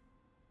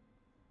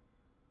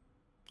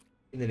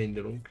 Innen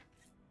indulunk.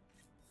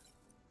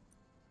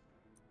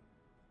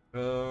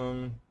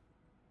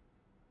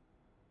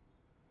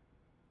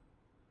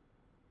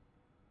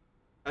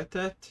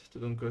 Hetet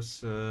tudunk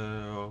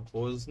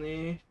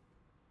összehozni.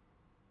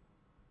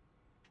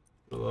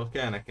 Tudod,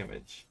 kell nekem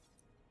egy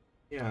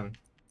ilyen.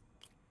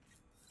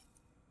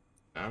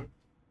 Nem.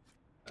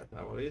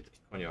 Eltávolít. Egy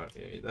kanyar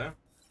ide.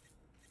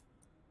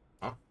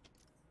 Ha.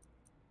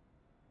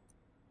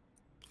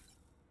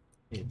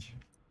 Így.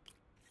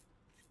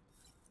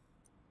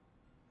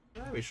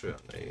 Nem is olyan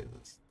nehéz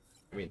ez.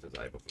 Mint az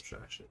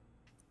ájbafosás.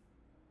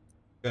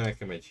 Kell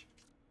nekem egy...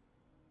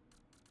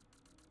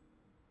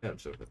 Nem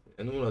szokott.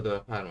 0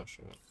 darab 3-as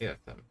van.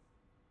 Értem.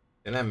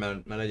 Ja nem,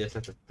 mert egyet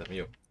letettem,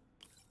 jó.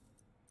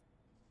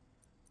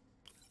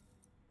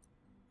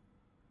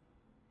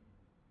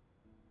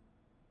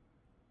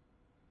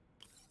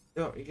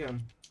 Ja,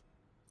 igen.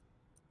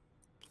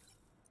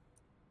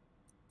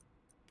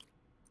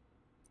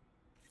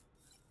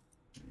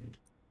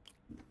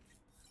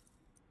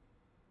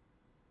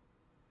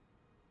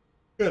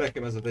 Kell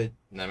nekem ez egy...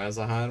 Nem ez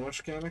a 3-as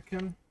kell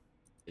nekem.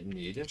 Egy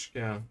 4-es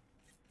kell.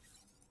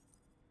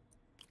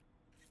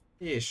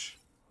 És...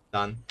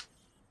 Done.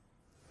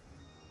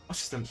 Azt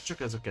hiszem csak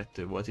ez a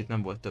 2 volt, itt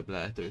nem volt több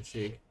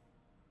lehetőség.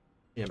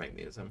 Én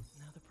megnézem.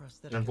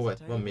 Nem volt,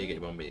 van még egy.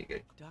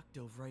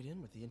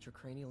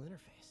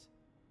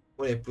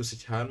 Van egy plusz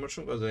egy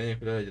 3-asunk, az a lényeg,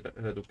 hogy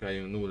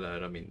redukáljunk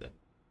 0-ra minden.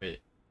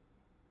 Egy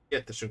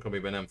 2-esünk,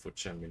 amiben nem fut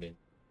semmi lény.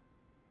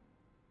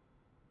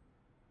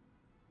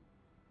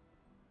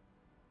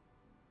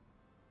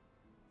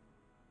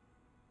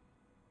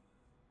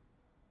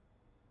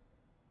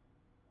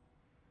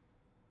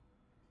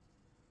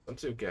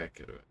 Tudjuk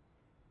elkerülni.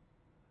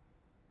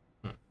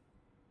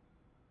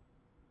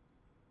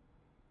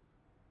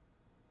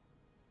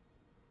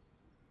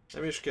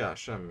 Nem is kell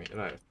semmi,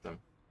 rájöttem.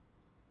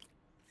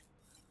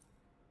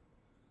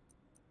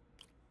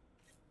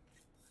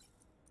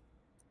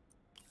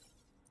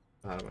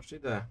 Hármas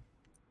ide.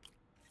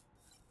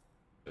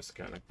 Ez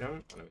kell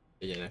nekem, hanem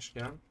egyenes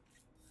kell.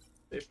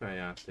 Szépen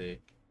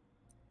játék.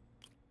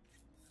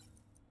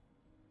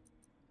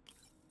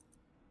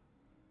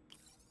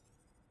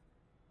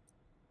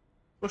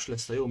 Most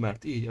lesz a jó,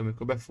 mert így,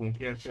 amikor be fogunk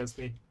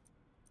érkezni,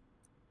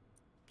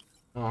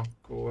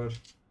 akkor...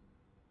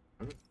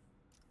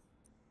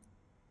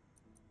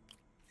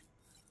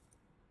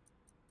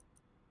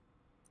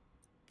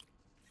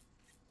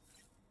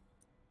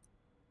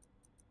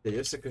 Egy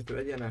összekötő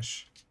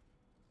egyenes.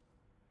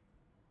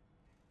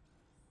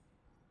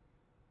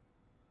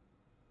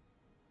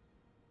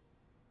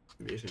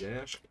 És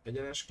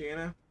egyenes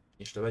kéne,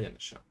 és több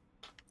egyenesen.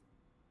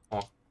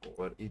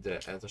 Akkor ide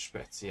ez a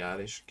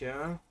speciális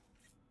kell.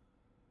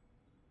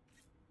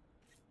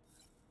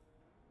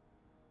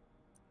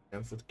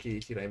 Nem fut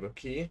két irányba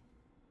ki.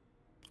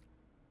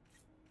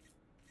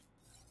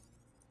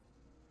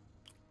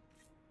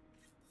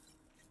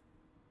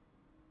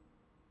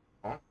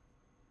 Ha.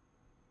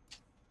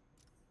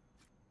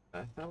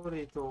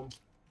 Eltávolítom.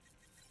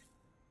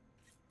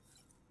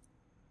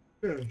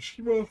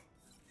 Sima.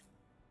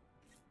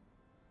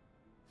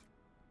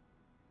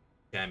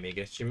 Kell még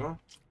egy sima.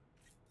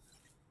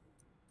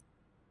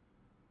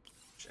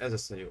 És ez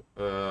lesz a jó.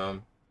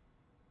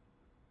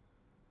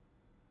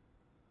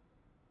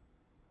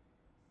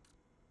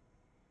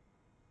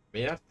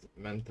 Miért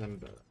mentem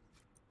bele?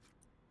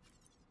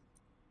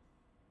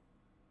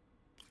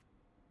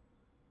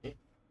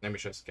 Nem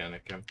is ez kell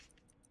nekem.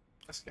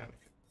 Ez kell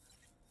nekem.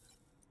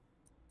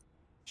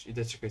 És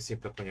ide csak egy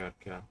szép kanyar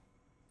kell.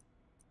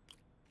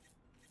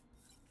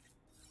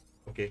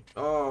 Oké.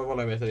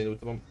 Valamiért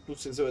elindultam a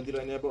plusz egy zöld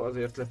irányába,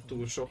 azért lett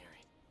túl sok.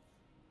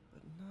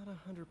 But not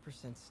 100%.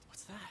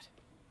 What's that?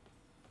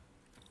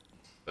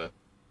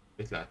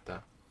 Mit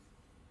láttál?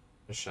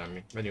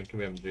 Semmi. Megyünk ki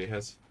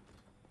MJ-hez.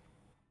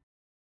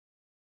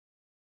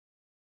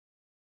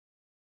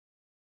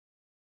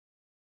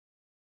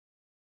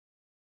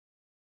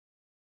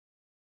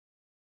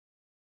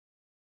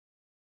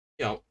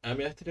 Ja,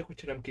 elméletileg,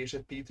 hogyha nem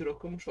késett Peter,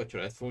 akkor most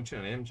vacsorát fogunk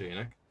csinálni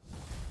MJ-nek.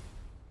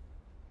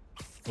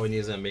 Hogy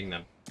nézem, még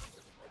nem.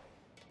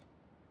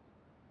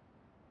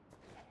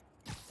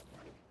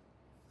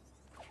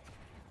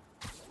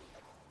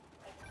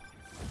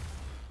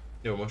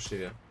 Jó, most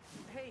hívja.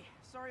 Hey,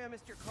 sorry I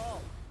missed your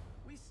call.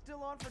 We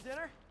still on for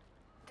dinner?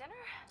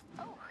 Dinner?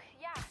 Oh,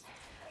 yeah.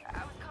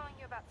 I was calling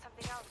you about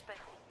something else, but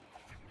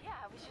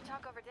yeah, we should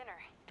talk over dinner.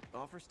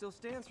 Offer still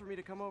stands for me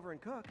to come over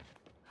and cook.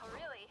 Oh,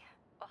 really?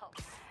 Well,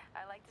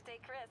 I like to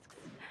take risks.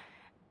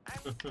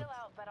 I'm still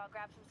out, but I'll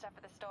grab some stuff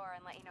at the store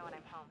and let you know when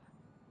I'm home.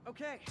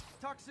 Okay,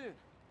 talk soon.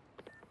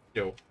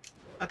 Jó.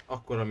 Hát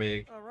akkora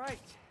még. All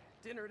right,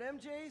 dinner at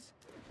MJ's.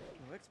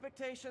 No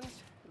expectations.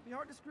 It'll be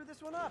hard to screw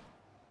this one up.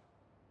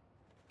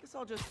 Guess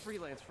I'll just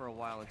freelance for a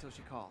while until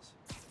she calls.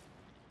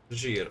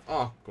 Zsír.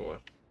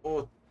 Akkor.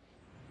 Ott.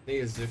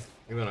 Nézzük,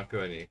 mi van a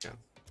környéken.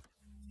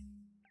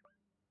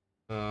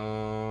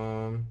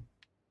 Van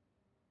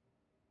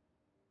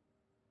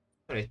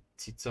egy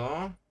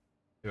cica.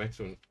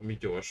 Megszólunk, ami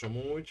gyors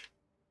amúgy.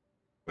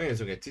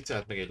 Megnézzünk egy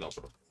cicát, meg egy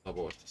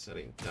labort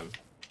szerintem.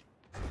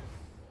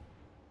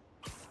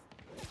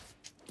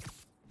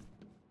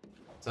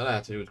 Szóval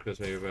lehet, hogy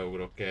útközben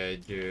beugrok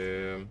egy...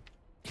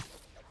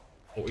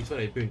 Ó, itt van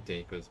egy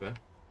büntény közben.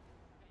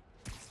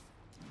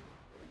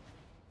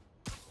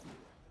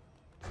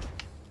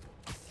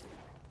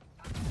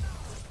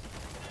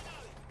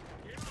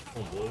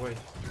 Hombó vagy?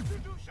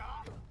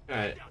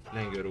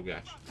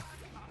 Lengőrugás.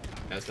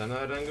 Ez lenne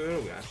a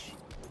lengőrugás?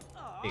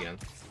 Igen.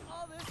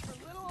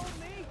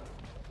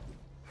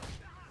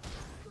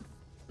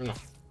 Na,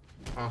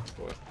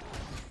 akkor.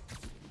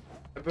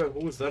 Ebből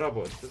 20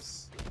 darabot?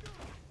 Ez...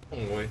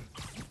 Hongoly.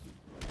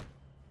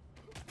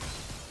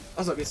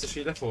 Az a biztos,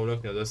 hogy le fogom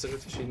lökni az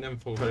összeset, és így nem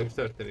fog velük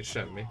történni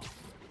semmi.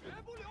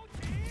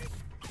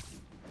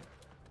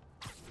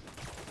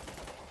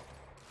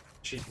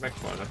 És így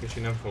meghalnak, és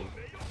így nem fog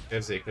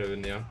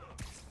érzékelődni a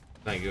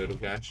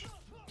lengőrugás.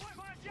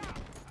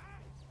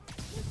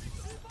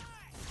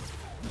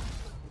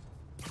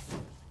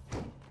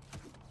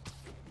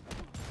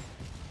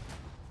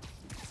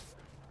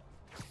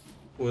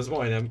 Hú, az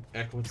majdnem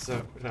elkapott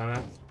a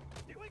gránát.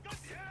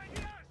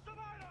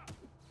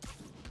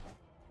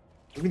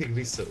 Mindig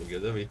visszarúgja,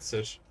 de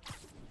vicces.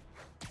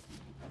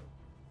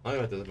 Na jó,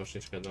 hát ez most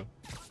nincs kedvem.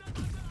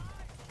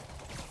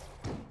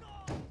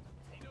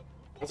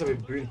 Az, ami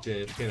büntény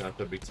és kéne a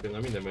több XP-n,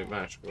 minden még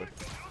máskor.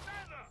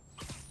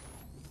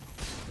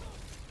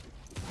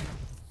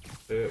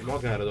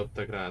 Magára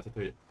dobta gránátot,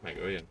 hogy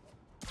megöljön.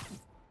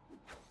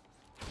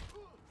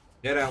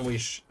 Gyere, amúgy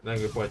is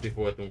lengőpartik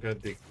voltunk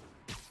eddig.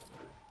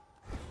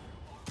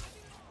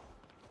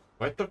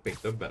 Vagytok még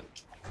többen?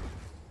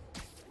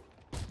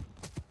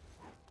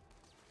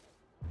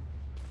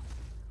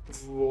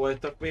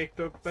 Voltak még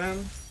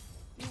többen?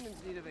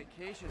 Demons need a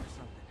vacation or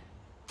something.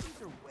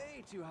 These are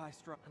way too high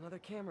strung. Another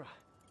camera.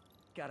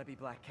 Gotta be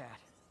Black Cat.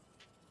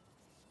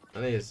 Na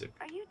nézzük.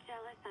 Are you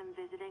jealous I'm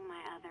visiting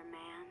my other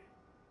man?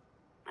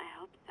 I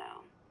hope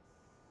so.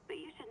 But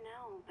you should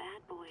know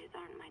bad boys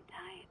aren't my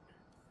type.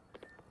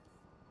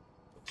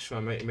 És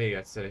van még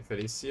egyszer egy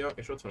Felicia,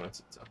 és ott van a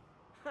cica.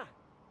 Huh.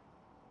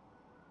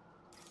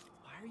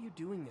 Why are you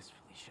doing this,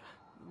 Felicia?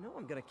 You know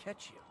I'm gonna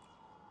catch you.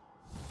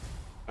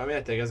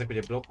 Remélhetőleg ezek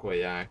ugye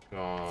blokkolják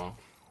a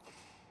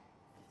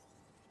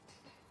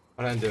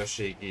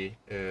rendőrségi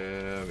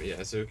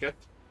jelzőket.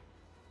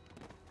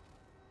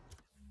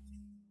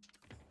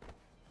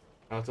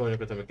 A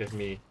tornyokat, amiket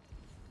mi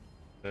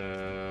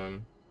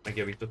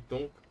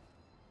megjavítottunk.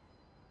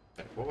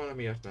 Hol van,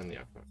 amiért menni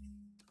akar?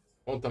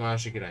 Pont a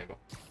másik irányba.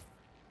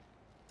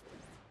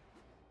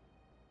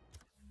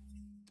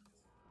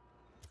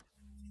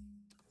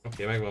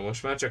 Oké, megvan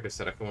most már, csak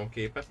összerakom a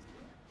képet.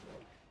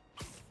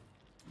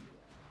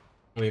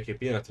 Mondjuk egy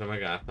pillanatra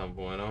megálltam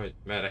volna, hogy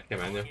merre kell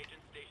menni.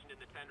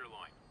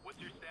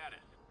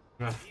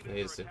 Na,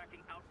 nézzük.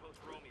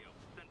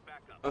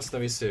 Aztán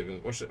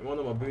visszajövünk. Most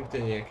mondom, a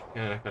büntények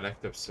kellnek a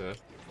legtöbbször.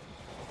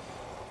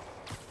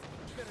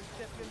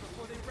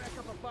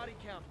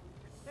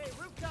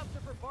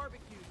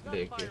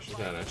 Békés az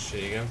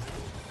ellenségem.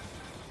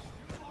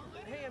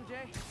 Hey, MJ.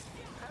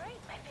 All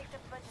right, I picked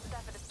up a bunch of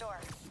stuff at the store.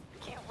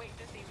 Can't wait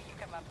to see what you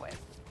come up with.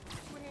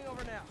 Swinging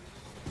over now.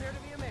 Prepare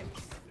to be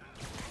amazed.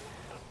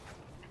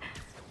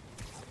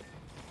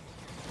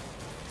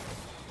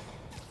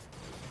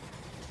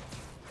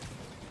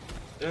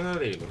 Jön a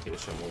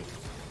lélökés amúgy.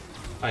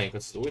 Álljunk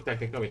azt az új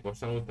technika, amit most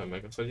tanultam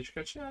meg, azt hogy is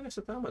kell csinálni ezt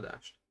a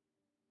támadást.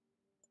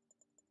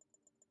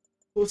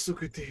 Hosszú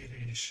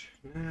kitérés.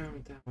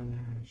 Nem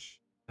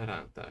támadás.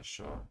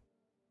 Rántással.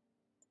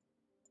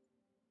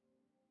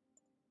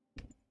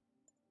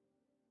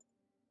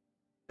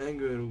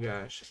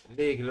 Lengőrugás.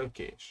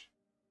 Léglökés.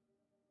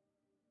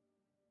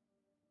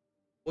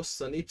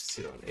 Hosszan Y.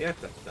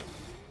 Értettem.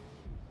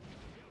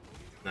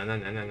 Ne.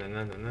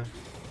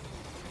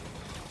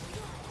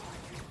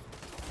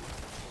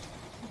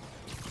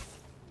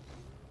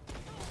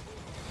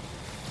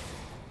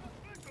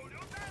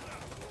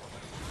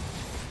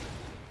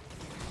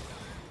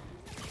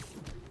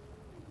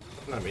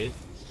 Nem így.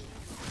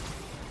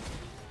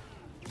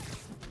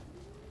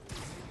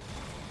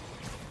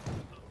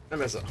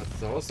 Nem ez a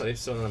hosszan is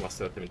szóval nem azt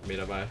szeretem, mint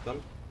mire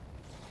vártam.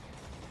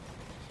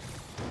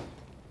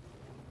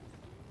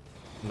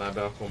 Már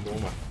be a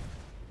kombómat.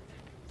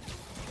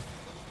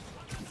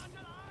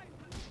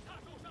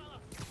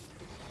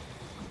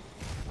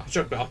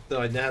 Csak beadta,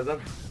 hogy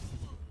nehezen.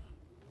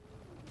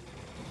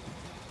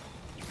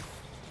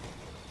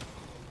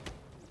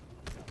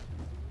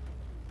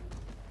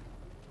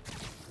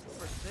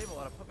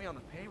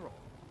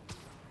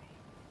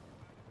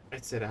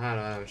 Egyszerre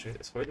három elmes,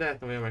 ezt hogy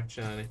lehetne olyan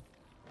megcsinálni?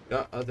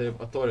 Ja,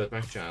 a torjot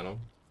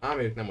megcsinálom. Ám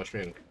ők nem most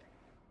megyünk.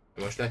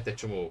 Most lett egy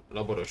csomó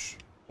laboros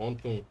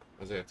pontunk,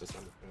 azért az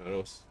nem olyan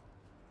rossz.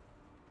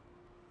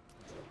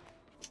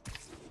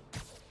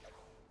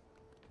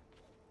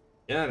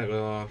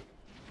 Jelenleg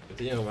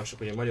így olvasok,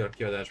 hogy a magyar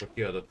kiadásban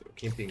kiadott,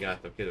 Kimping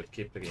által kiadott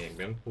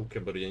képregényekben,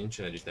 Pokémon ugye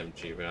nincsen együtt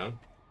MG-vel.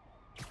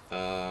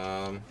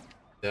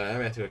 De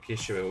elméletileg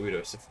később újra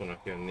össze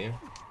fognak jönni.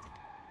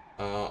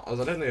 Az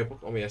a legnagyobb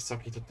ok, amiért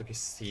szakítottak és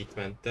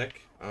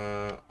szétmentek,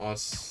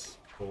 az,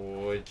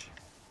 hogy...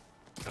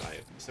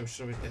 Rájött, azt nem is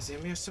tudom, hogy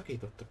ezért miért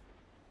szakítottak.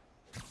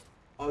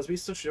 Az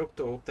biztos, hogy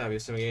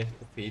Octavius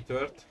megértett a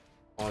Petert,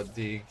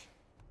 addig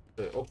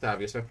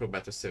Octavius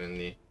megpróbált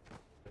összevenni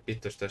a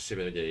Peter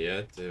testében ugye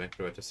ilyet,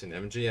 megpróbált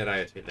összevenni MG-en,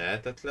 rájött, hogy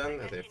lehetetlen,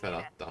 ezért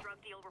feladta.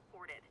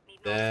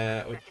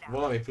 De hogy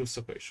valami plusz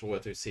oka is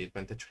volt, hogy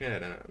szétment, csak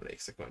erre nem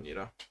emlékszek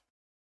annyira.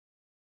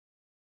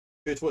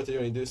 Sőt, volt egy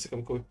olyan időszak,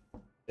 amikor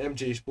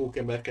MJ és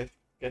Pókemberket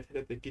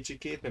kedhetett egy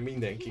kicsikét, mert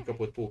mindenki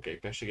kapott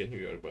pókeikmességet New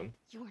Yorkban.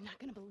 You are not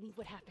gonna believe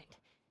what happened.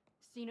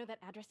 So you know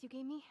that address you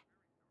gave me?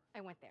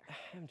 I went there.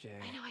 MJ.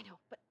 I know,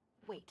 but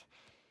wait.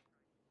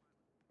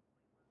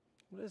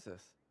 What is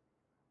this?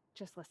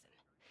 Just listen.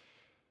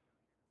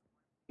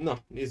 Na,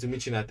 nézzük, mit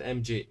csinált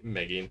MJ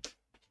megint.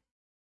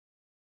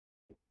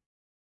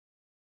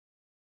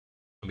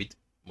 Amit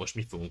most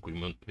mi fogunk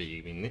úgymond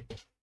végigvinni.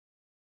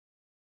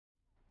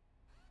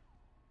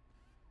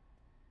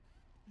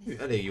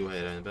 Elég jó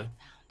helyrendben.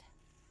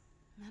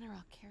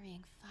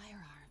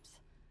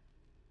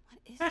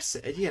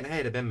 Persze, egy ilyen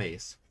helyre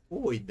bemész.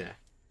 Hogyne.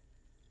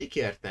 Ki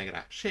kért meg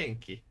rá?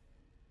 Senki.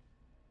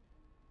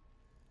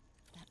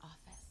 That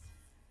office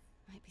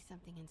might be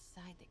something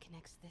inside that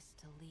connects this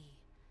to Lee.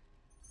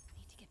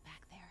 Need to get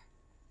back there.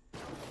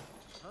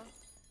 Huh?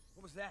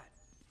 What was that?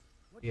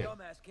 What Yeah.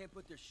 dumbass can't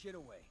put their shit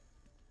away?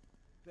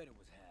 Bet it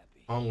was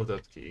happy. Hangot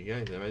ad ki,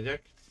 igen, ide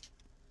megyek.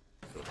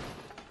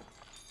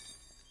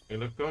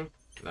 Ülökön,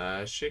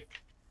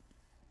 lássik.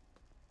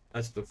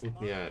 El tudok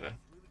futni erre.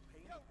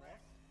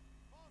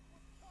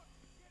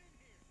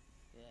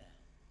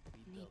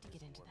 Need to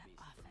get into that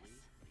office.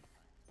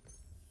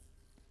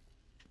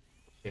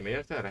 Én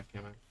miért erre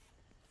kell meg?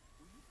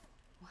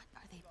 What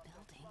are they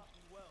building?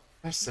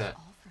 Persze.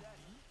 All for me?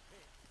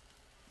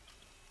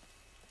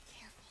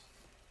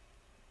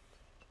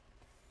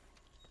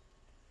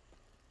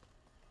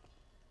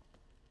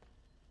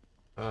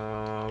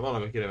 Careful.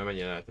 Valami kérem,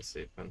 menjen el te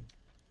szépen.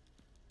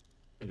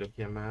 Ülök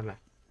ilyen már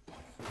le.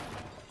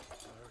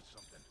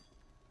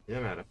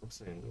 Nem erre fogsz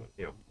indulni.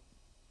 Jó.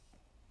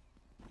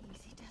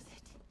 Easy does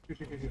it.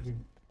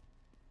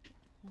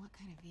 What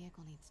kind of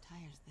vehicle needs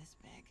tires this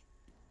big?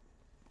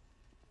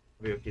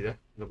 Vagyok ide.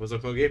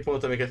 Dobozok meg a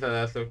géppontot, amiket le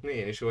lehet lökni,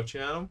 én is jól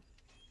csinálom.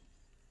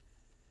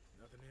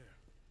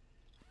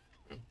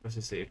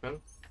 Köszi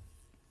szépen.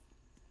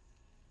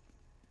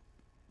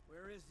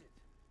 Where is it?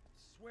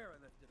 Swear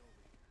I left it over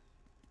here.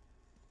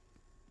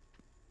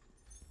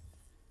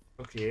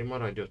 Oké,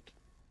 maradj ott.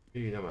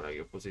 Hű, nem a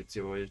legjobb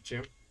pozíció vagy,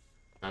 öcsém.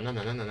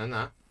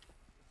 Na.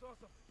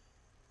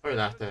 Hogy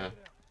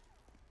láttál?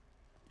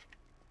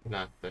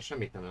 Láttál?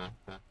 Semmit nem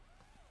láttál.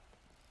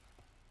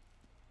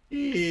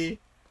 Hihi.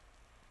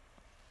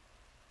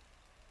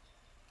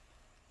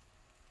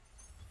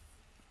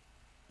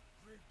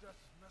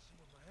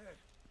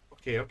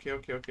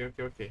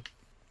 Oké.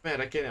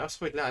 Merre kéne? Az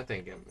hogy lát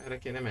engem? Merre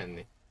kéne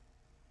menni?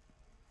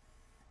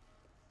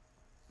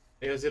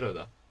 Mi az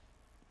iroda?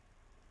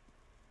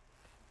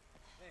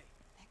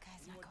 That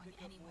guy's not going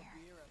anywhere.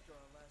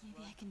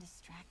 Maybe I can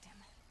distract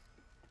him.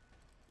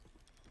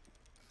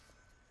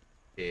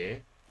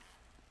 Oké.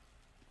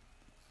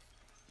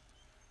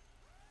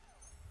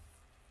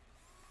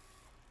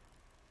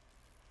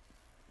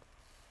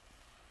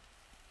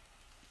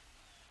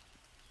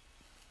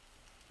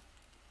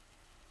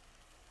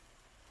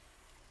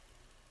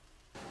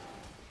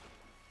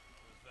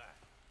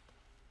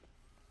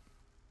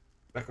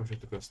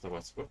 Bekapcsoltuk azt a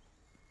vackot.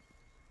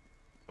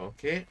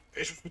 Oké.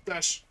 És most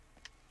futás!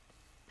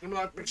 Nem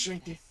lát meg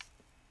senki.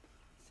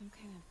 Some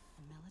kind of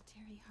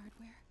military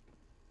hardware?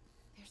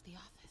 There's the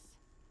office.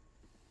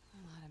 A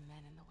lot of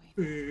men in the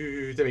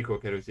way. Te mikor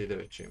kerültél ide,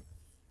 öcsém?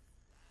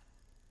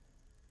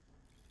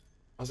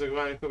 Az meg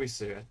már amikor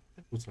visszajöhet.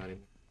 Futsz már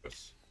innen.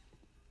 Kösz.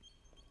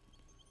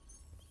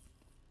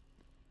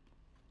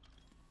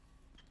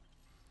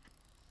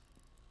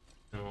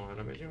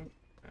 megyünk.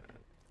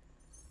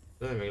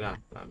 De még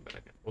láttam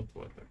embereket, ott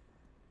voltak.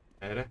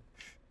 Erre.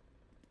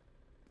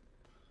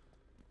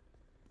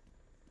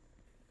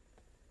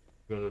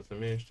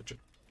 Gondoltam én is, te csak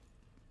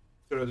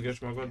törődges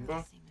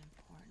magadba.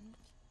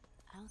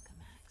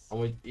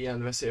 Amúgy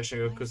ilyen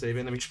veszélyességek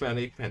közelében nem is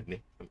mernék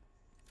menni.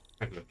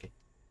 Meglöki.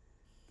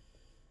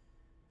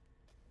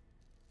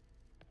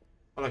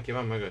 Valaki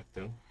van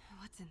mögöttünk.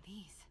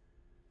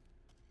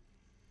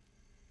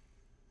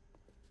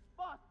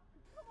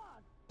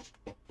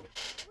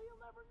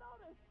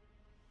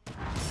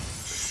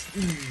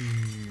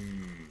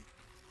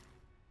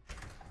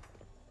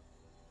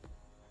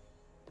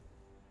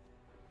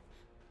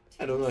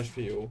 Hello, nagy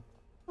fiú.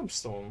 Nem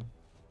szóm.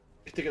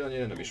 És téged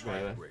annyira nem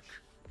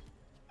ismerlek.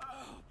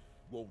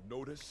 Won't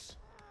notice?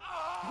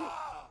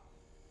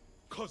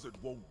 Cause it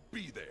won't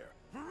be there.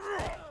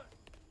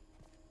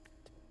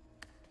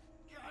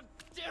 God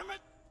damn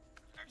it!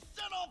 I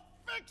said I'll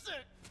fix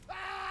it!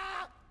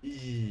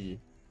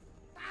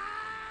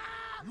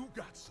 You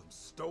got some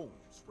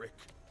stones, Rick.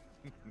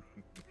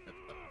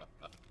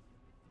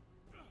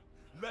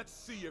 Let's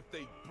see if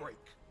they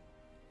break.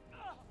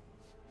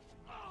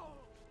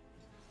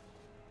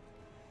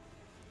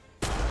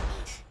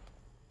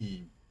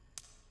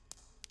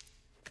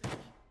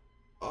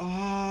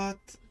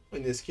 Hát,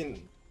 hogy néz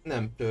ki,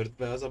 nem tört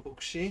be az a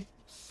buksi.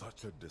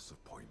 Such a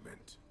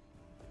disappointment.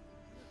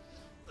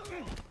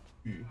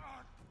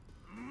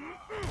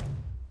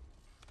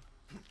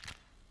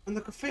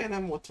 Annak a feje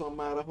nem ott van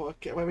már, ahol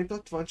kell, valamint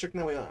ott van, csak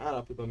nem olyan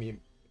állapotban,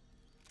 ami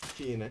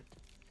kéne.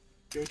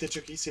 Jó, te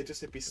csak így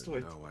szétősz egy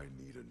pisztolyt.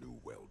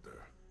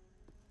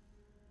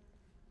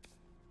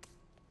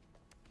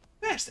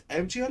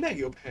 Persze, MG a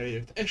legjobb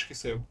helyért,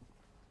 esküszöm.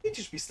 Nincs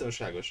is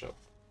biztonságosabb.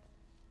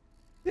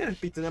 Tényleg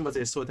Peter nem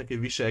azért szólt neki,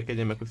 hogy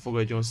viselkedjen meg, hogy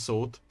fogadjon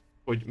szót,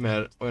 hogy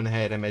mert olyan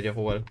helyre megy,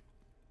 ahol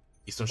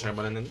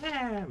biztonságban lenne.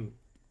 Nem!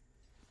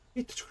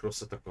 Itt csak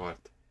rosszat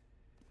akart.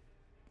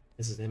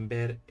 Ez az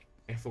ember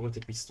megfogott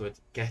egy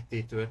pisztolyt,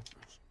 ketté tört.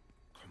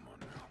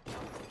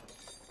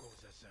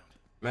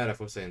 Merre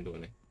fogsz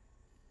indulni?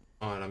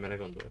 Arra, merre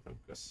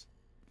gondoltam, kösz.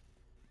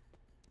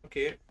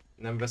 Oké,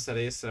 nem veszel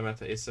észre, mert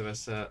ha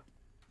észreveszel,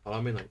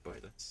 valami nagy baj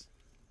lesz.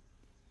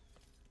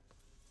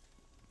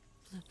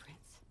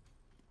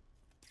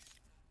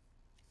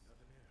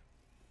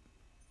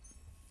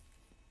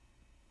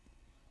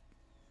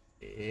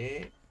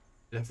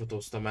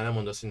 Lefotóztam, már nem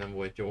mondasz, hogy nem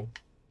volt jó.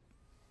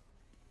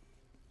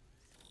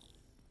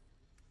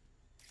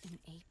 An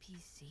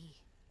APC.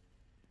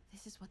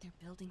 This is what they're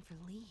building for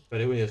Lee.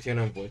 Pedig úgy néz ki,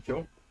 nem volt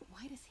jó.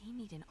 Why does he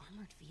need an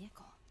armored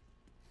vehicle?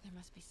 There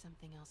must be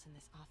something else in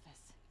this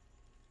office.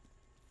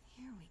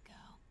 Here we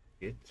go.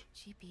 Itt.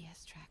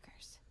 GPS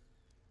trackers.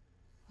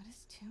 What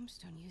is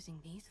Tombstone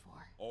using these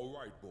for?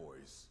 All right,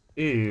 boys.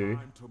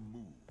 Time to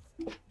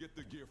move. Get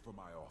the gear from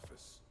my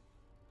office.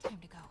 Time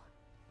to go.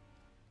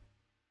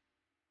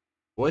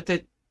 Volt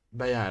egy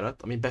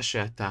bejárat, ami be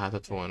se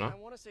állhatott volna. I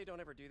want to say don't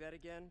ever do that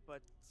again,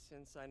 but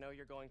since I know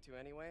you're going to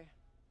anyway,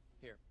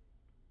 here.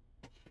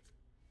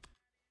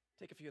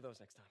 Take a few of those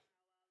next time.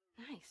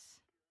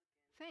 Nice.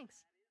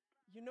 Thanks.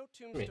 You know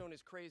Tombstone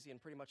is crazy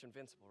and pretty much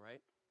invincible,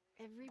 right?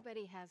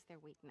 Everybody has their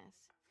weakness.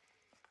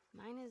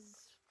 Mine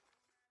is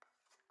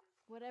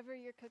whatever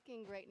you're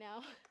cooking right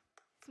now.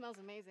 Smells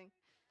amazing.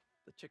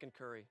 The chicken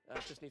curry.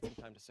 Just needs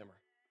some time to simmer.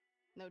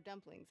 No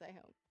dumplings, I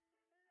hope.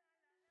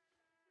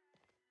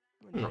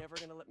 You're never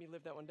gonna let me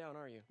live that one down,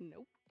 are you?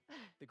 Nope.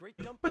 The great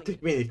dumpling. What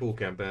did mini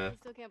pókember? I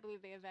still can't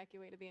believe they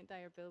evacuated the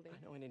entire building. I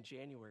know, and in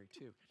January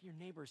too. Your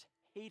neighbors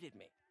hated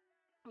me.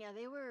 Yeah,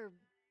 they were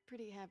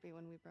pretty happy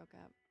when we broke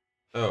up.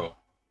 Oh.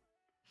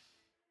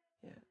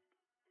 Yeah.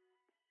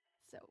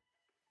 So,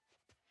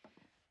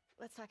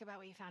 let's talk about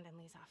what you found in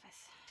Lee's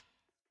office.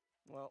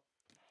 Well,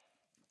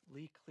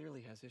 Lee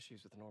clearly has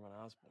issues with Norman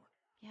Osborn.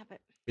 Yeah, but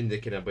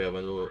Mindenkinek baja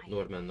van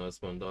Norman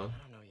Osborndal. I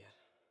don't know yet.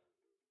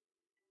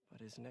 But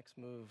his next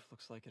move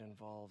looks like it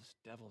involves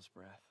Devil's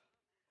Breath.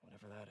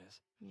 Whatever that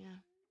is. Yeah.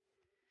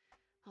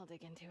 I'll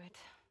dig into it.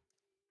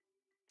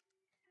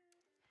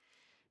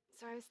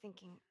 So I was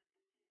thinking,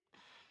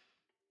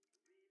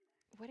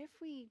 what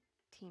if we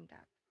teamed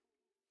up?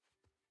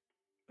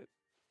 What,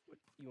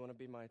 you want to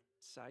be my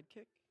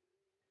sidekick?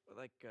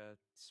 Like a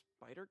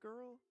spider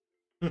girl?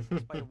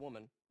 Spider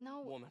woman?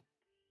 No. Woman.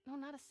 No,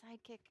 not a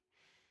sidekick.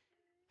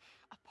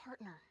 A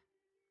partner.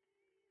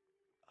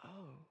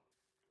 Oh.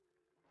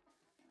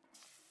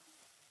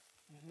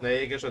 Ne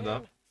éges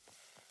oda.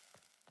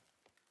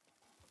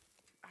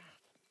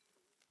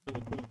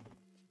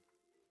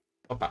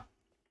 Hoppá.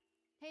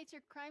 Hey, it's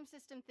your crime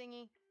system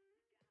thingy.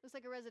 Looks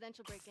like a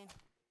residential break-in.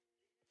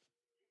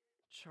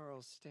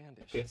 Charles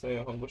Standish. Kész,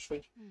 olyan hangos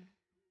vagy.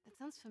 That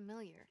sounds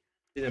familiar.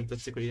 Így nem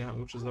tetszik, hogy ilyen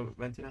hangos az a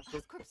ventilátor.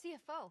 Oscorp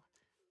CFO.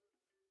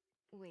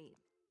 Wait.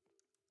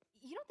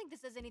 You don't think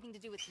this has anything to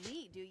do with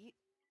me, do you?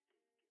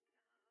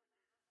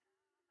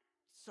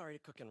 Sorry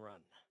to cook and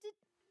run.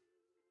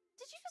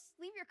 Did you just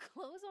leave your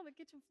clothes on the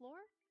kitchen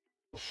floor?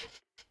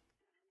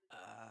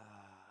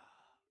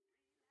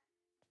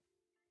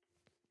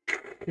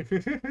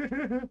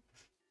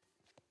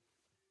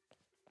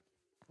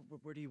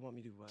 Where do you want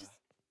me to, Just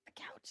the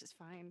couch is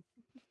fine.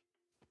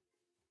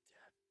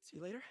 See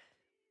you later?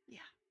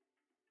 Yeah.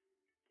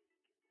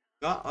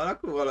 Na,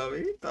 alakul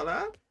valami,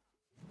 talán?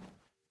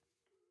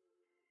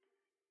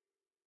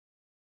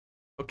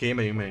 Oké,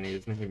 megyünk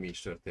megnézni, hogy mi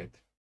is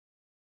történt.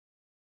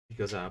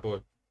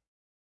 Igazából.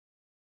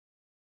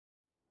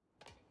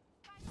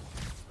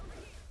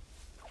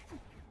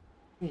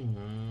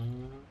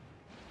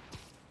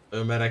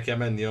 Merre kell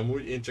menni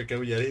amúgy, én csak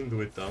úgy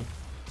elindultam.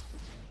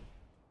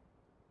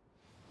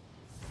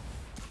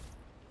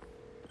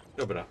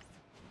 Jobbra.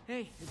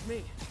 Hey, it's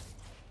me.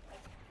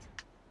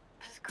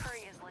 This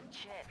curry is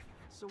legit.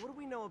 So what do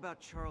we know about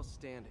Charles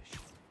Standish?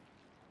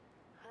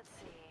 Let's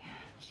see.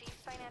 Chief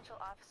Financial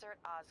Officer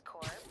at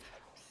Oscorp.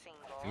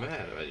 Single.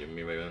 Merre megyünk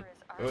mi vajon?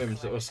 Olyan,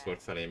 mint az Oscorp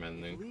felé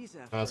mennünk.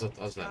 Ha az ott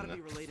az lenne.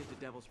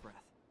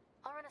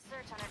 I'll run a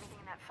search on everything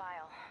in that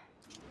file.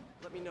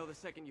 Let me know the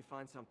second you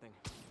find something.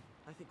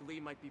 I think Lee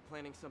might be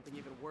planning something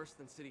even worse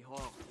than City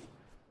Hall.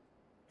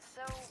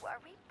 So, are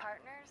we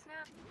partners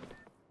now?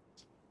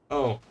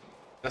 Oh,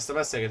 ezt a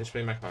beszélgetést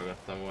még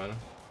meghallgattam volna.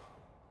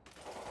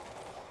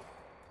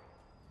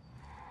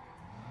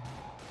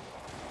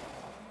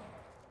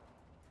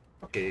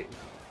 Oké,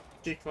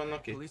 kik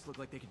vannak itt? Police look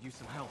like they could use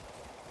some help.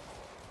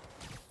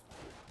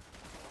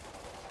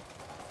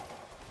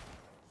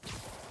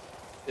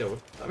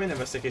 Jó, amíg nem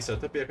veszek észre a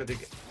többiek,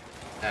 addig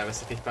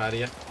elveszek egy pár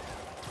ilyet.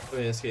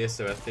 Olyan ezt ki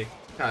észrevették.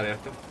 Kár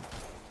érte.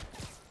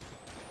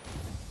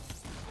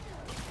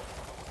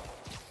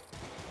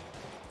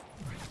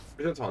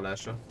 Viszont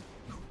hallásra.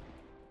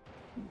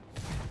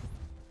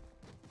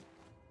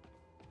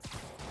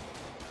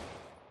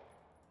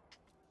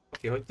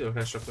 Oké, hogy tudok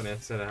elsrakkolni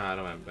egyszerre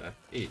 3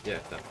 embert? Így,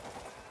 értem.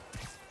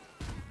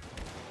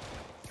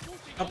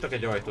 Kaptak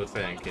egy ajtót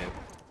fejenként.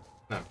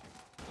 Nem.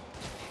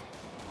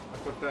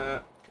 Akkor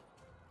te...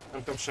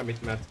 nem kap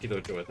semmit, mert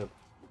kidojtoltad.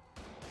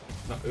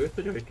 Na, őt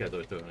tudja, hogy kell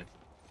dojtolni.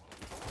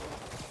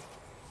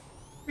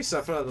 Vissza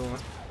a feladónak.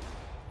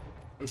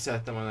 Nem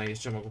szerettem a nehéz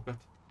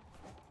csomagokat.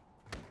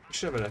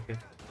 És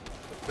leveleket.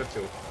 Tök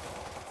jó.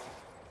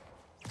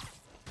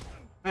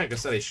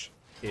 Megköszel is.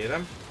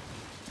 Kérem.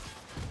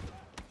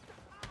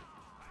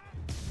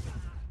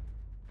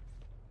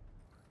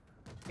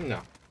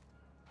 Na.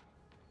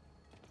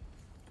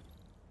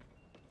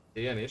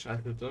 Igen, és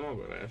átküldtem a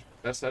garázs.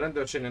 Persze a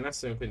rendőrségnél ne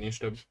szóljunk, hogy nincs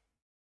több.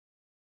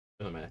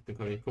 Oda mehettünk,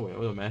 amíg komolyan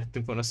oda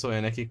mehettünk volna, szólja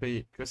nekik,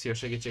 hogy köszi a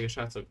segítséget,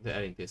 srácok, de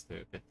elintéztem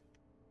őket.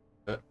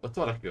 Ott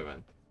valaki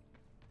ment.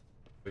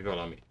 Vagy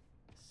valami.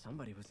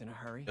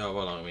 Ja,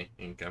 valami,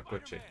 inkább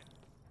kocsi.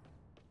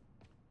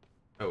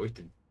 Ó, itt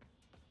egy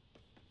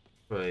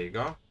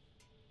kolléga.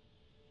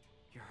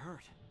 You're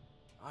hurt.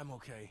 I'm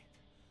okay.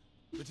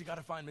 But you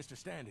gotta find Mr.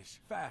 Standish,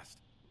 fast.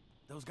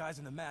 Those guys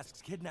in the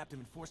masks kidnapped him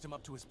and forced him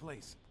up to his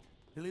place.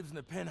 He lives in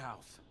the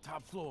penthouse,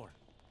 top floor.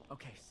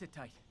 Okay, sit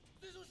tight.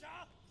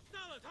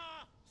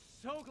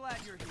 So glad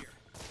you're here.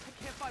 I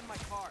can't find my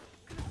car.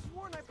 Could have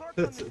sworn I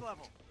parked on this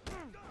level.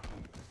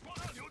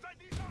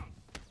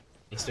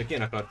 Ezt csak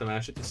én akartam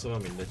elsütni, szóval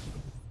mindegy.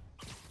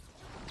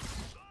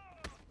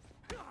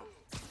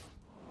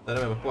 De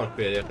remélem a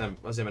parkbérért nem,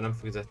 azért mert nem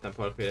fizettem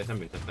parkbérért, nem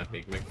büntetnek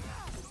még meg.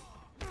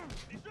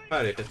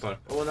 Várjék egy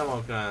park. Ó, nem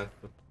akarál.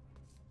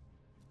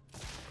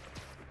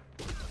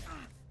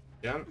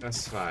 Igen,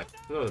 ez fáj.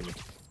 Tudod mi?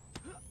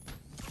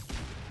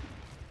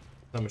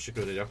 Nem most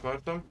sikerült, hogy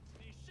akartam.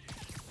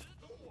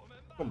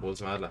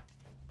 Kombózz már le.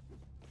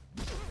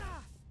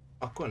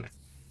 Akkor ne.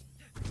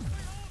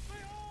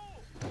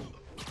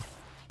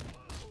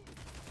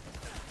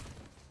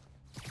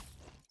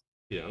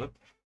 Pillanat.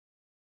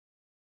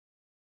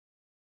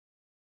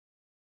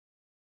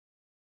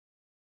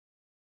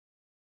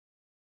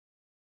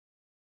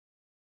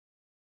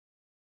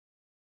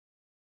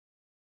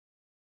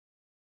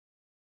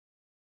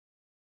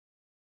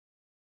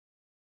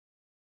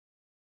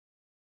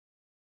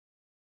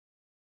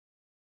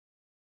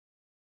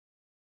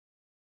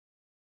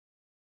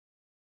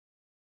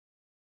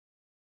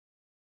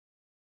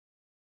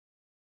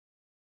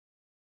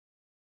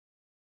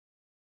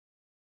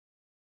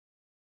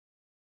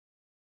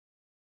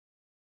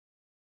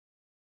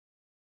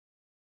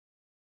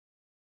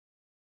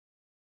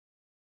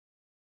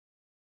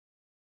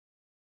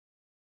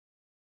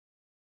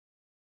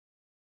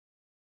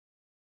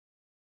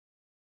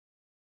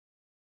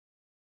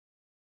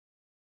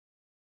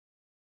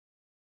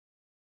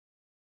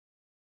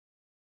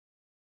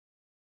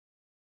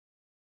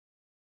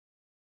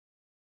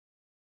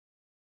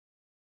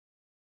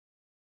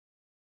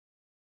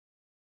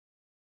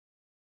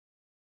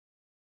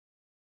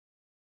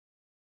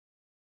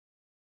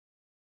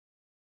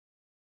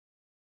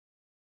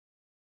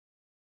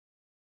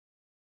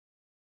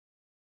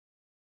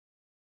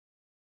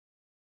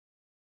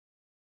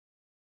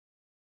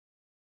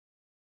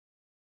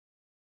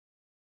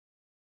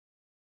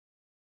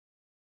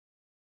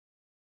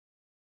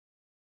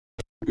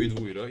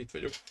 Üdv újra, itt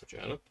vagyok,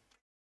 bocsánat.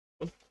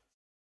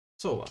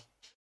 Szóval.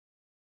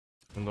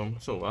 Mondom,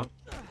 szóval.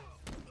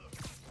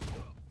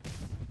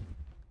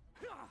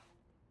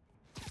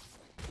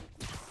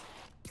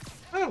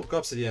 Akkor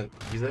kapsz egy ilyen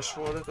vizes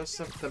voldat, azt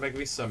hiszem, te meg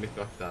vissza, amit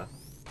kaptál.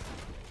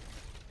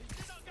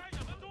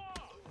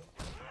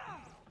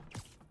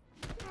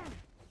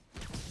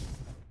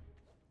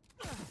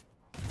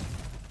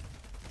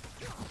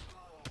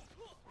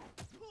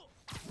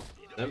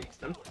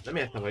 Nem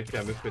értem, hogy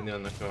kell működni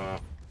annak a...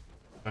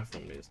 Meg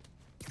fogom nézni.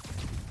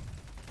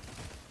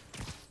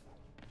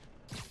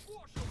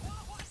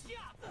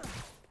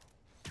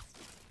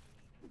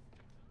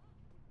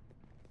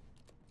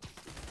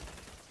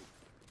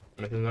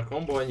 Mert ez a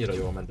kombo annyira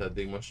jól ment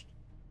eddig most.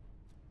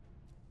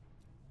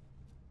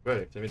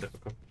 Beléptem ide a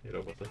kapni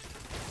robotot.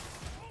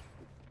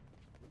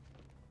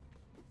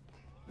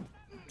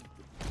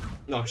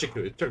 Na,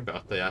 sikerült, csak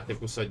beadta a játék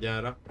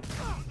 20-adjára.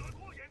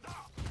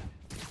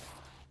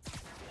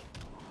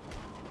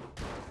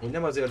 Úgy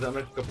nem azért, de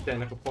a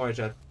kapitánynak a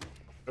pajzsát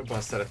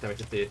jobban szeretem,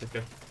 hogy a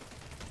téteket.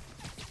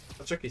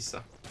 Hát csak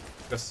vissza.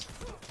 Kösz.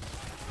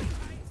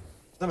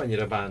 Nem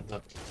annyira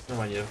bánta, nem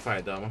annyira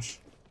fájdalmas.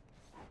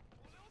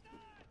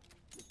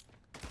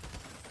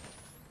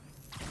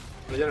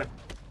 Na gyere!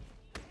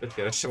 Őt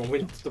keressem, amúgy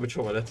nem tudom, hogy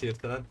hova lett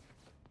hirtelen.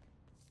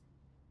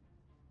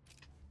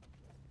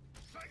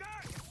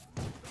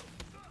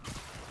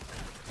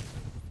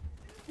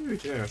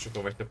 Úgyhogy nagyon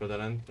sokan vagytok oda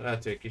lent,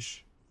 lehet ők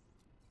is.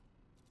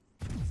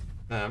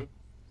 Nem.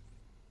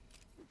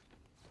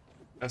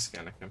 Ez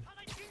kell nekem.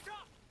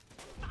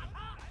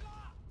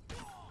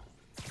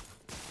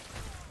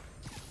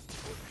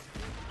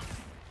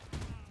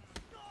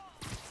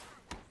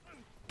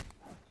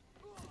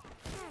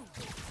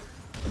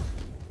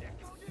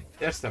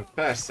 Értem,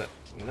 persze.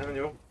 Nem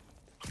jó.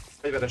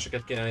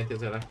 Fegyvereseket kéne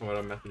intézni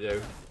leghamarabb, mert ugye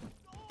ők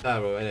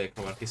távol elég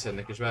hamar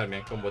kiszednek, és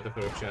bármilyen kombót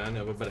akarok csinálni,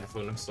 abba bele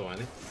fognak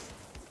szólni.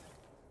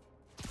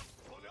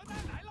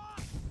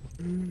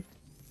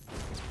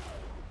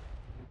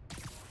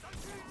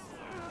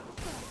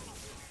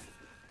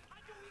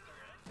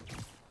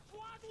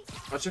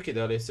 Ha csak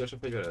ide a létszős a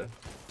fegyveredet.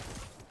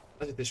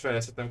 Azért is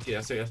fejlesztettem ki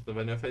ezt, hogy ezt tudom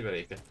venni a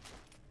fegyveréket.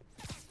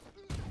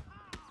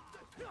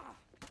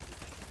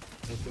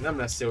 Nem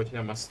lesz jó, hogy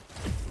nem azt...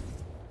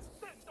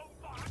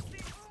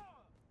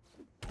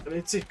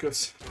 Légy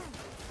cikkös!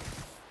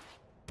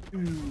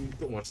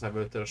 Tomorszába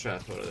öltél a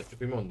saját orrodat,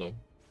 csak úgy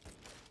mondom.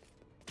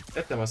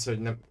 Értem azt, hogy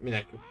nem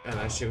minek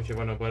ellenség, hogyha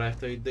vannak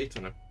barátaid, de itt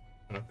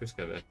vannak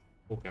közkedvelt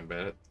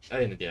pókember.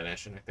 Elég nagy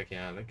ellenség nektek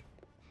jelenleg.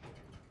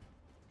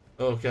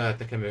 Ó, kellett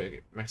nekem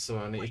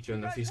megszólalni, itt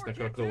jönne Fisknek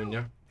a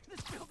klónja.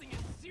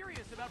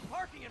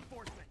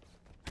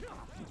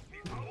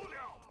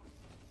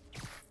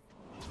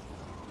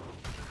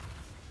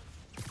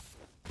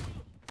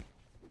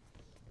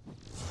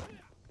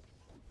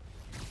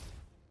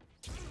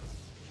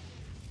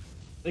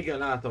 Igen,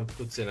 látom,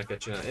 tudsz éneket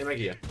csinálni. Én meg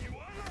ilyen.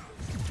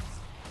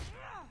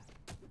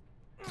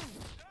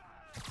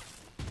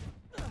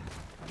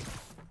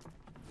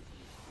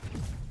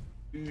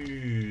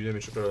 Nem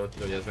is akarom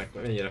tudni, hogy ez meg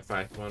mennyire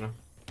fájt volna.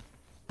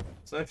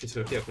 Szóval nem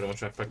fiszül, ki akarom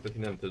most már fektetni,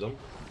 nem tudom.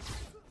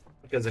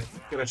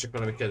 Kezdek, keresek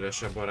valami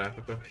kedvesebb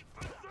barátokat.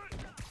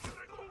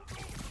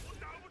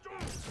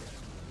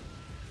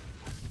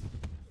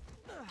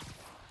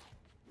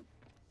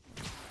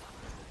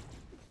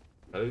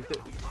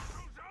 Előtték?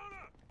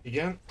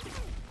 Igen.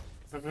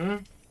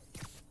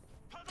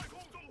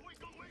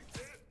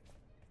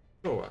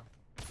 Jóval.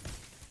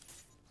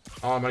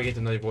 Megint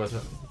egy nagy volt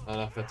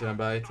alapvetően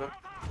beállítva.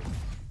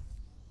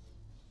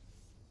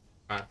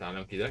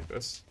 Átállunk ide,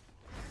 kösz.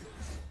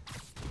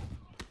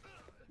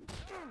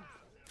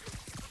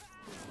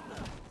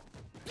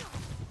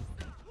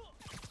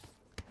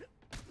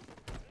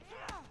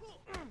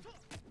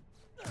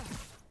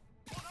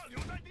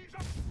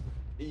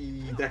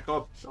 Ide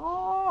kapsz.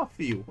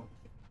 Fiú.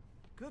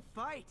 Good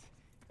fight.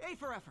 A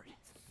for effort.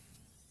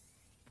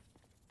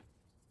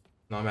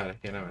 Na, merre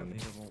kéne menni?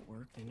 Elevator won't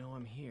work. They know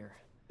I'm here.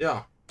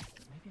 Ja.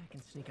 Maybe I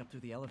can sneak up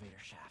through the elevator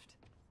shaft.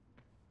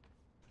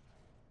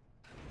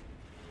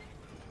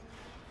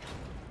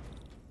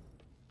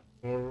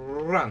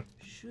 Run.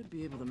 Should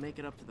be able to make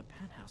it up to the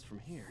penthouse from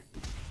here.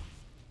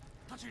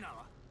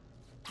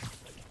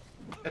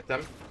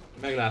 Értem.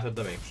 Meglátod,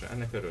 de mégse.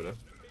 Ennek örülök.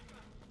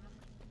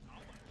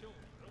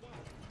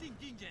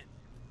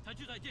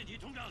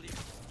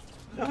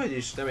 Ja, hogy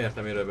is? Nem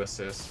értem, miről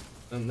beszélsz.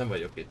 Nem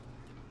vagyok itt.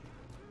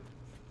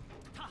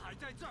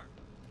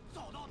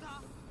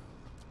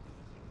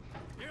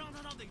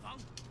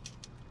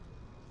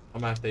 Ha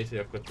már te itt vagy,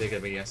 akkor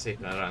téged még ilyen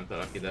szépen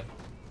rántalak ide.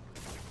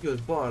 Jó,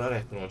 balra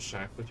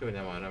retronosság, hogy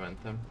nem arra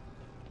mentem.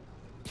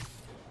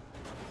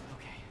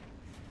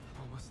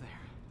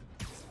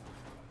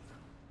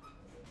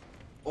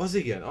 Az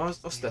igen, az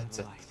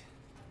tetszett.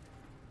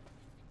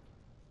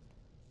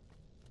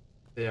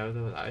 Stay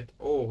the light.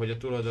 Ó, hogy a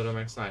túloldalra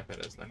meg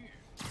snipereznek.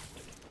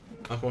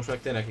 Akkor most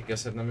meg tényleg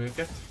kikezdhetem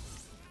őket.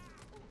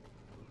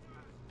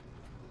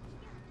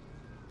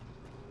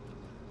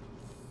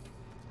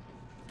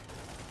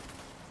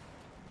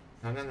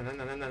 Na.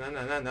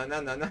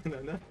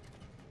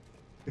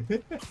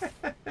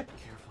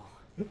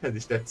 Ez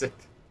is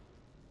tetszett.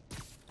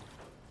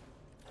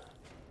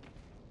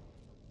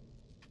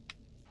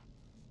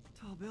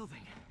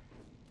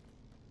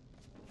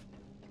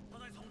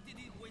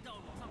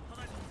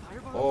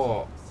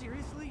 Ó,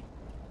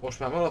 most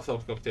már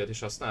Molotov koktélt is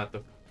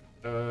használtok.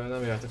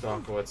 Nem jöhetek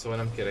alkoholt, szóval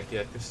nem kérek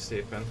ilyet, köszi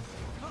szépen.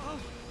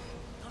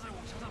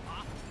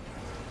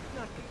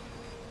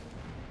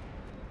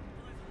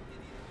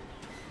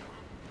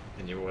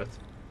 Ennyi volt.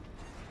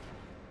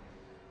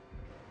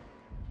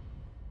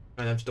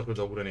 Nem tudok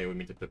odaugrani úgy,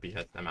 mint a többi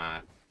hetne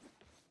már.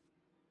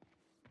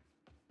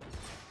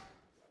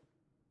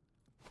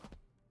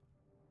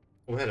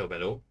 Oh, hello,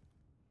 hello.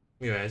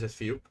 Mi a helyzet,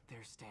 fiúk?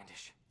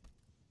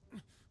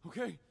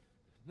 Okay,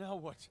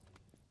 now what?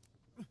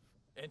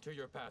 Enter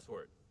your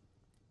password.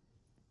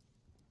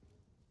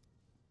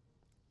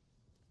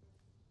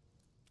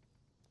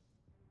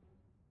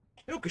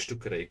 Jó kis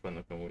tükköreik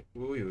vannak amúgy.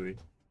 Új.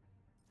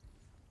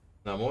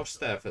 Na most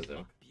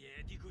stealthezünk.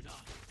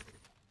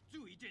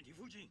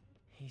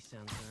 He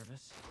sounds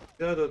nervous.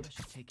 Tudod? I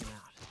should take him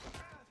out.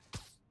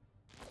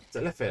 Ez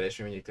a lefejlés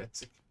mi mindig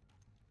tetszik.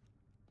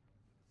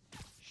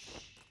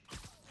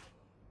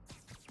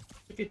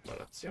 Csak itt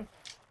maradsz, jó?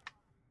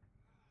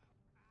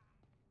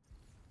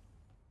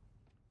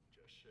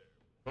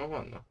 Ma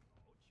vannak.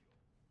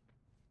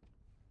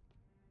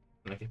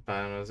 Neki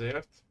páran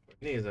azért.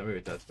 Nézem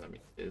őt, tehát nem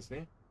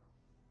intézni.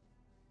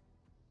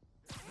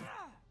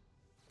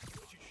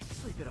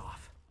 Sleep it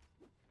off.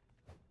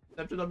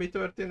 Nem tudom mi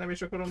történt, nem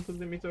is akarom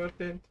tudni mi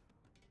történt.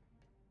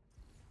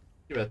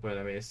 Ki vett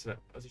majdnem észre,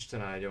 az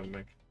Isten áldjon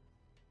meg.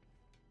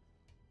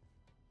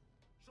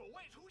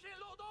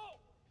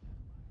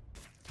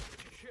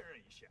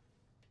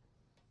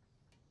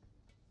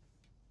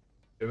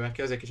 Ő már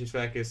kezd egy kicsit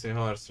felkészülni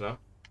harcra.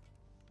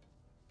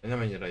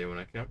 Nem ennyire jó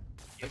nekem.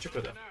 Nem csak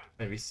oda,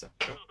 menj vissza.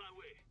 Jó?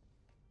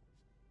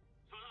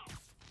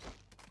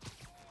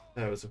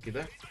 Elhozok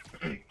ide.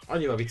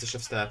 Annyival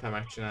viccesebb stealth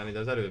megcsinálni, de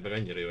az előbb meg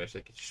annyira jó esett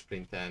egy kicsit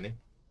sprintelni.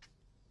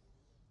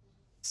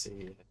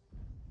 Szép.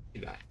 Ki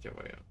látja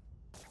vajon?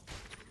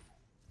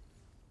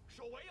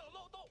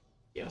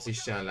 Ki az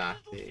Isten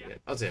lát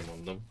téged? Azért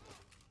mondom.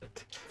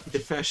 Ide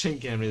fel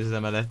senki nem néz az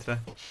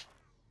emeletre.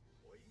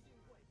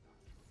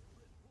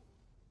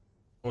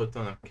 Ott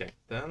vannak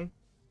ketten.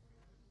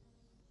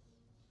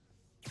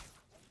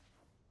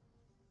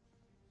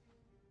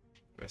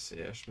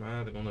 Veszélyes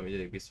már, de gondolom, hogy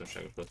elég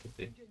biztonságos volt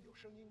itt.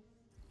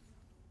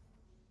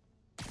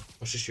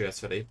 Most is jöhetsz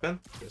fel éppen.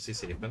 Köszi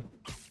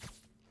szépen.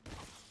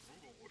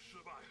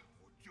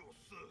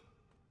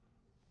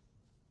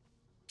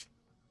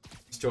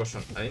 Ezt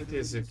gyorsan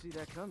elintézzük.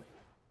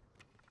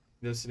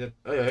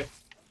 Ajaj.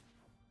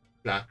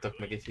 Láttak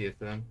meg itt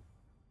hirtelen.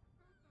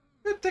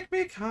 Jöttek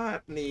még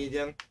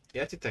négyen.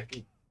 Értitek?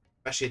 Így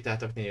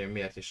besétáltak négyen,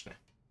 miért is ne?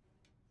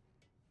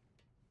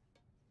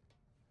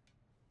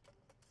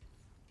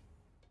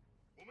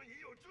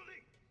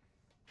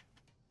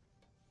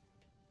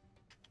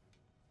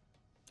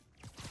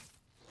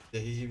 De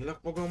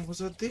hívlak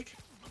magamhoz addig.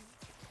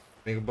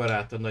 Még a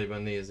barátod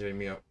nagyban nézi, hogy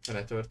mi a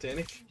fele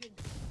történik.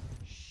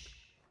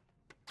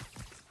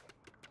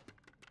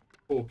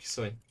 Ó,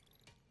 kiszony.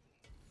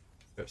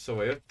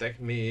 Szóval jöttek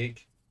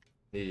még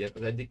négyen.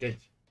 Az egyik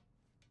egy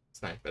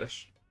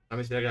sniperes,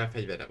 amit legalább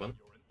fegyvere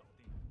van.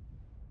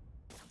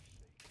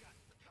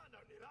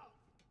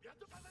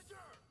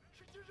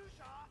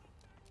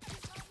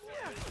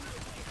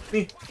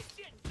 Mi?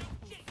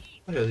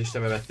 Hogy az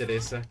Istenbe vettél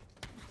észre?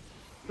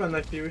 Van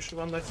nagy fiú is,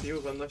 van nagy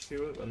fiú, van nagy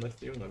fiú, van nagy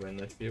fiú, van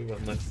nagy fiú,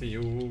 van nagy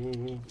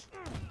fiú.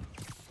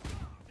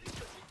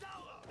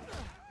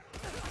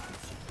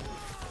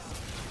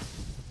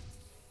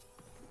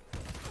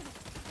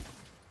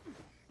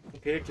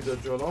 Oké,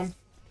 kidodzsolom.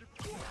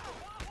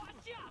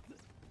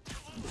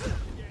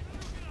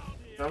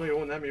 Nem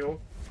jó, nem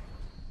jó.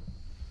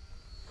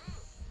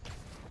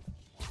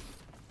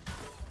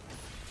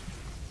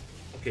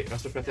 Oké,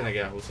 azt most már tényleg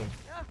elhúzom.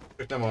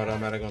 Csak nem arra,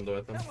 amerre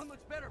gondoltam.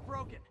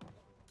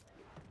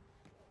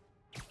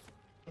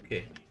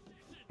 Oké.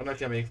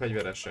 Vannak-e még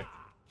fegyveresek?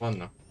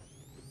 Vannak.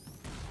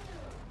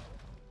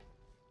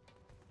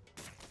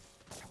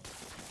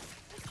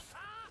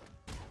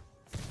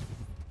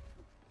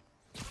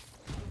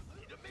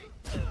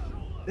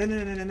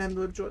 Nem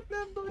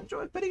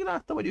dodge-olt, pedig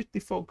láttam, hogy ütni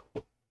fog.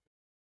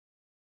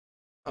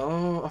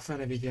 Ó, a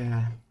fene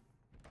vigyel.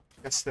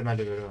 Kezdtem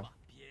előről.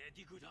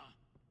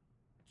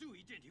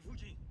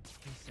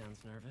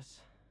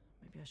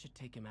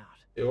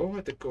 Jó,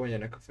 hát akkor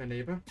menjenek a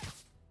fenébe.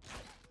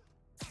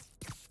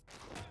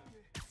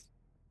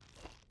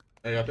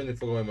 Legalább mindig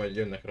fogom, hogy majd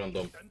jönnek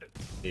random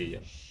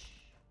négyen.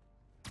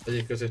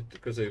 Egyik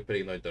közöttük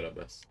pedig nagy darab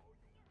lesz.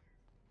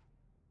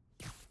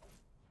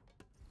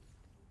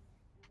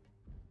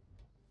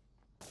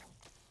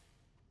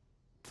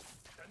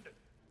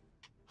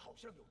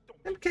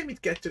 Nem kell mit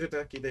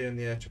kettőtöknek ide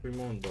jönnie, csak úgy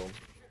mondom.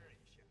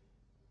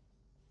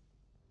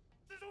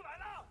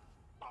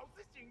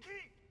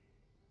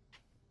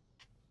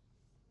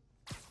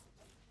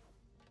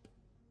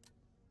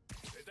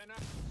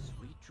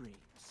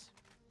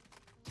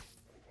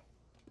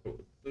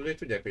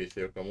 Tudják, hogy itt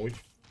vagyok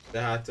amúgy,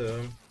 de hát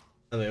nem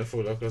nagyon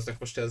foglalkoznak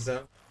most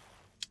ezzel.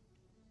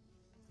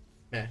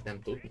 Mert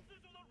nem tud.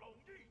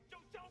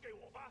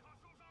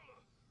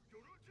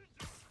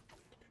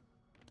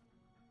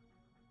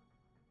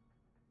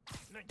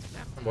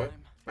 Nem baj,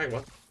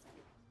 megvan.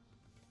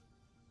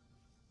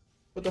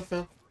 Oda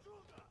fel.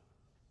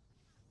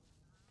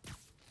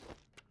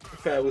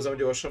 Felhúzom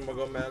gyorsan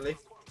magam mellé.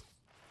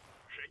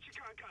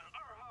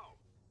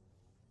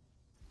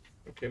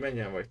 Oké,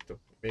 mennyien vagytok?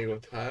 Még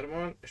ott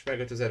 3-an, és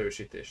megjött az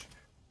erősítés.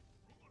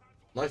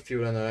 Nagy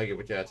fiú lenne a legjobb,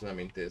 hogy el tudnám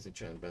intézni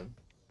csendben.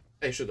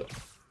 És oda.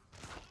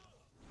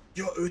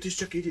 Ja, őt is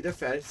csak így ide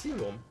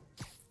felszívom?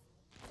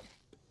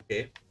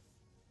 Oké.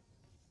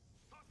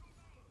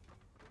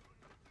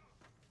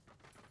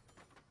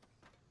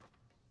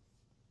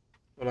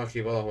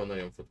 Valaki valahol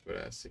nagyon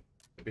futkorászik.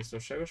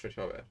 Biztonságos vagy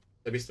haver?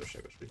 De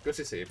biztonságos vagy.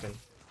 Köszi szépen.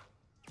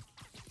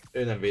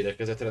 Ő nem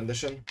védekezett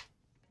rendesen.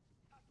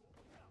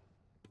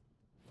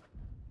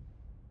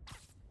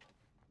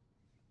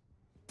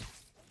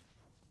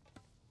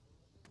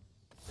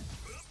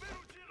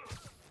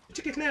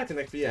 Csak itt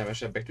lehetnek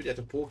figyelmesebbek,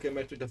 tudjátok,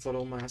 Pokémon tudja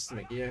falon mászni,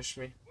 meg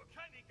ilyesmi.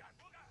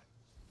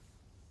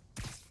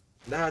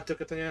 De hát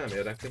őket annyira nem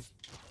érdekli.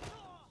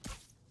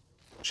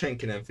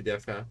 Senki nem figyel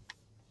fel.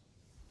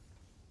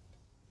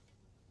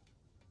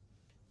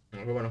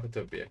 Hol vannak a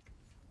többiek?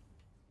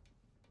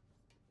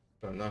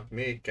 Vannak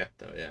még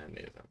ketten, hogy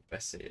elnézem.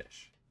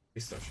 Veszélyes.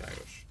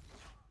 Biztonságos.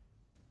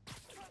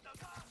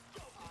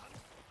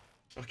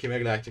 Aki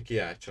meglátja,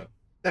 kiáltson.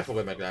 Te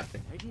fogod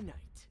meglátni.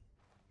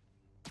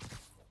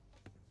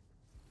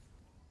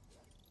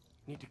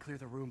 Need to clear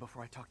the room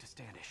before I talk to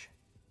Standish.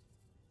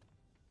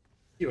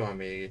 Ki van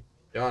még itt?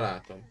 Ja,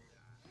 látom.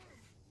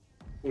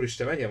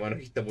 Úristen, mennyien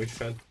vannak itt amúgy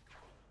fent?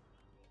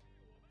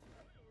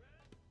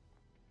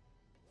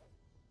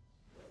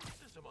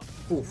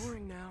 Uff.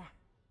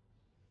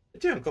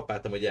 Egy olyan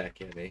kapáltam, hogy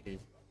elkérnék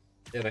így.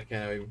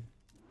 Érdekelne, hogy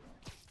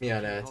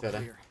milyen lehet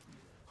vele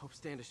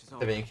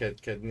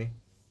tevékenykedni.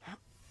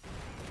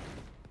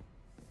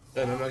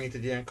 De nem megint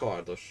egy ilyen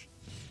kardos.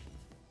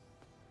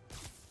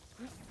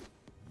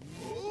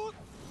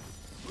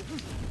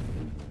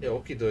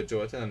 Jó,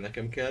 kidodge-olta, nem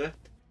nekem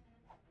kellett.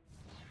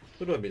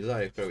 Tudod mit,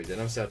 zárjuk rövid, de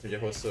nem szeretem, hogy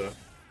a hosszúra.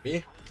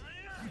 Mi?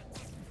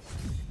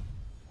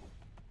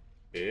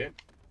 Oké.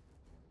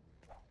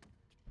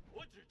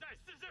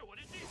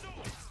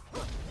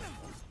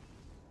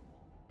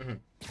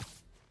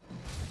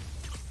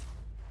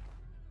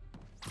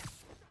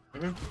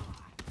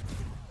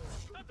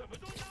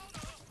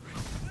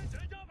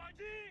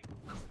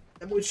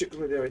 Nem úgy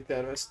sikerült, ahogy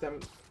terveztem,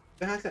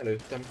 de hát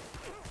előttem.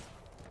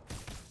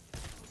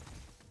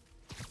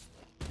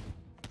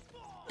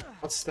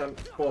 Aztán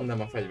pont nem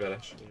a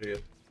fegyveres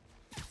zsír.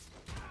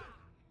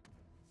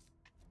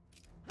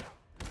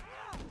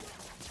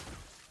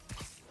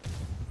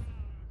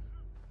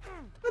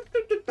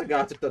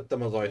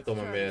 Megátítottam az ajtóm,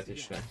 miért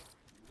is ne.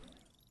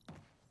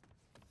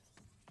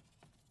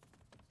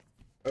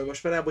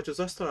 Most már elbocs az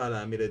asztal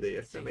alá, mire ide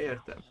értem,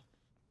 értem.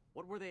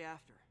 What were they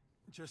after?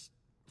 Just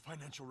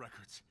financial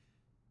records.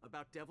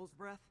 About Devil's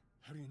Breath?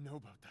 How do you know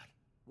about that?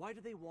 Why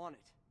do they want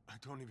it? I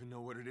don't even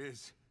know what it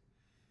is.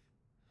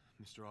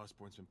 Mr.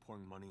 Osborn's been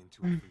pouring money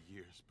into it for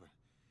years, but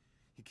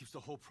he keeps the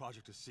whole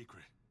project a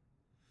secret.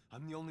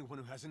 I'm the only one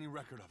who has any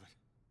record of it.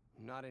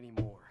 Not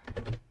anymore.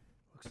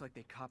 Looks like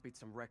they copied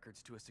some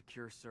records to a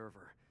secure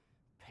server.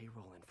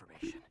 Payroll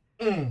information.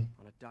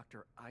 On a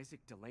Dr. Isaac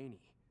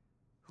Delaney.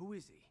 Who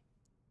is he?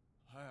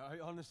 I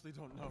honestly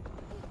don't know.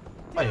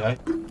 Ajaj.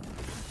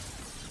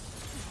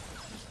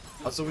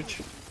 Az úgy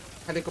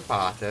elég a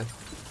páter.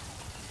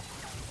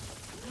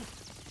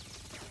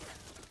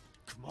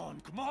 Come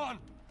on, come on!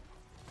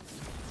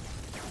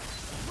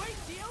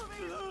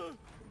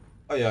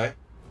 Ajaj.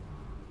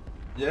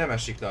 Ugye nem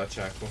esik le a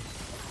csákó.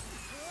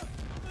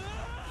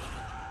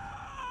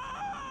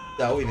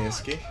 De úgy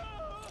néz ki.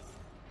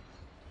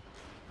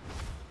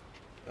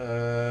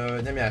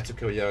 Nem játsszuk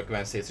ki ugye a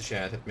Gwen Stacy-s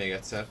jelenetet még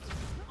egyszer.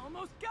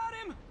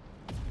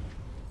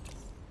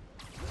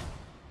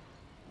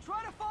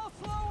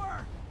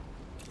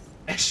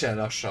 Essen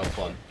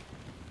lassabban.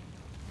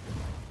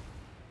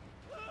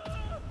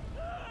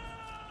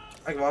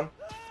 Megvan.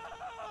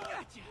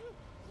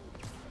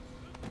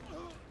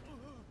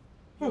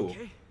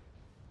 Okay?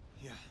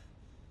 Yeah,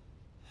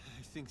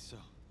 I think so.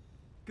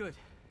 Good.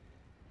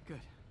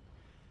 Good.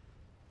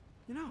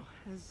 You know,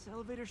 as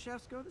elevator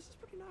shafts go, this is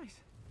pretty nice.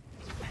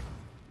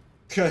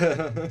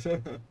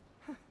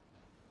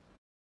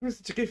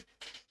 Csak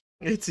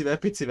egy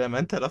picivel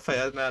ment el a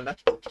fejed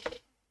mellett.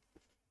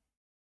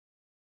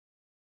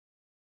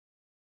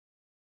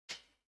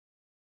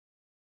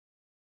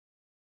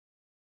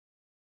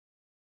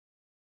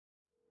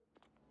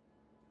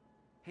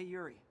 Hey,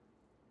 Yuri.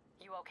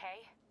 You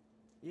okay?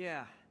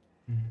 Yeah,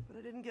 but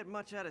I didn't get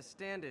much out of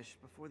Standish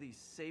before these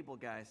Sable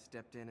guys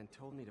stepped in and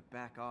told me to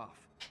back off.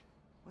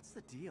 What's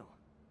the deal?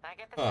 I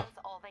get the sense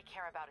all they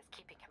care about is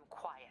keeping him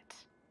quiet.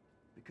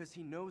 Because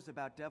he knows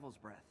about Devil's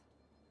Breath.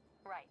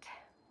 Right.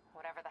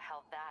 Whatever the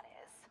hell that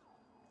is.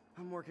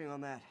 I'm working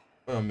on that.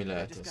 Olyan mi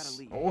lehet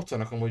ez? Ott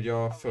vannak amúgy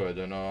a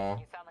földön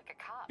a...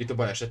 Itt a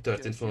baleset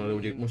történt volna,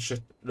 ugye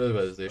most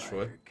lövöldözés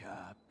volt.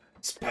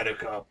 Spider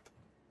Cup.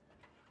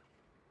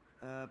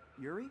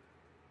 Yuri?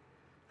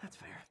 That's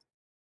fair.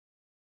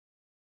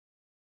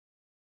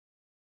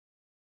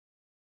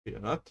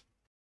 Pillanat.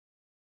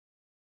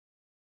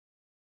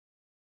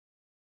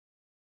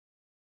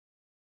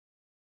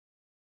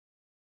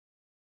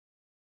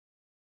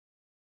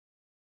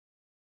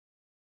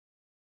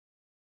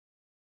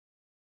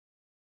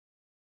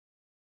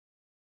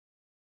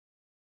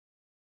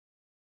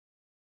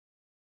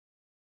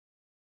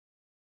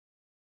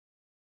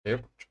 Jó,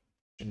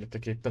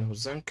 jöttek éppen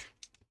hozzánk.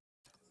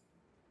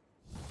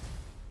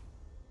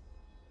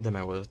 De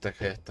megoldották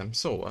helyettem.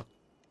 Szóval,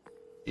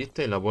 itt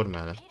egy labor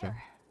mellettem.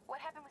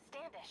 What happened with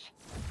Standish?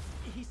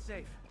 He's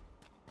safe.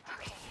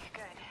 Okay,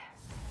 good.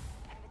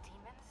 And the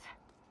demons?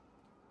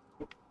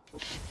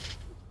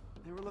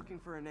 They were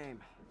looking for a name.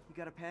 You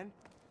got a pen?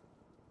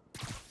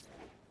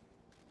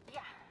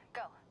 Yeah,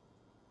 go.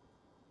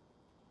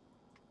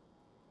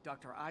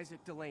 Dr. Isaac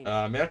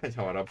Delaney. Miért megy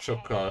hamarabb?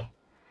 Sokkal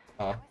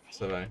a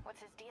szöveg. What's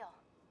his deal?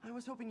 I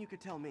was hoping you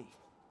could tell me.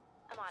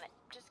 I'm on it.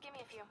 Just give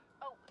me a few.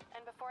 Oh,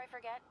 and before I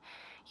forget,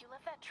 you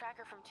left that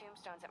tracker from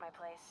Tombstones at my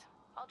place.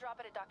 I'll drop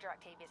it at Dr.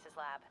 Octavius's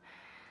lab.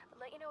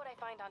 Let you know what I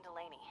find on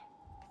Delaney.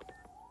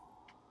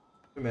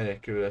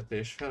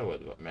 Mellékületés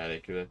feloldva.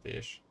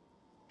 Mellékületés.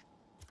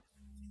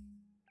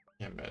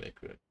 Milyen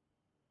mellékületés?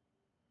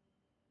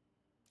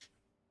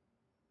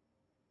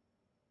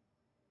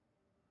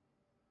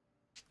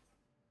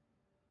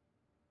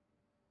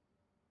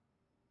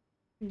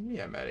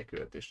 Milyen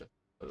mellékületés lett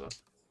az a?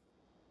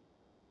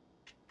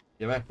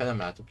 Ugye meg nem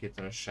látok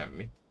hirtelen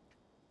semmit.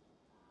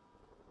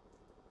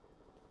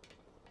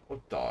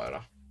 Ott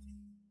arra.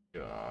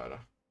 Jön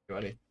arra.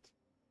 Jön itt.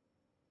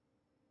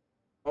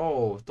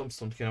 Ó,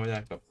 Tombstone-t kéne, hogy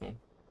elkapnunk.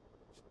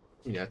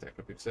 Mindjárt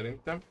elkapjuk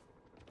szerintem.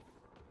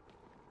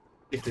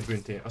 Itt egy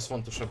büntény, az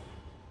fontosabb.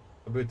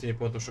 A bűntényi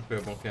pontosok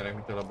jobban kellene,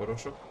 mint a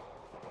laborosok.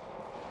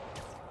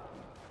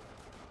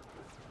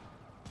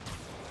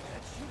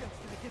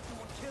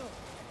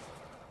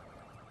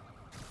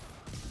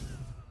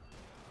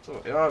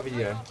 Szóval, ja,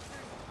 vigyel.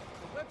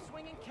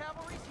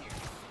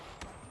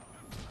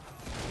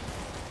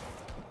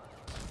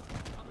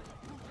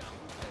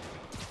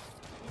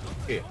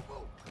 Oké.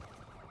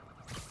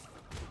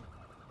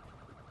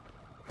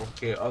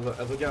 Oké,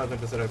 ez ugyanaz,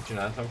 amit az előbb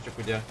csináltam, csak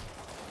ugye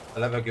a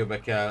levegőbe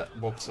kell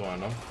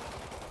boxolnom.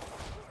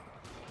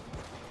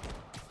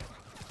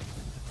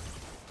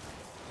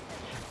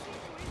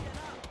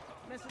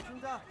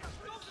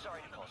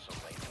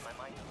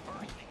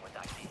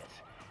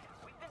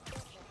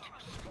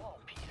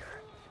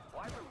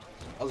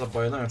 Az a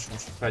baj, hogy nagyon sok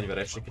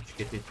fegyveres, egy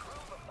kicsit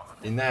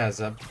így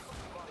nehezebb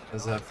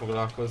ezzel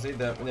foglalkozni,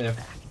 de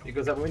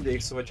igazából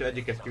mindig szóval, hogyha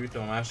egyiket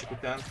kiütöm a másik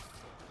után,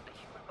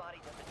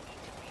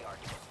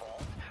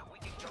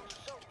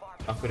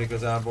 akkor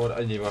igazából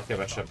annyival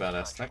kevesebben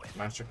lesznek,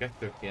 már csak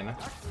 2 kéne.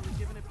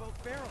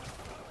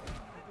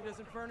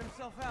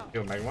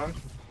 Jó, megvan.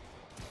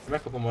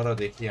 Megkapom a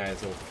maradék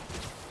hiányzó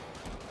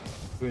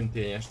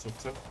büntényes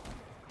cuccot.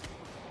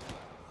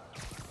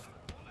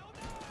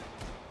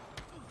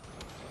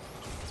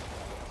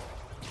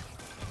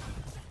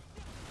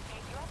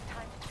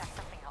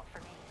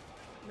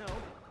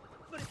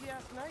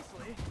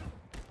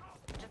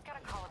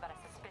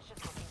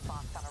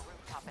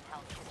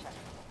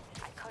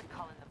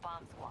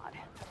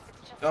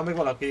 Ja, még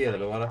valaki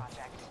élve van.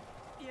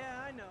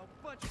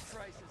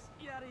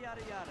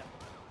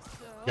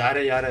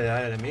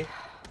 Jára, mi?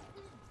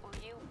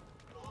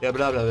 Ja,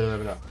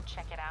 bla.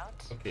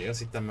 Oké, azt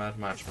hittem már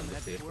más van a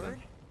szépen.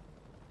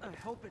 I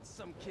hope it's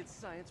some kid's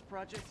science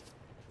project.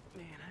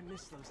 Man, I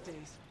miss those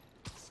days.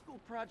 School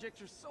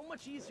projects are so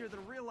much easier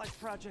than real life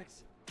projects.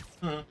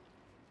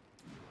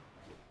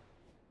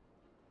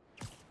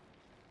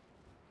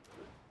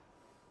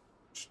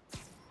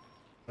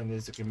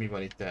 Nézzük, hogy mi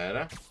van itt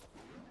erre.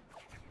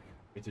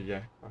 Itt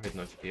ugye a egy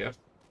nagy kért.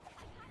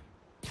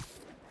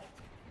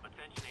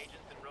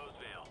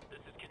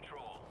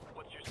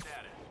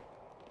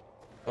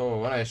 Ó,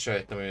 van egy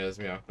sejtem, hogy ez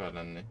mi akar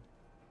lenni.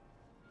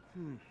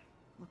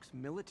 Looks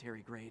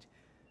military grade.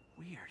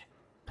 Weird.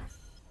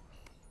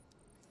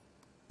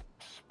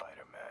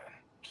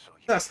 Spider-Man. So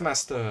you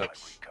Taskmaster.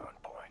 recon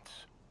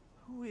points.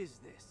 Who is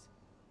this?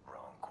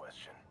 Wrong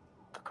question.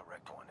 The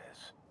correct one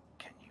is,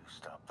 can you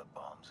stop the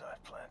bombs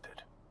I've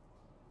planted?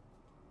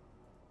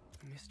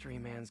 Mystery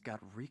Man's got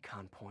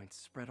recon points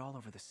spread all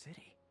over the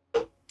city.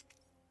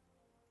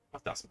 A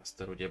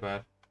Taskmaster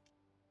ugyebár.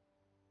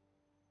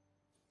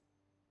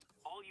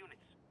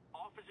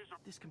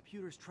 This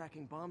computer's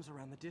tracking bombs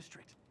around the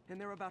district, and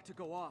they're about to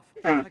go off.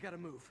 I gotta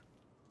move.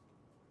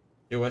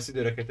 Jó, ezt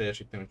időre kell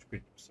teljesíteni, csak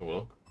úgy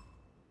szólok.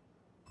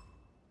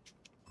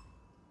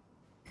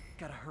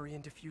 Gotta hurry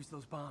and defuse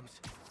those bombs.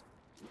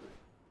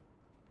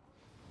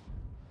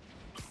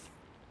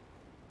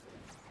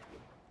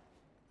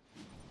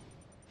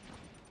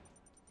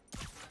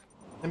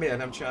 De miért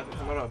nem csináltuk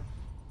hamarabb?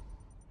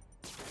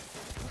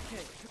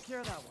 Okay, took care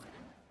of that one.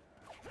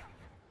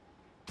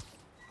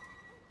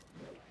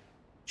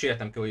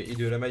 Sietem kell, hogy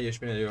időre megy, és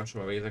minél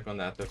gyorsabban végzek,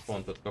 annál több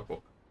pontot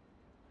kapok.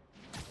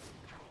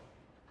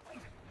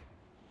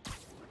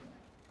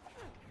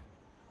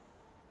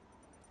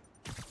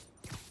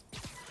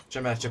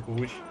 Sem lehet csak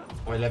úgy,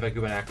 vagy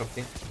levegőben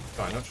elkapni.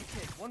 Sajnos.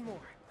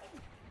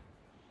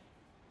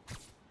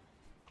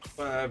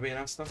 Van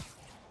elbénáztam.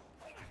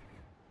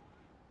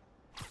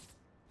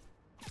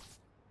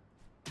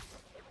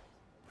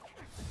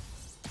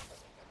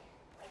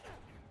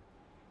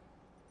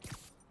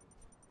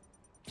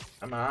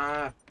 Nem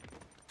már!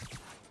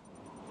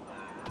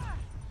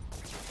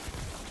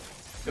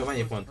 Jó,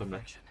 mennyi pontom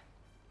lett?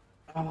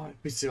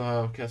 Pici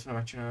hajjal kellett volna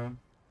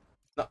megcsinálnom.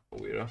 Na,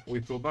 újra, új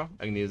próba.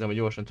 Megnézem, hogy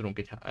gyorsan tudunk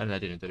egy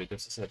ellenőrzőt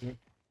összeszedni.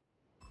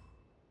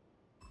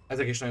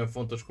 Ezek is nagyon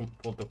fontos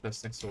pontok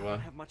lesznek,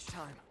 szóval...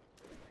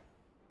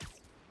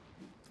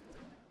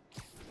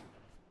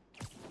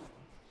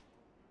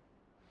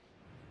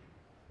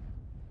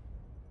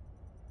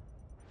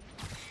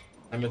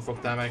 Nem őt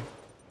fogtál meg.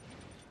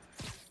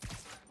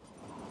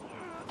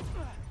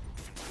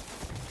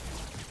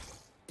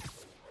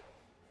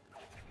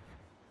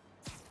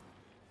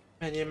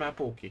 Menjél már,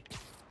 Póki.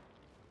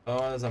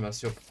 Az nem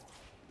lesz jobb.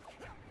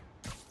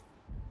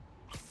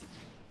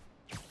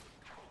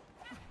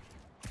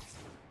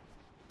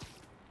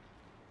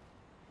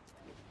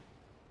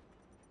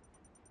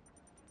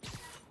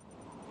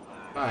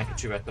 Már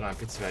kicsivel talán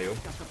picivel jobb.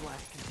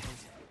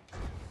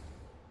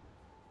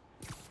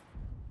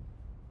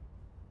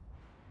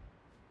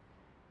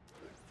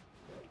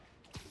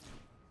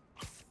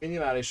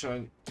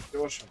 Minimálisan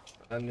gyorsan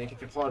lennék,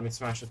 hogy 30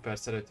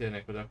 másodperc előtt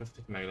érnék oda, akkor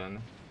itt meg lenne.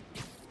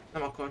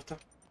 Nem akarta.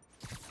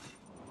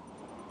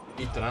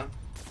 Így talán.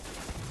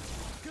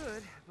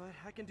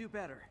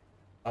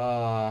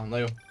 Na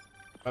jó.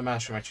 Majd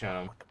másra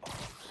megcsinálom.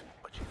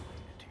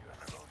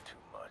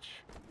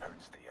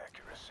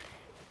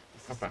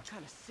 Hoppá.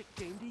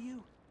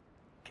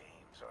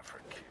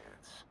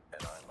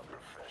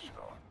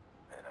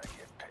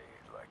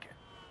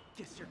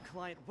 Guess your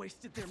client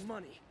wasted their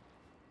money.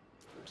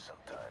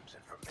 Sometimes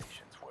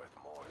information's worth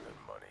more than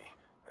money,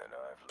 and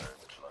I've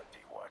learned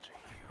plenty watching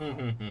you.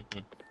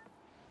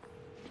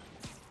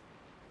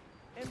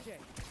 MJ,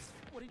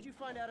 what did you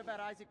find out about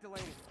Isaac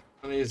Delaney?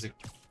 Nézzük.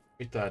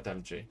 Mit talált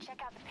MJ?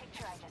 Check out the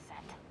picture I just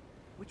sent.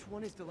 Which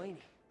one is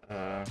Delaney?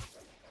 I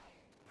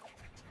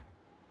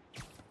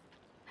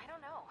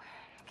don't know.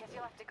 Guess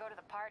you'll have to go to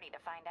the party to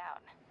find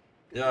out.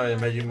 Jaj,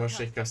 megyünk most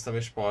egy custom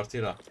és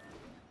partira.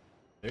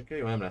 Oké,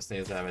 jó, nem lesz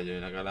néz elmegyő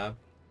legalább.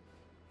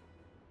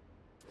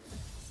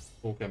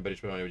 Pókember is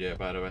be van ugye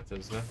párra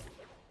vetözve.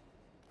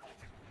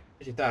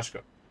 Egy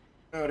táska.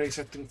 Olyan rég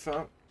szedtünk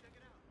fel.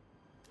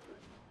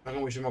 Meg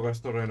amúgy is magas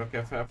toronyra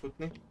kell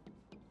felfutni.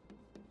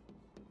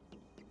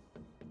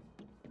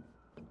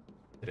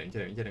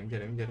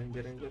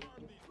 Gyerünk.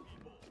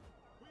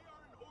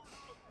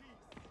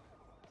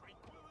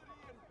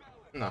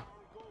 Na.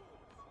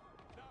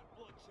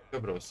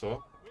 Jobbról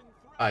szól.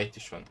 Itt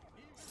is van.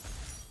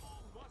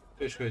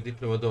 Főiskola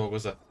diploma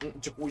dolgozat.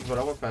 Csak úgy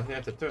valahol fent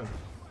értetően?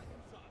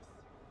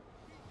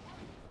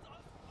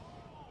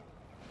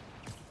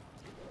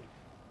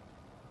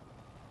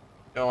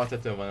 Ja, a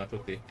tetőn van a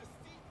tuti.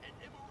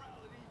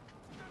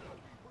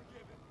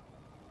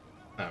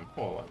 Nem,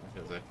 hol vannak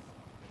ezek?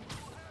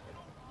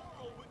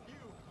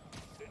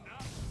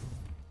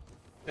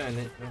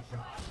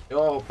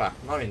 Jó, hoppá,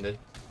 na mindegy.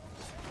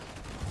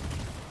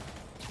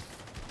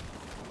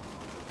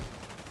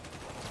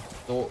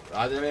 Ó,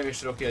 hát de nem is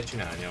tudok ilyet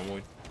csinálni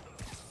amúgy.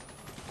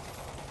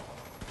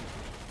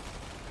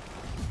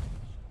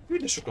 Hű,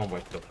 de sokan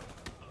vagytok.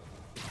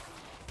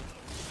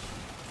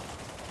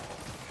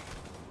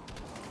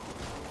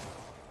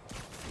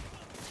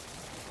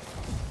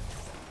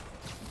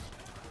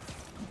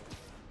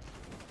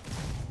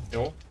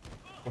 Jó.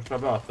 Most már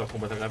beadta a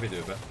kombot legalább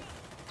időbe.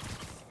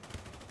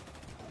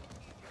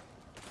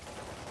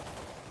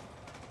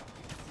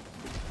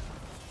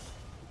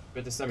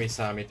 Mert ezt nem is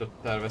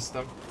számított,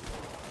 terveztem.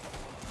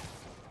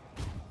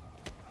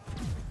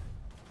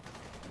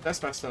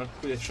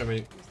 Taskmasternek ugye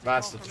semmi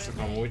változtatosok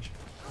amúgy.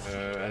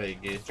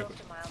 Eléggé csak...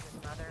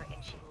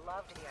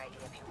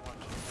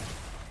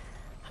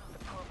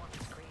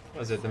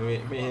 Azért, de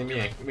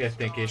miért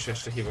ilyen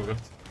késésre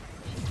hívogat?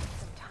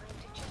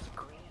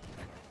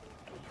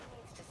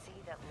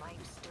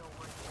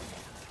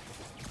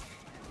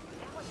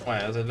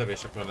 Várjál, ez egy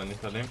lövés akar lenni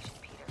felém.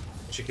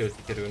 Sikerült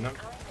kikerülnem.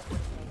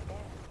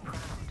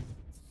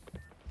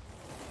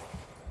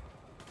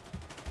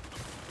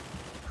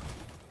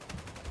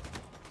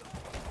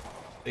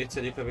 Légy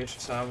egyik lövésre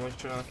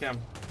számolja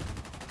nekem.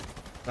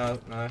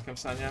 Nekem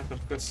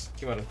szárnyátok, kösz,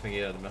 kimaradt meg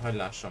életben, hagyd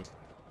lássam.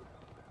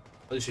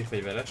 Az is egy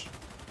fegyveres.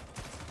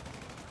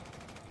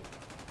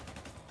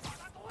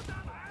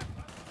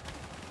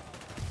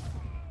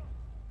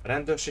 A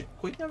rendőrség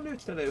hogy nem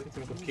lőtte le őket,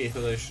 amikor két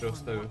oda is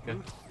rossz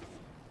őket?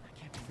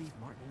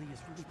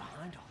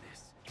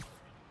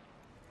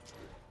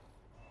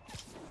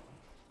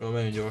 Jó,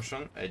 menjünk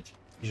gyorsan, egy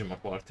pizsama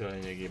party a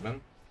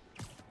lényegében.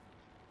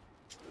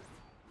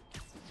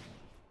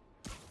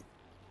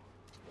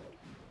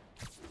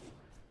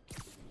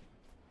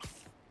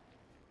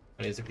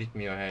 Nézzük itt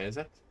mi a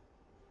helyzet.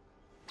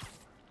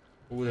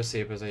 De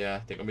szép ez a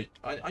játék, ami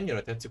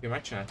annyira tetszik, hogy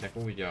megcsinálták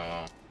úgy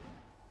a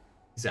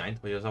dizájnt,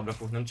 hogy az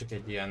ablakok nem csak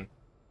egy ilyen,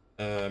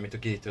 mint a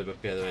Gatorbe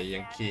például egy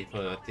ilyen kék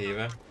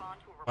téve,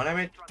 hanem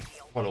egy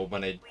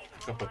valóban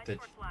kapott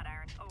egy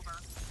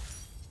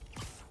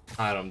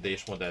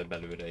 3D-s modellt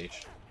belőle is,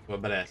 ahol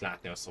be lehet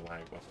látni a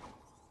szobákba.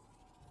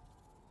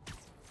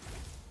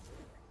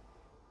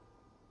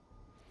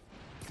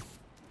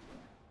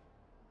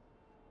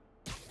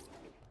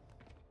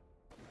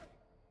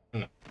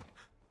 Na.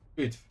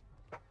 Üdv!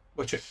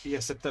 Bocs,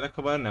 ijesztettelek,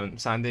 ha bár nem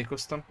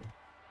szándékoztam.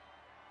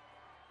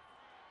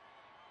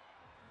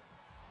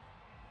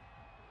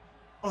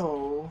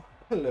 Oh,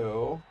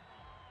 hello.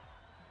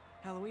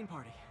 Halloween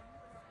party.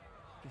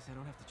 Guess I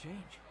don't have to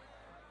change.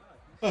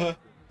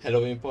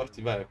 Halloween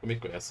party, várj, akkor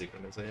mikor játszik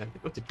ez a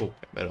játék? Ott egy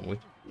pókember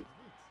amúgy.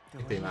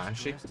 Itt egy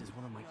másik.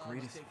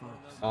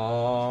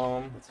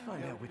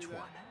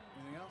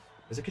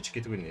 Ez egy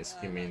kicsit úgy néz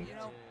ki, mint...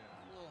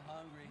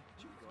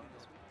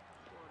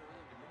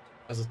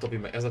 Ez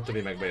a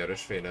többi meg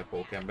Bajoros féle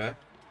pókember.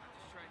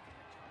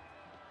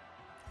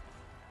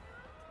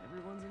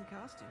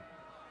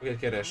 Ugye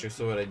keressük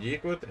szóval egy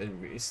gyíkot, egy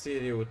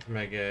misztériót,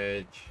 meg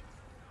egy...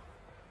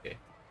 Oké.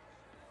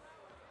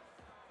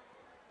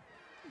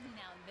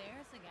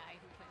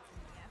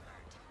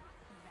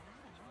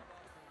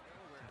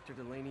 Dr.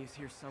 Delaney is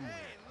here somewhere.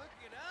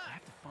 I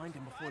have to find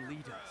him before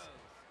Lee does.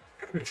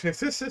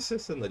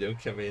 Ez nagyon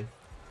kemény.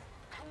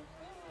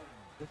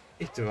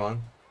 Itt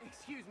van.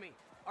 Excuse me,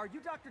 are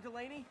you Dr.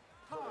 Delaney?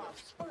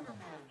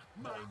 Spider-Man,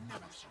 my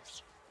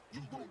nemesis.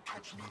 You won't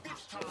catch me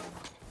this time.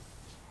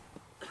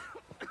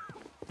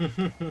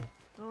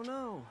 Oh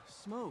no,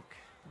 smoke.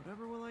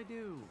 Whatever will I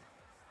do?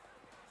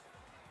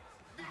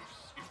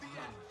 This is the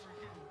end for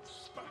you,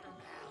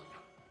 Spider-Man.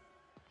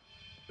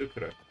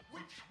 Tükrök.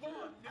 Which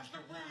one is the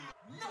real?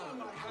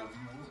 None I have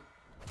you.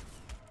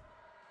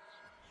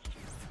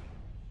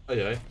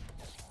 Ajaj.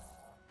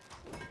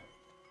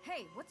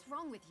 Hey, what's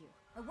wrong with you?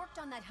 I worked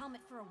on that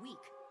helmet for a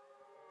week.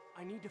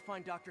 I need to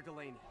find Dr.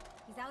 Delaney.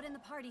 He's out in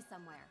the party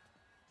somewhere.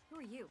 Who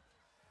are you?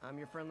 I'm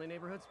your friendly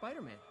neighborhood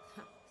Spider-Man.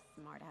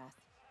 Smartass.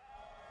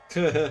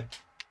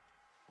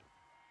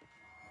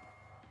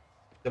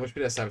 De most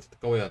mire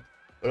számítottak olyan?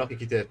 Valaki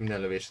kitért minden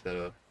lövésed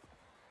elől.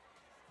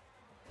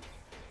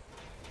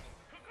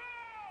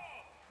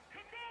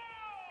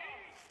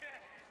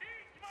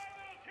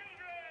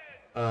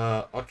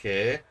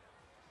 Oké.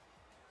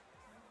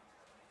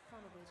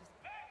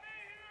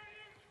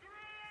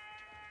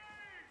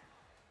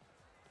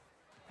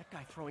 That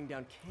guy throwing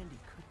down candy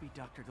could be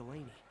Dr.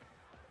 Delaney.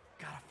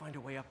 Gotta find a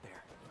way up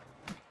there.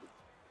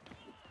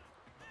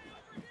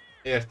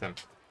 Értem.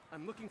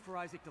 I'm looking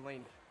for Isaac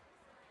Delaney.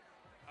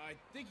 I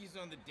think he's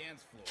on the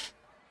dance floor.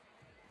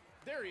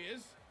 There he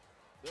is.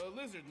 The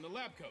lizard in the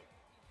lab coat.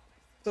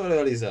 Szóval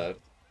a Lizard.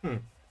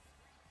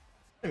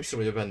 Nem is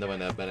tudom, hogy benne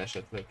van ebben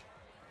esetleg.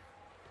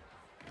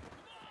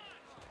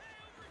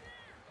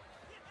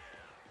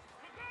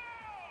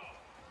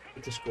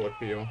 Itt a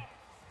Scorpio.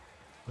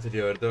 Az egy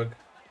ördög.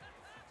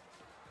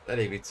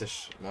 Elég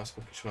vicces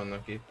maszkok is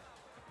vannak itt.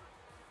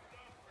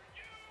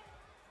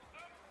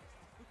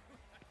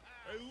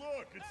 Hey,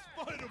 look, it's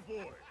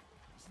Spider-Boy.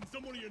 Isn't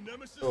someone of your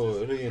nemesis?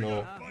 Oh,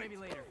 Reno. Maybe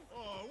later.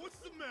 Oh, what's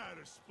the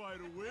matter,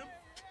 Spider-Wimp?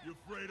 You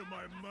afraid of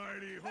my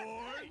mighty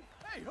horn?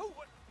 Hey,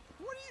 what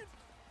are you...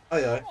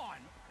 Ajaj. Come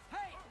on!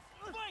 Hey,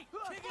 fight!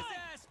 Kick his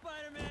ass,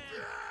 Spider-Man!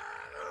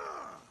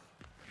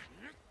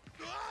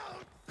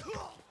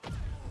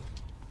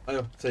 Na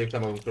jó, szedjük le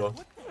magunkról.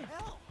 What the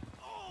hell?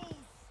 Oh,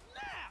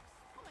 snap!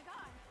 Oh my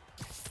god.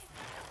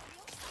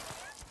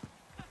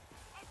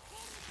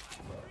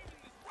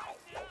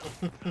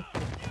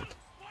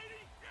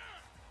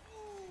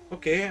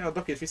 Oké, a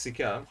Dakit viszik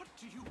el.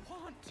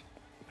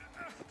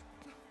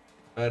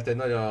 Mert egy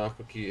nagy alak,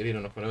 aki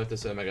Rino-nak van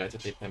öltözve,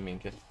 megállított éppen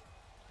minket.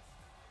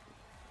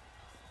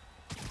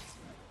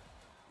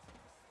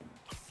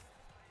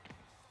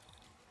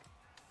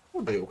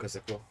 De jók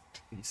ezek a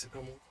díszek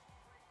amúgy.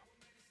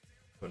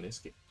 Jól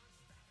néz ki.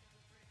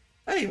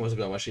 Elég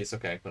mozgalmas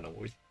éjszakánk van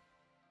amúgy.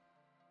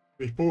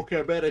 Egy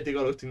pókerben eddig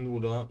alatt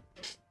indul a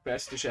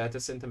percet is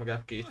eltett szerintem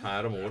legalább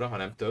 2-3 óra, ha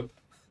nem több.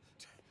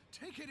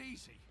 Take it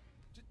easy.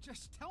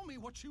 Just tell me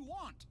what you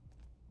want.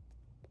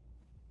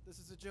 This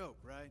is a joke,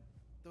 right?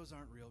 Those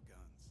aren't real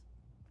guns.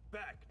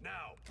 Back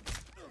now.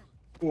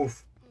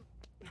 Uff.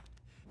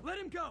 Let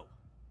him go.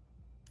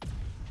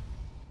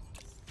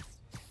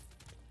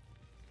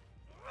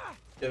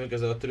 Jövünk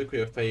ezzel a trükk,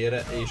 a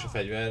fejére és a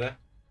fegyverre.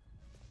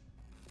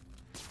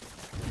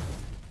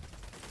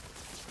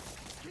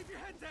 Keep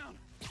your head down.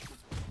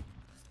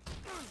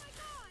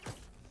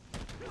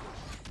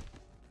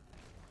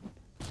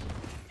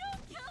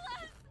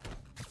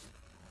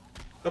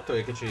 Kaptam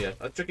egy kicsi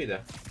ilyet, add csak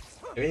ide.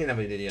 Én nem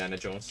vagy egy Indiana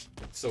Jones.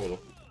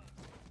 Szólok.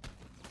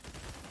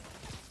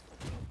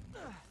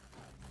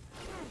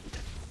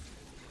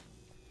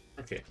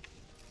 Oké.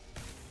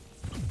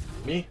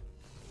 Mi?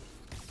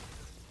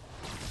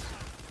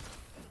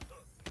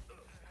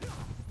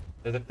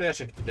 Ezek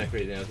teljesen ki tudják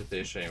védeni az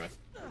ütéseimet.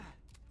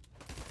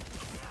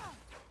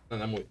 Na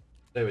nem úgy.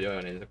 De hogy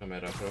olyan nézek,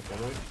 amerre akarok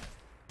amúgy.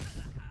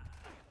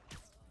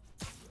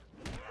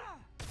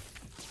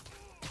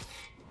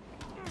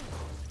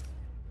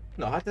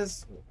 Na hát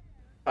ez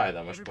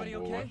fájdalmas Everybody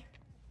kombó volt. okay?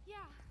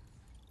 Yeah.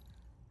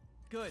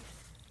 Good.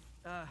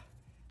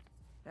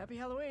 Happy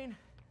Halloween.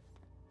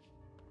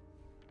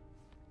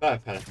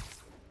 Felfele.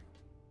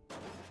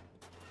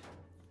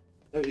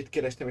 Itt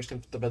kerestem és nem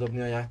tudta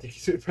bedobni a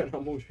játékidőben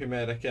amúgy, hogy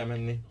merre kell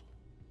menni.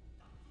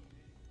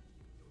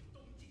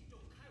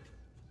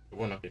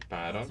 Vannak itt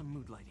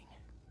páran.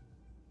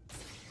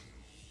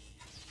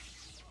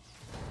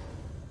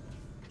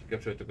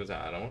 Kikapcsoltuk az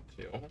áramot,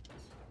 jó.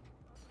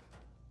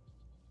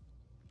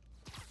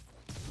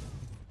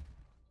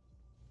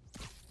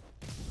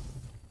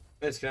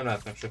 Nézd ki, nem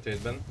látnak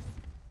sötétben.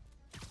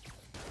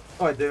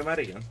 Aj, de ő már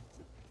igen.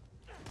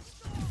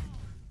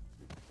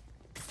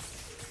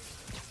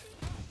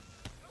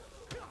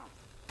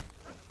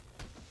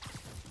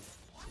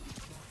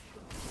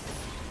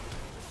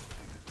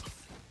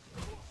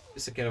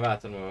 Vissza kéne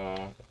váltanom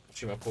a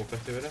sima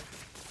pókatőre.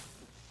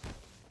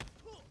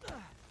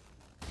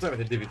 Az olyan,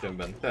 mint egy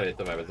Divisionben. Felé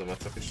tovább ez a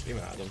vacak, és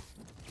imádom.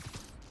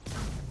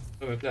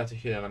 Tudom, lehet, hogy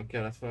hírelem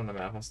kellett volna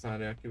nem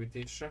elhasználni a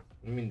kivítésre.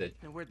 Mindegy.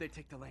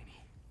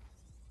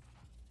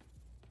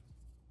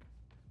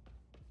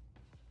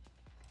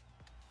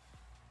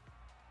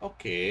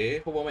 Oké,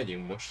 hova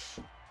megyünk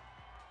most?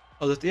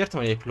 Azért értem,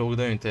 hogy egy plóg,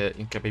 de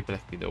inkább egy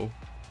Black Widow.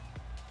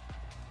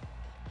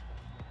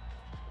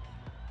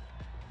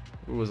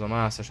 Ez a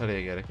mászás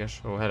elég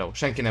érdekes. Ó, hello.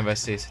 Senki nem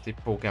veszi észre, egy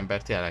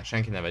pókembert, tényleg,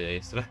 senki ne vegye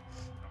észre.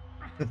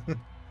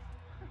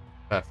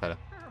 Felfele.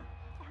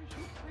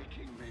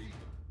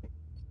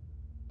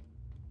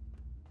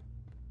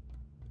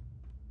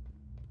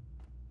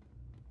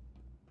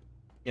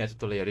 Ilyet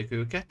utolérjük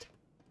őket.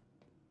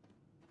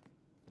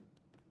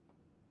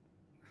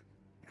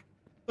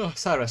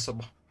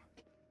 Szárvásszoba.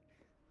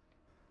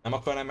 Nem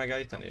akarnám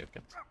megállítani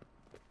őket?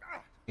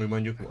 Úgy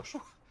mondjuk most.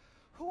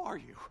 Who are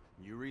you?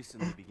 You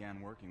recently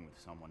began working with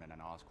someone in an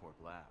Oscorp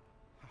lab.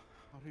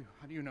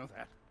 How do you know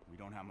that? We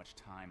don't have much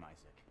time,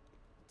 Isaac.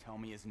 Tell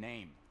me his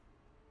name.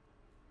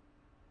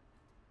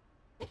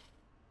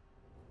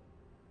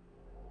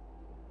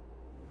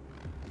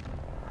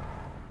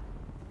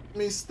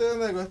 Mr.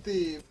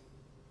 Negatív.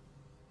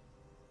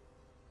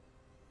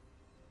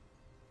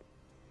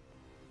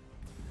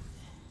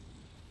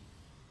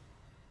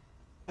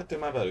 Hát ő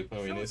már velük nem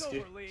úgy néz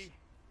ki.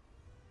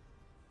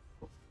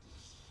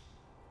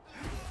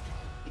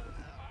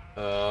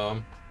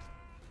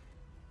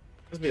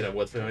 Ez mire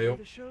volt olyan jó?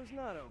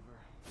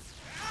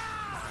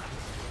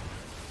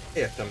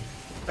 Értem.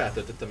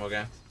 Feltöltötte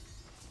magát.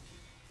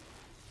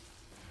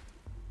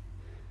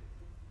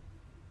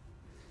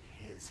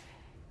 His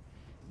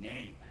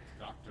name,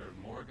 Dr.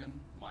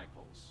 Morgan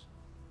Michaels.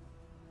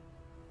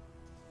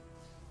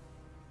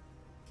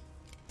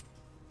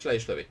 És le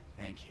is lövi.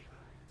 Thank you.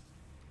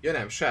 Ja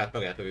nem, saját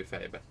magát lövi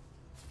fejbe.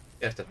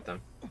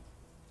 Értettem.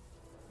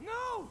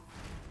 No!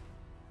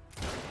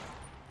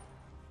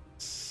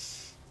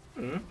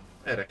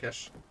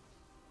 Érdekes.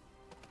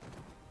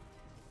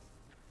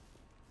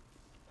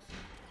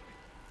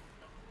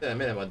 De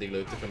miért nem addig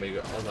lőttük, amíg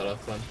az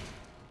alatt van?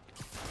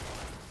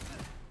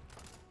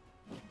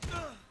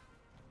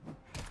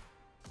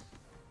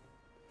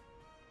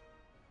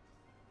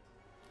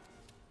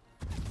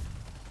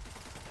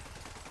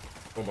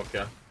 Bomba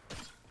kell.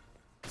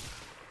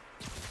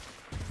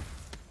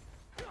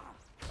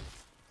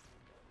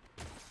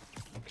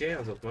 Oké,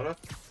 az ott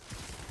maradt.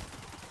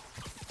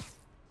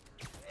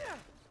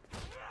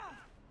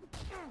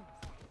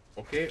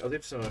 Oké, az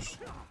Y-os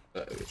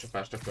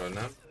csapást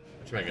akarnám,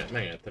 és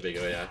megengedte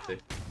végre a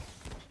játék.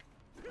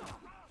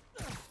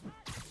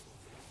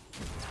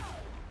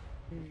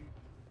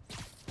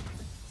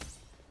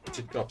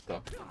 Kicsit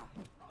kapta.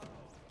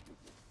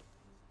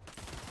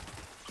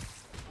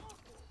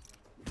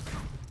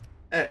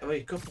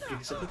 Vagy kapok ki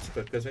viszont egy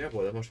szuper közben jobb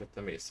oldalt most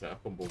vettem észre a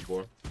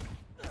kombókból.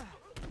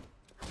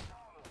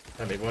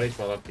 Nem, még van itt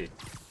valaki.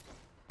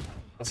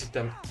 Azt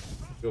hittem,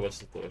 jó volt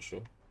az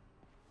utolsó.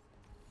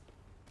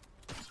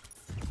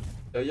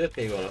 De hogy jött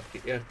még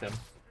valaki, értem.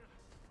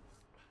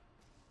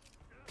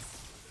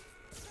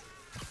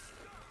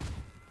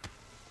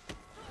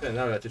 Nem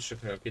lehet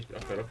üssök meg, akit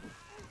akarok.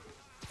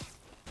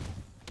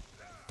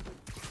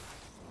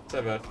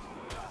 Szevert.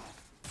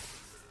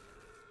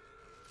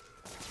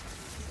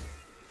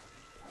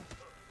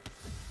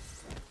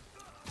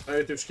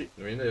 Eljöttős ki.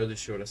 Mindegy, az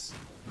is jó lesz.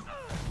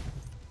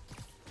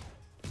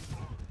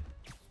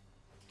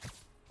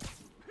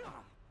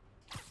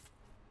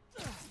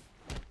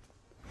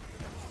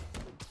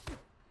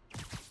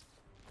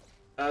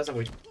 Ez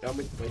amúgy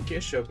majd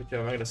később,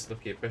 hogyha meg lesz a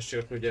képesség,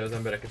 akkor ugye az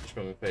embereket is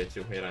magunk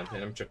fejtjük jelenteni,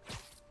 nem csak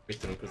mit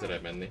tudunk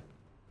közelebb menni.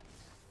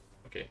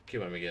 Oké, ki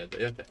van még életben?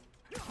 Jöttek?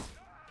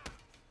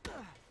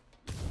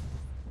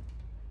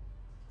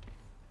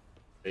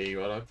 Még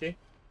valaki?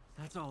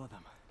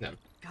 Nem.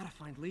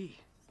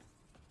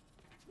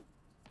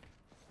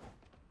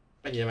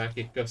 Menjél már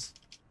ki, kösz.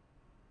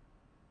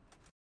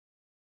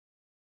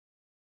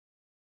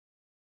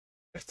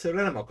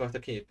 Egyszerűen nem akarta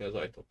kinyitni az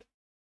ajtót.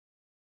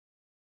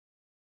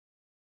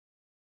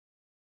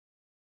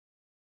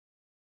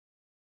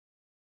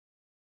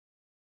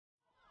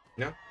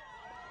 Ja.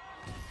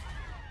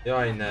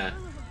 Jaj, ne!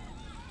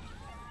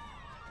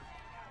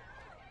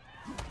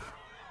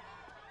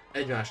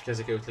 Egymást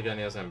kezdik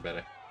ütlegelni az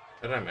emberek.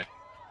 Remek.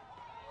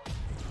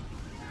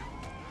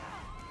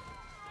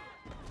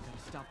 Gotta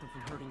stop them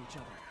from hurting each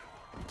other.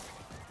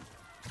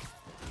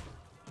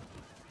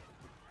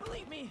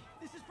 Believe me,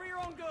 this is for your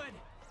own good.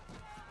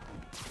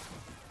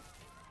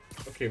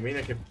 Oké,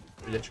 mindenki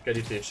ugye csak egy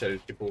ütéssel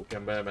üt ki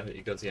pókember, mert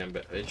igazi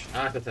ember, és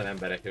ártatlan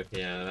emberek ők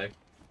jelenleg.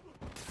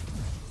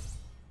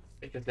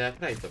 Őket lehet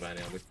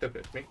rejtaválni amúgy,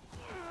 tököt mi?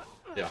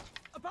 Ja.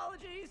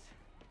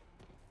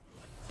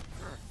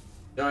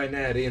 Jaj,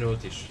 ne,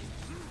 Rénót is.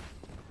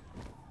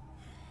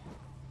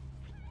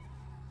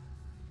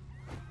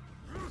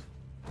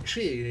 És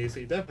végignéz,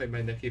 így nem, hogy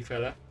mennek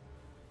kifele.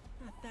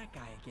 Not that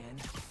guy again.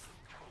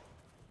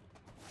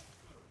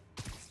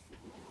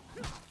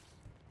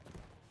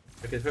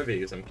 Őket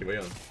felvégezem ki,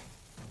 vajon?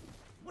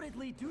 What did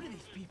Lee do to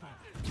these people?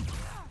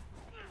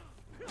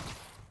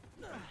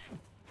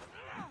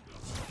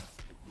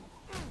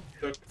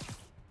 Tök.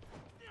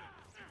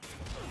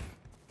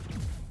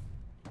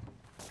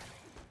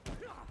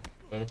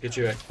 Mondom,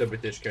 kicsivel több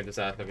ütés kell, mint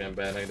az átlag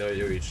embernek, de hogy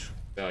ő is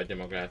beadja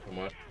magát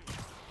hamar.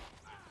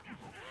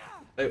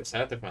 De jó,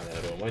 szálltak már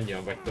erről,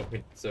 annyian vagytok,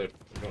 mint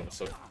szört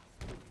gonoszok.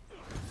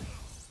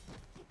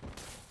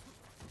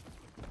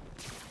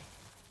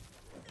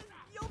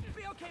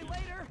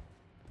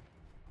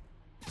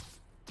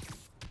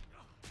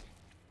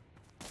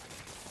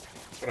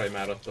 Maradj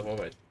már ott, ahol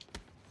vagy.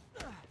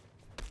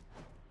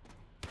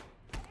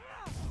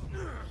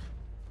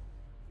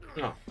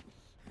 Na.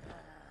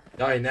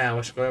 Jaj, ne,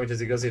 most akkor olyan, mint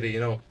az igazi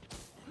Reno.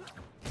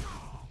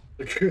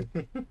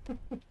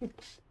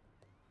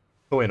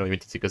 Olyan,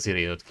 mint az igazi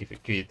Renót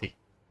kiviti.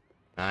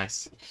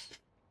 Nice.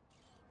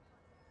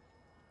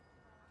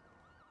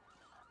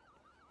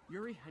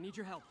 Yuri, I need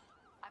your help.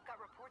 I've got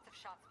reports of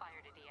shots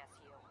fired at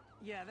ESU.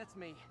 Yeah, that's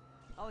me.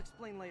 I'll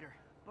explain later.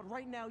 But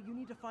right now, you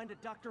need to find a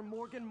Dr.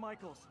 Morgan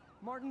Michaels.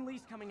 Martin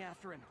Lee's coming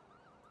after him.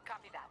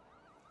 Copy that.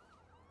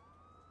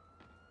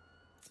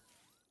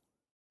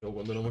 Jó,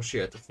 gondolom, most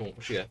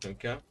sietnünk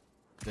kell.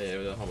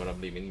 De hamarabb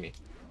Lee, mint mi.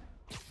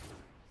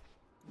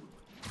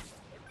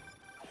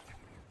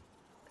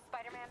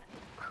 Spider-Man,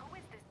 who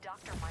is this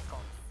Dr.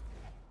 Michaels?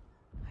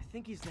 I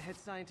think he's the head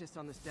scientist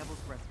on this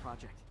Devil's Breath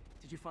project.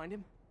 Did you find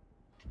him?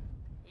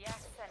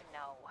 Yes and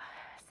no.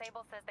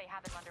 Sable says they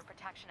have him under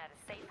protection at a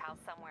safe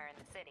house somewhere in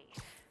the city.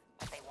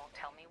 But they won't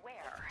tell me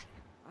where.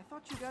 I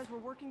thought you guys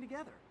were working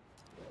together.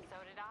 So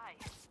did I.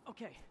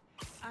 Okay,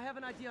 I have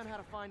an idea on how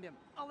to find him.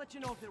 I'll let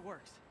you know if it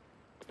works.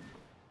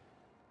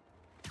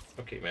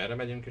 Oké, merre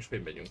megyünk és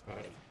hogy megyünk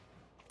arra?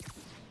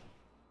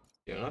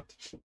 Pillanat.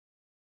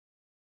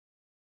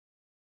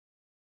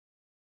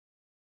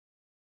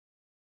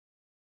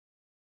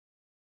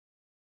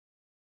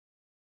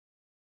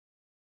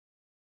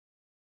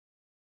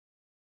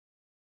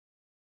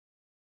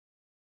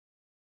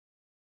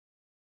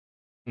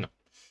 Na,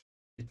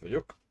 itt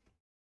vagyok.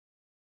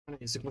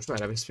 Nézzük, most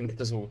merre visz minket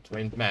az út,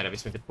 vagy merre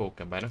visz minket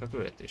Pókembernek a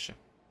küldetése.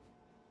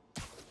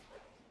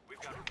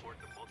 Did you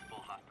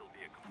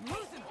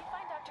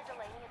find Dr.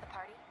 Delaney at the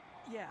party?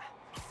 Yeah,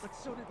 but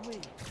so did Lee.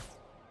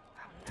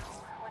 Oh no,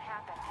 what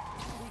happened?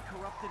 Lee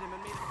corrupted him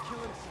and made him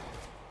kill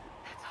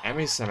himself. Nem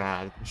hiszem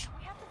el. We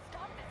have to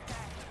stop this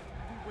guy.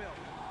 We will.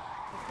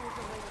 Before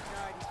Delaney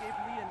died, he gave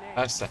Lee a name.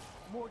 Persze.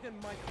 Morgan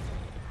Michaels.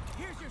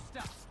 Here's your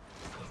stuff.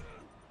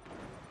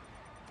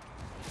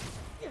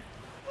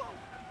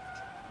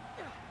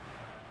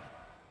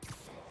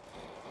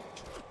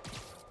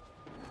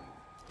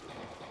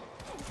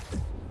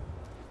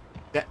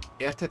 De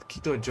érted, ki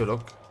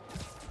dodge-olok?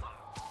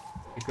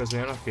 Miközben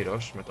jön a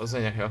piros, mert az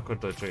anyag, hogy akkor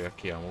dodge-oljak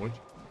ki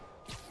amúgy.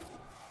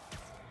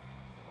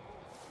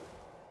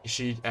 És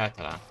így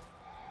eltalál.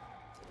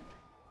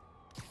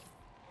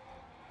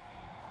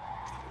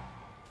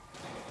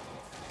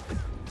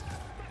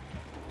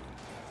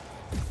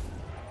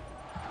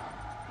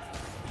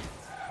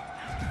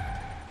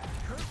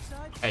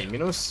 Egy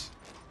mínusz.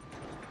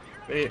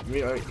 Mi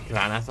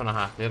gránát van a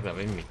háttérben,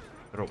 vagy mi?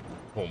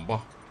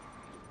 Bomba.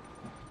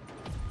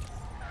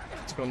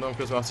 Azt gondolom,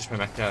 közben azt is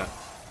meg kell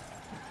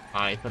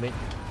állítani.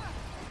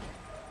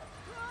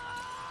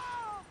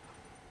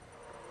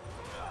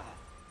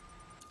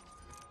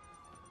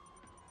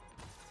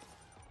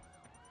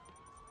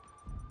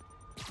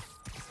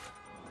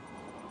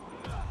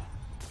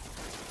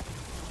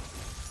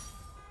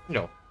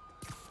 Jó.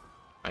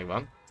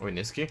 Megvan. Úgy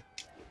néz ki.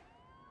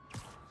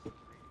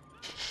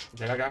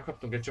 De legalább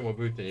kaptunk egy csomó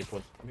bűtényi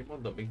pont. Amit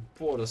mondom, még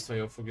borzasztóan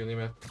jól fog jönni,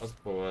 mert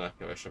azokból a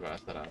legkevesebb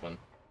általában.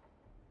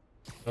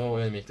 Ó,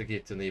 olyan, mint a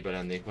GTA 4-ben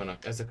lennék,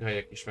 vannak ezek a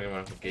helyek is, meg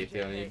vannak a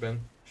GTA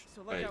 4-ben.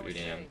 Egy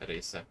ilyen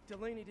része.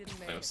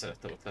 Nagyon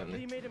szerettem ott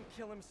lenni.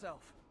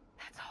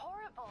 That's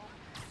horrible.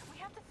 We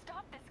have to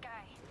stop this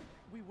guy.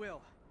 We will.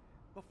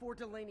 Before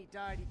Delaney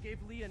died, he gave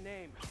Lee a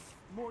name.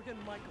 Morgan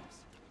Michaels.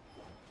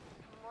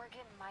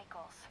 Morgan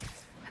Michaels.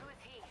 Who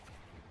is he?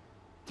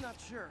 Not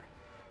sure,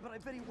 but I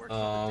bet he works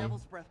for the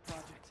Devil's Breath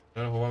project.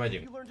 Hova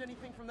megyünk? You learned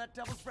anything from that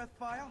Devil's Breath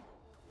file?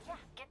 Yeah,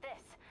 get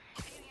this.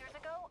 A few years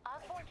ago,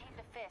 Osborn Osborne came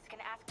to Fisk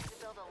and asked me to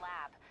build a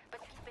lab, but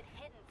keep it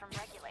hidden from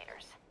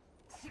regulators.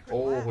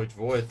 Ó, hogy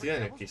volt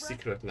ilyen egy kis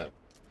secret lab.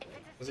 If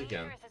it's Az as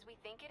igen. dangerous as we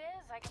think it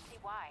is, I can see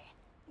why.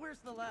 Where's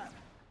the lab?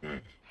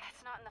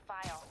 It's not in the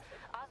file.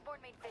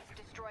 Osborne made Fisk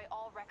destroy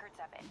all records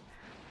of it.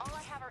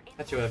 All I have are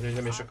Hát jó, hogy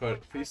nem is akar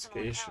Fisk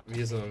és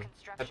Wilson.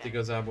 Hát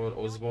igazából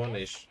Osborne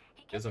és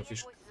Wilson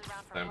Fisk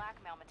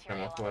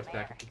nem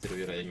akarták,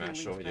 kikerüljön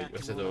egymásról, hogy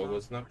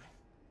összedolgoznak.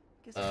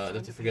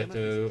 De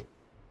függetlenül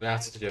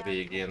látszott, hogy a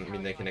végén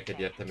mindenkinek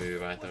egyértelművé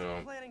vált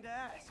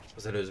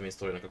az előzmény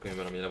sztorinak a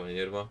könyvben, ami le van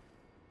írva,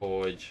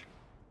 hogy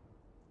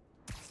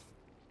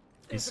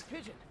Fisk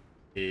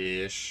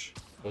és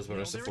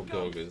Osborne össze fog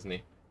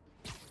dolgozni.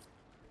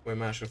 Majd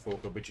másra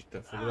fogok a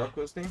Bridget-tel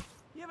foglalkozni.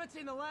 You haven't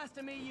seen the last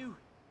of me, you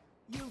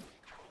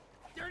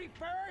dirty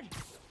bird!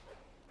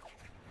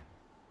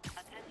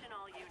 Attention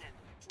all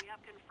units. We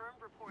have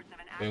confirmed reports of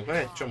an Még van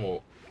egy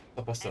csomó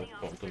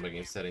tapasztalatpontom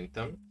megint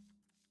szerintem.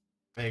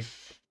 Még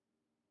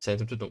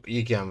szerintem tudunk,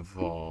 igen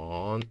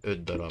van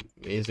 5 darab.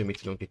 Nézzük,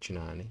 mit tudunk itt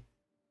csinálni.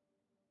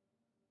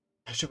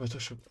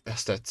 Csapatosok,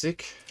 ezt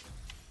tetszik.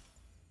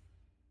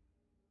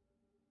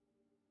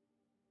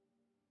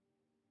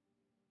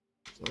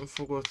 Nem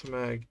fogott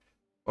meg.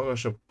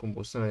 Magasabb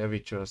kombószínűen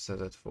javítsa a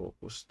szerzett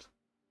fókuszt.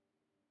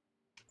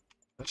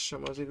 Ez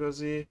sem az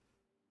igazi.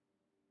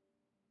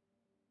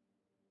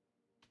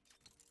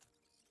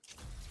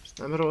 Ez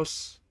nem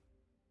rossz.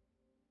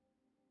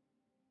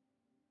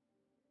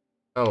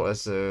 Ó,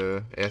 ez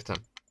értem.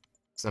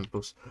 Ez nem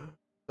plusz.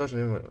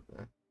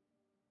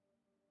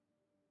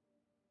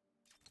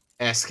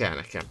 Ez kell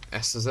nekem.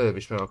 Ezt az előbb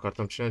is meg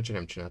akartam csinálni, csak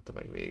nem csináltam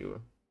meg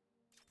végül.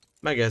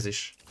 Meg ez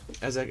is.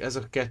 Ez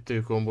a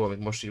 2 kombó, amit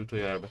most így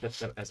utoljára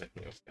betettem, ezek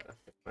nagyon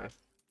kellettek már.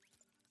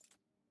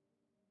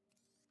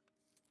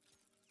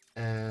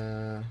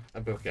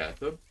 Ebből kell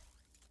több.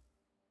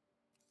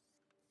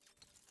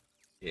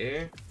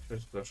 Oké,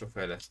 és sok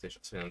fejlesztés,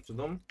 azt nem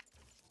tudom.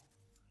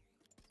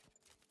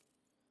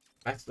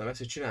 Meg tudom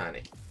ezt így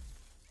csinálni.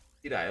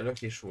 Király, a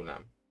lökés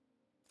hullám.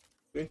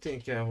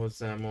 Büntény kell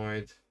hozzá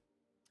majd.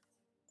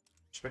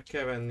 És meg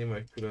kell venni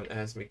majd külön,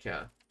 ehhez mi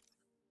kell?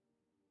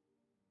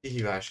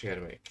 Kihívás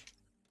érmék.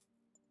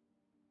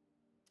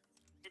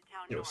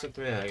 Jó,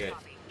 szerintem jelenleg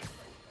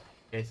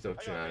egy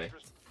tudok csinálni.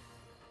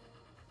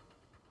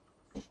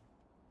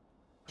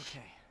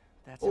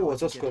 Ó,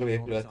 az Oscar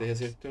épületéhez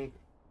jöttünk.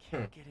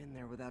 Can't get in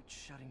there without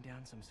shutting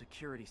down some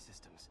security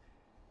systems.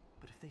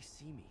 But if they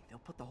see me,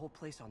 they'll put the whole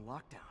place on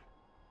lockdown.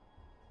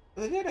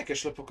 Ez egy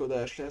érdekes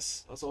lapokodás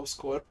lesz az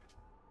Oscorp.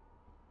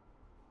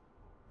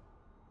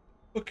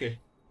 Oké.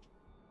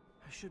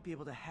 I should be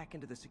able to hack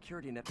into the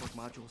security network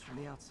modules from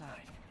the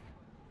outside.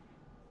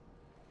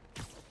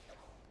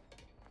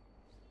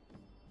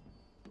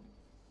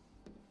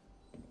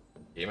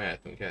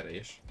 Mehetünk erre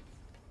is.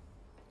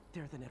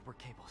 There are the network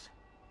cables.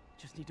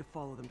 Just need to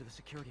follow them to the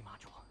security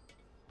module.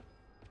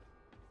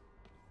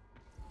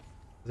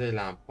 Ez egy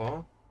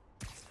lámpa.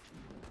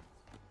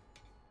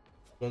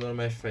 Gondolom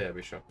egy fejebb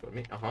is akkor.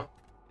 Mi? Aha.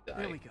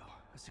 There we go.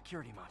 A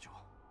security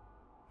module.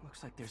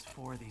 Looks like there's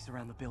 4 of these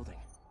around the building.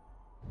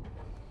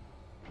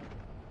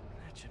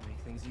 That should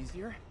make things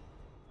easier.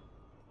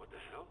 What the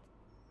hell?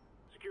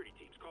 Security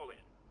teams, call in.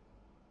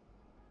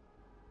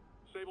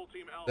 Sable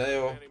Team De Alpha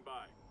jó. standing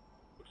by.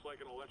 Looks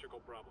like an electrical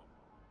problem.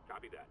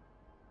 Copy that.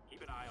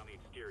 Keep an eye on the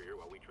exterior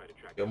while we try to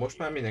track Jó, most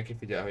már mindenki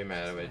figyel, hogy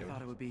merre I thought it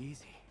vagyunk. would be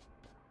easy.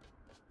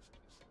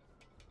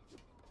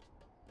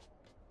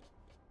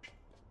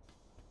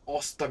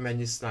 Azt a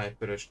mennyi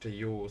sniperös, te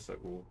jó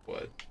szagú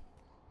volt.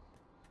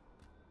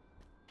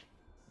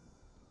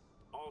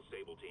 All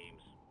Sable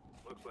teams.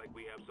 Looks like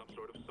we have some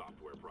sort of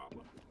software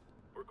problem.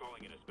 We're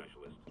calling in a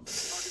specialist.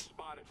 Target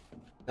spotted.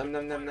 Nem.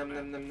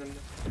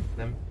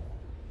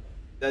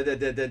 De.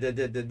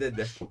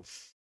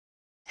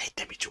 Egy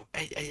demicsó,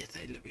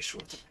 egy lövés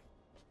volt.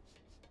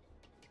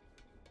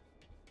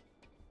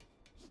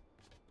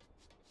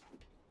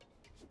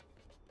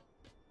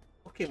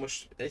 Oké,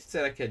 most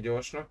egyszerre kell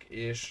gyorsnak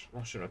és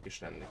lassanak is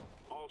lenni.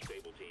 All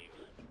Sable teams.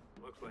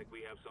 Looks like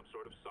we have some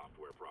sort of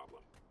software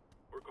problem.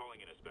 We're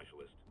calling in a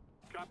specialist.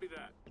 Copy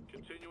that.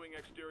 Continuing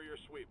exterior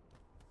sweep.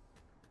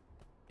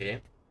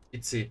 Oké,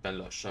 itt szépen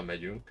lassan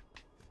megyünk.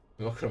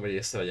 Nem akarom, hogy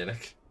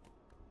észrevegyenek.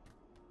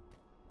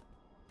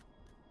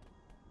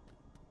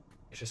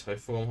 És ezt hogy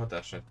fogom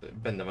hatásnak?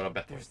 Benne van a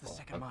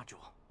betonfalban.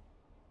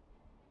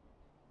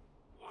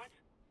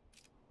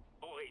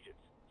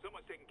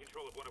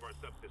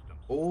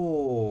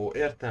 Ó,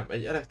 értem,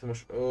 egy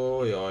elektromos...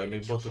 Ó, jaj,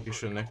 még botok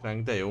is jönnek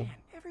ránk, de jó.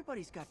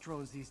 Everybody's got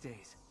drones these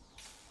days.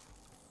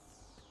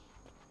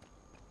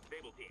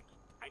 Sable teams,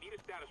 I need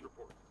a status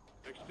report.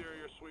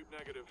 Exterior sweep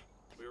negative.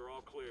 We are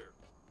all clear.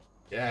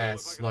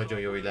 Yes, nagyon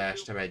jó ide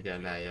estem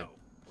egyen lejjebb.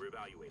 We're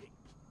evaluating.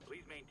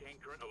 Please maintain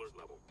current alert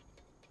level.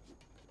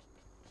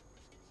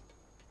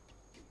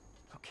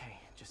 Okay,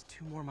 just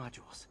 2 more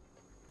modules.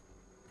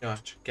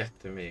 Ja, csak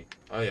 2 még.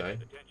 Ajaj.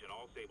 Attention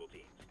all Sable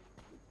teams.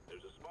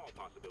 There's a small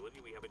possibility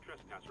we have a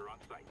trespasser on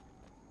site.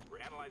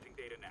 We're analyzing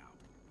data now.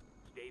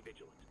 Stay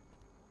vigilant.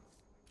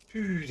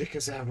 Hű, de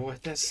közel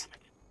volt ez.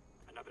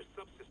 The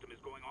subsystem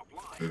is going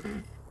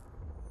offline.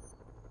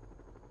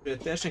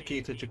 Teljesen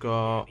kinyithatjuk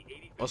a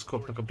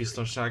oszkopnak a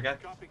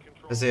biztonságát,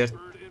 ezért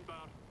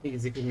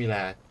nézzük, hogy mi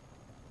lehet.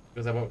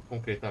 Igazából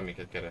konkrétan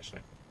minket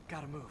keresnek.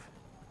 Gotta move.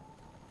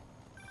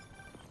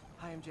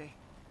 Hi, MJ.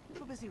 A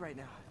little busy right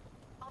now.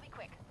 I'll be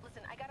quick.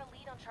 Listen, I got a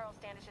lead on Charles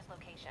Standish's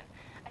location.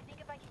 I think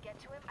if I can get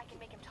to him, I can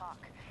make him talk.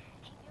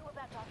 He knew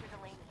about Dr.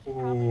 Delaney. He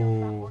probably knows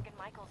about Morgan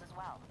Michaels as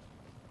well.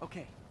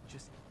 Okay,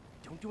 just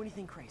don't do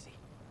anything crazy.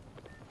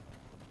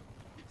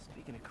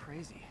 Speaking of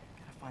crazy,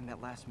 gotta find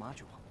that last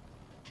module.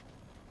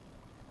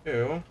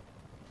 Jó.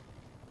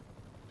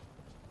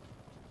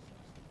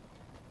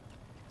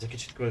 Ez egy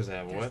kicsit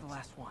közel volt.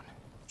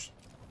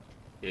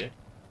 Oké.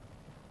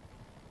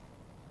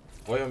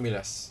 Vajon mi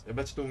lesz?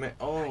 Be tudunk meg...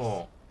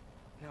 Oh!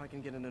 Now I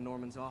can get into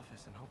Norman's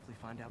office and hopefully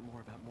find out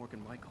more about Morgan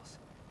Michaels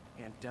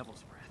and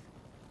Devil's Breath.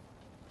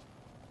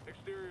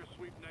 Exterior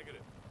sweep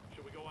negative.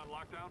 Should we go on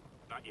lockdown?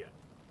 Not yet.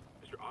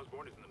 Mr.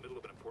 Osborne is in the middle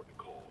of an important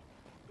call.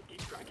 But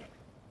keep tracking.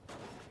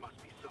 There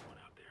must be someone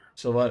out there.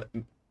 Szóval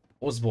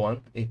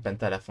Osborne éppen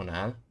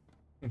telefonál.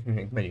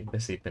 Megyünk be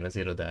szépen az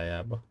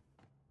irodájába.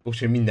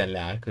 Úgyhogy minden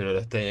leáll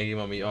körülötte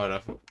lényegében, ami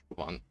arra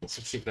van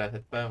szükség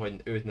lehetett,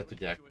 hogy őt ne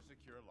tudják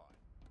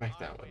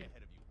megtámadni.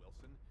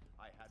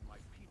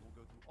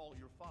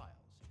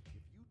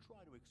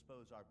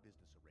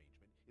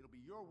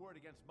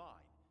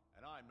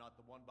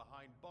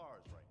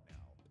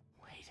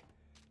 Wait,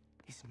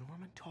 is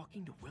Norman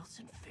talking to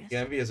Wilson Fisk?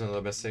 Igen, Wilson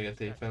a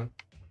beszélgetésben.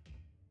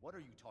 What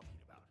are you talking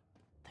about?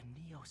 The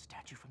Neo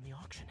statue from the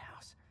auction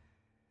house.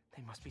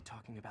 They must be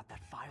talking about that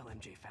file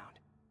MJ found.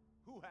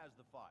 Who has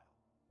the file?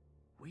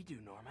 We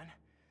do, Norman,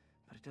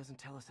 but it doesn't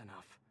tell us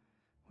enough,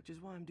 which is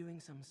why I'm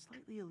doing some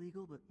slightly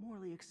illegal but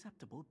morally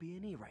acceptable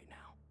B&E right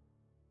now.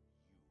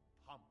 You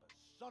pompous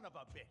son of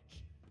a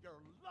bitch!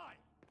 You're lying!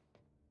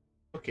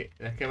 Oké,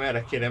 nekem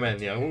erre kéne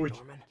menni amúgy.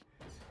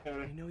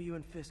 Norman, I know you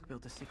and Fisk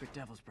built a secret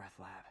Devil's Breath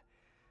lab,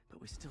 but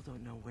we still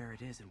don't know where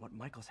it is and what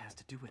Michaels has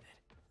to do with it.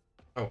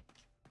 Oh.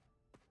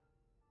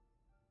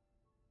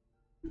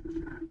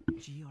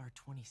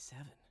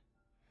 GR-27.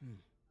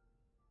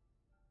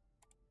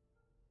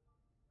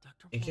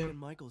 Dr. Igen.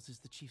 Morgan Michaels is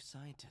the chief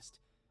scientist,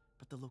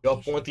 but the Ja,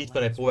 location pont itt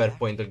van egy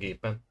PowerPoint a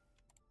gépen.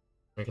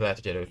 Még lehet,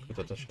 hogy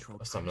előkutatás,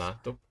 azt nem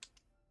láttuk.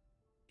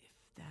 If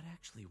that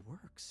actually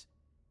works,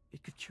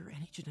 it could cure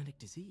any genetic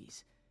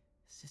disease.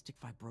 Cystic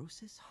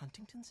fibrosis,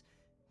 Huntington's.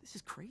 This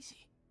is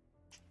crazy.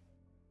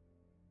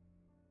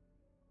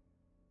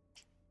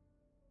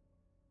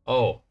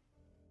 Oh.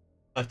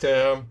 Hát...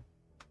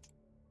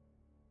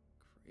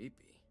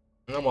 Creepy.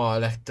 Nem a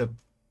legtöbb,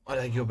 a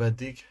legjobb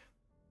eddig.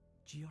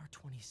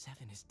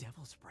 GR-27 is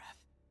Devil's Breath.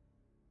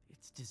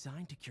 It's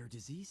designed to cure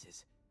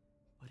diseases,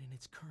 but in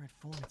its current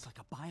form it's like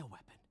a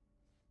bioweapon.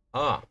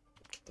 Ah,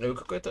 ők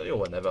akkor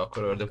jó a neve,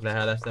 akkor ördög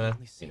lehelet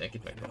nevet,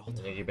 mindenkit megvan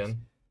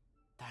lényegében.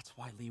 That's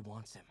why Lee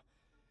wants him.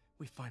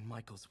 We find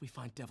Michaels, we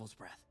find Devil's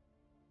Breath.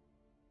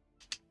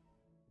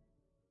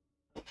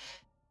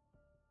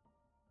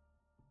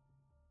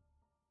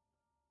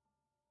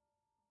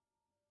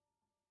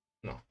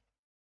 Na.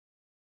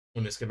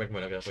 Úgy néz ki,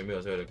 megmondják, hogy mi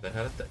az ördög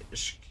lehelete,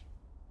 és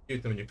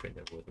itt mondjuk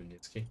könnyebb volt, úgy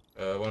néz ki.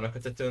 Vannak a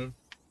tetőn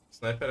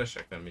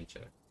sniperesek? Nem,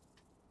 nincsenek.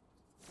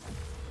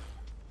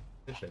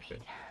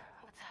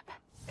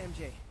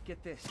 MJ, get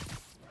this.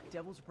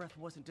 Devil's Breath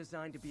wasn't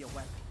designed to be a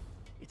weapon.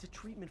 It's a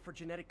treatment for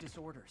genetic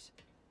disorders.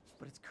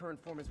 But its current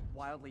form is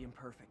wildly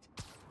imperfect.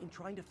 In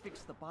trying to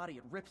fix the body,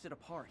 it rips it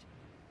apart.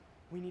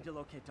 We need to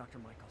locate Dr.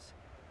 Michaels.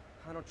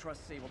 I don't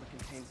trust Sable to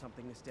contain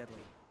something this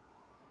deadly.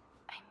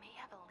 I may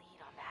have a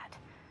lead on that.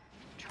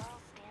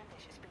 Charles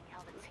Standish is being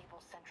held at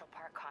Sable's Central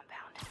Park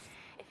compound.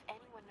 If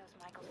anyone knows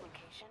Michael's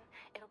location,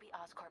 it'll be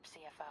Oscorp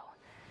CFO.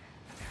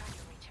 I'm trying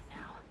to reach him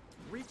now.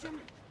 Reach him?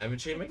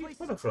 MJ, megint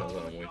van a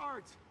francban amúgy.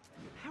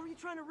 How are you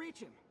trying to reach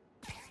him?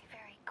 Very,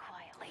 very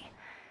quietly.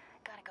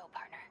 Gotta go,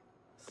 partner.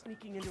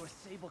 Sneaking into a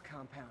Sable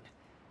compound.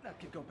 That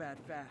could go bad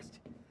fast.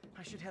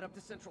 I should head up to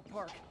Central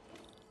Park.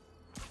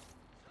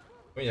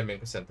 Mindjárt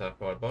megyünk a Central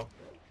Parkba.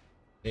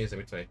 Nézem,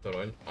 itt van egy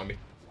torony, amit...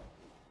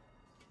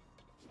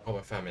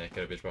 ahova felmegyek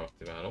előbb és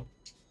beaktiválom.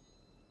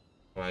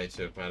 Már itt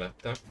szők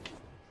mellette.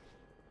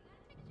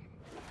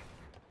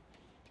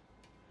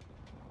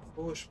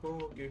 Fuss,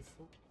 Bogi,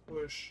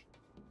 fuss.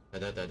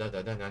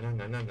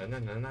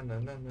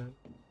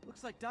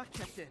 Looks like Doc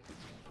checked in.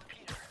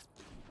 Peter,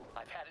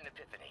 I've had an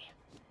epiphany.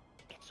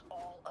 It's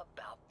all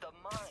about the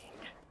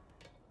mind.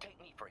 Take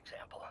me, for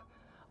example.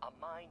 A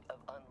mind of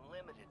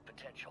unlimited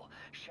potential,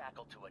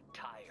 shackled to a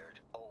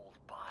tired, old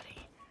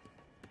body.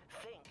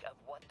 Think of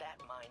what that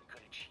mind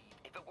could achieve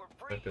if it were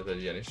free.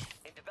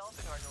 In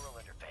developing our neural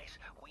interface,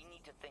 we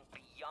need to think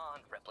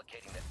beyond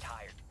replicating the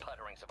tired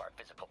putterings of our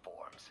physical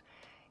forms.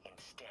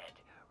 Instead,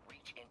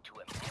 reach into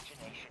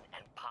imagination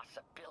and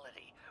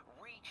possibility.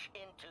 Reach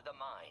into the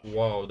mind.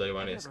 Wow, de jó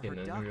I've néz never ki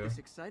heard Doc innen. this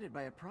excited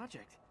by a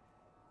project.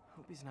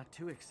 Hope he's not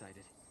too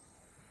excited.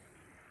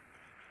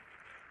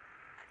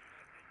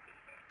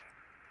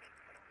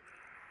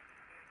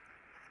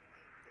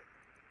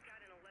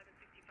 Got an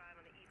 1165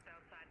 on the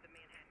eastbound side of the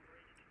Manhattan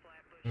Bridge to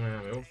Flatbush.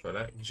 Nem, jó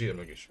fele, zsír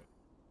meg is van.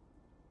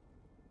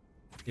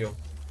 Jó.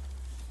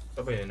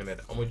 Abba jönne,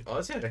 mert amúgy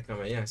az érdekel,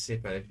 mert ilyen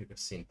szépen lépjük a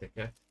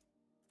szinteket.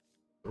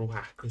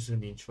 Ruhák közül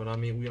nincs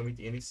valami új, amit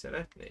én is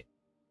szeretnék?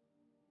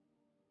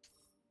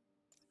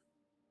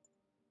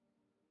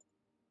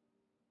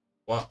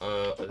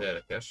 Az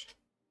érdekes.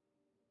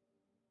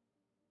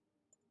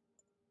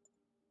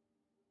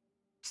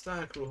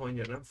 Stark ruha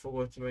annyira nem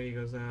fogott meg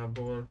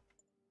igazából.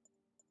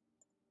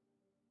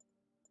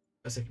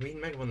 Ezek mind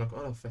megvannak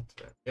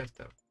alapvetően,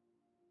 értem?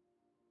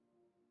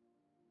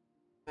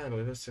 Felmeg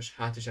az összes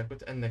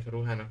hátizsákot ennek a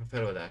ruhának a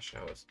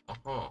feloldásához.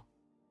 Aha.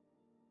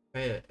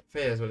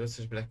 Fejezve az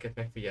összes blacket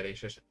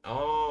megfigyeléses.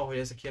 Hogy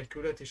ezek ilyen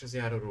küldetéshez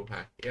járó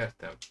ruhák.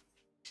 Értem.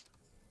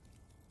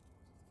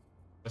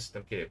 Azt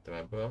hittem kiléptem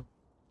ebből.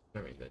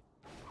 Nem mindegy.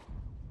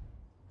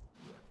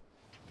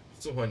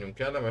 Zuhanjunk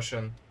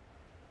kellemesen.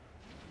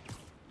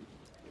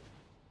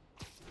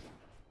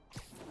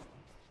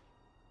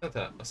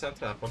 A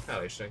Central Park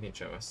hála Istennek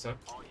nincsen messze.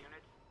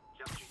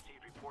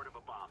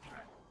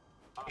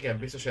 Igen,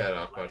 biztos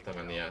erre akartam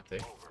menni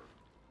játék.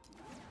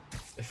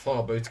 Egy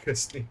falba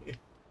ütközni.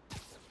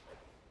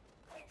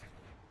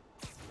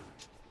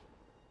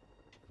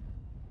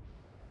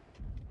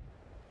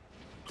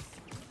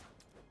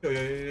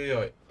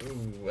 Jaj.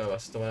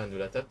 Elvesztem a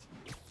lendületet.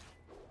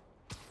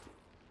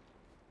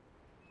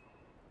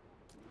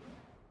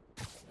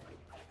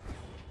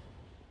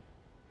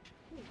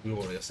 Jó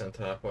vagy a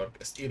Central Park,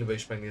 ezt írva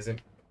is megnézem.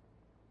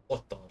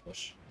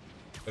 Hatalmas.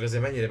 Meg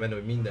azért mennyire menő,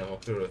 hogy mindenhol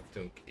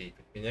körülöttünk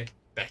építmények.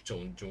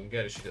 Becsont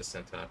dzsungel, és így a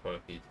Central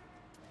Park így.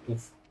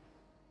 Uff.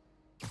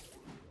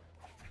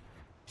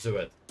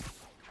 Zöld.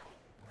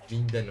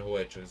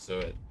 Mindenhol csak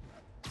zöld.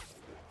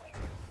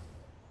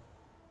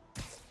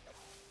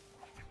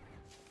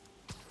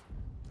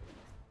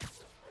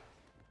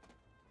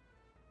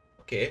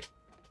 Oké.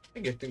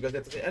 Megjöttünk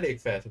azért, hogy elég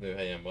feltűnő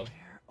helyen van.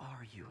 Where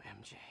are you,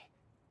 MJ?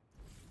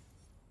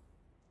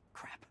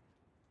 Crap.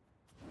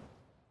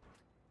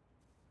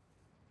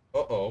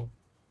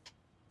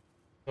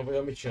 Na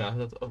vajon mit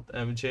csinálhat ott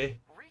MJ?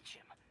 Reach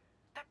him.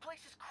 That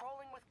place is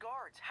crawling with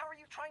guards. How are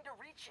you trying to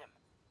reach him?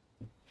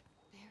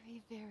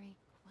 Very, very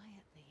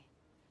quietly.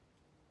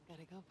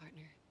 Gotta go,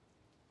 partner.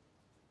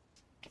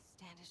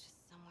 Standish is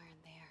somewhere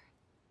in there.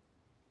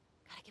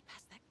 Gotta get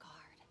past that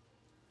guard.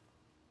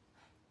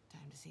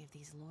 Time to see if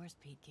these lures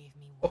Pete gave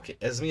me. Oké,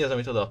 ez mi az,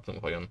 amit odaadtunk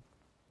vajon?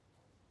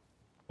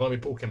 Valami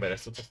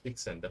pókemberes tudsz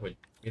fixen, de hogy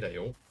mire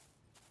jó?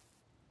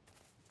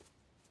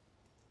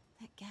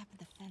 That gap in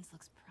the fence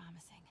looks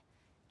promising.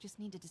 Just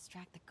need to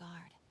distract the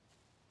guard.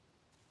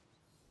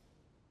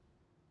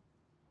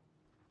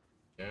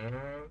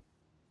 Yeah.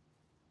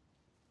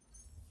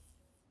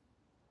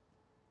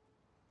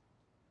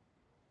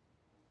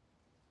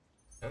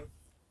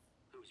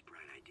 Whose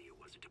bright idea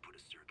was it to put a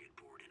circuit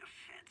board in a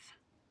fence?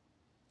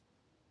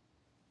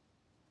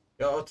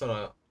 Ja, ott van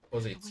a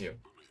pozíció.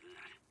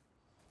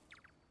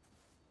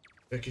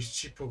 Egy kis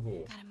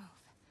csipogó.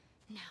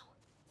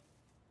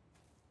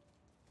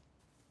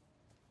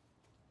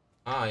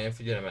 Ilyen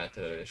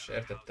figyelemelterelés,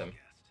 értettem.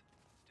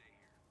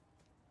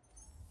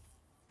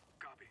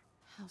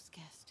 House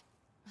guest.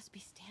 Must be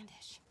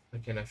Standish. Le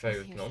kéne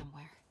feljutnom.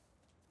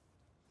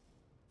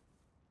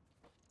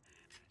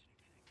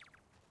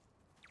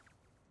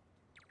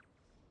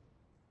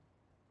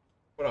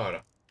 Hol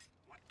arra?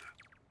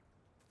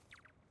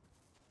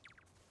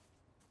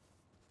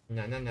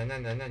 Ne.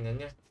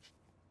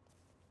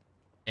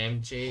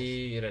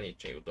 MJ-re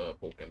nincs jut a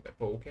pókember.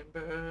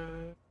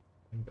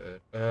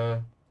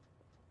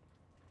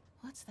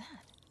 What's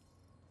that?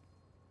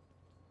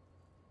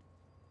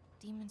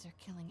 Demons are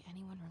killing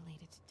anyone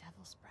related to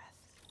Devil's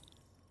Breath.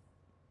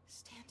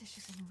 Standish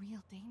is in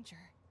real danger.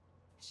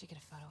 I should get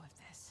a photo of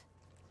this.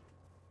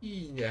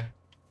 Igen.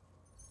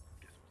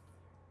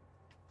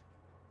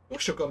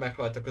 Most sokan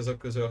meghaltak azok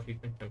közül,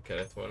 akiknek nem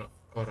kellett volna.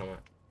 Arra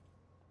már.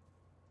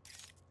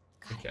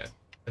 Siker.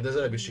 De az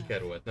előbb is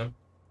siker volt, nem?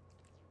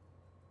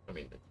 Na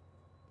mindegy.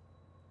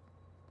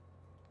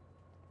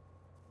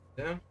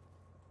 De?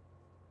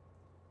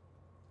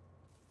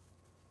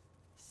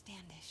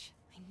 Standish,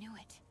 I knew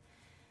it.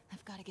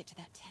 I've got to get to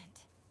that tent.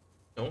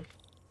 Jó.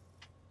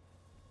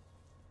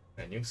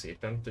 Menjünk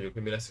szépen, tudjuk,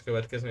 hogy mi lesz a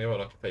következő, hogy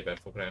valaki fejben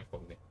fog ránk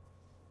fogni.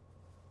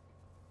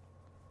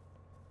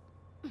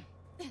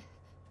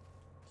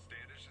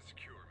 Standish is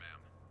secure,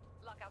 ma'am.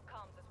 Lockout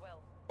comms as well.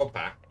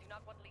 Hoppá. I do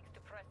not want leaks to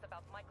press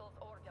about Michaels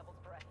or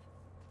Devil's Breath.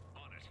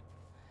 On it.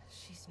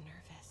 She's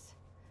nervous.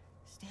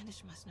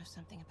 Standish must know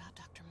something about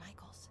Dr.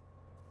 Michaels.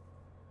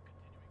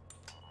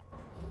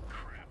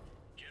 Crap.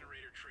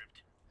 Generator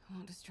tripped. I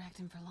won't distract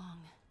him for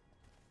long.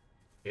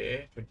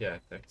 Oké,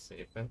 tudjátok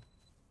szépen.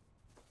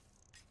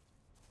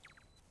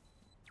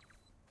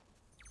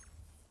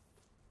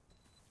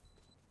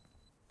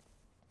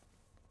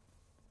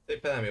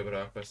 Szépen nem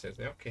jobbra akarsz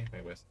nézni, oké,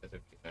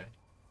 megbeszélhetőbb király.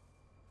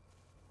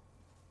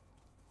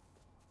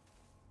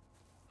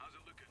 How's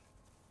it looking?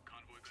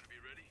 Convoy gonna be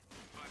ready?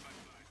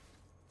 5x5.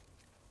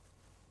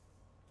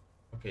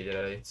 Oké,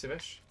 gyere, légy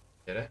szíves.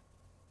 Gyere.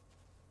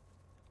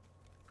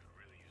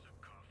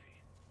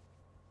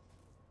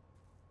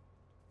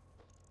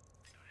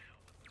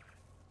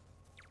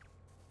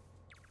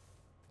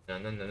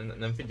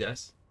 Nem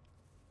figyelsz?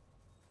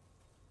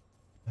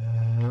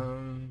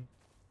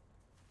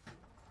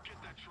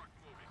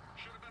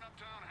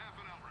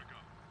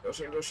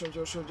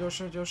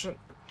 Gyorsan.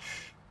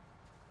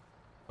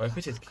 Majd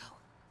picit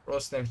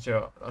rossz nem,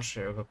 hogyha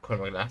lassan jövök, akkor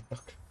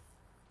meglátnak.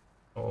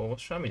 Ó,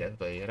 most már mindent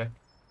beérek.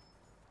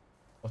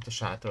 Ott a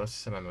sátor, azt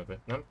hiszem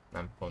mögött, nem?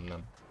 Nem, pont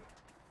nem.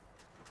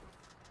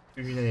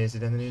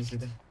 Ne nézz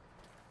ide.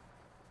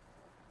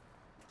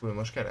 Hú,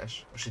 most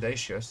keres? Most ide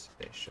is jössz?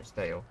 Ide is jössz,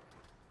 de jó.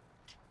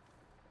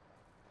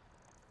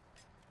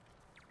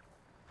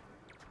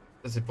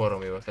 Ez egy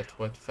baromi ötlet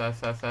volt. Fel.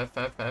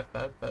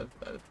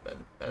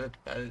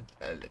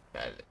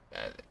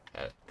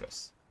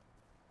 Kösz.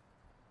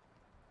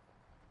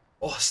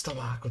 Azt a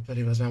mákot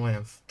pedig az már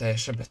majdnem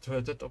teljesen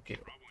betöltött, oké.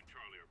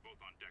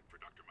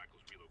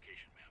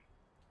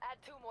 Add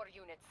 2 more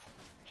units.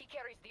 He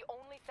carries the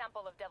only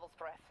sample of Devil's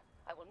Breath.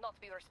 I will not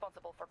be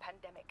responsible for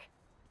pandemic.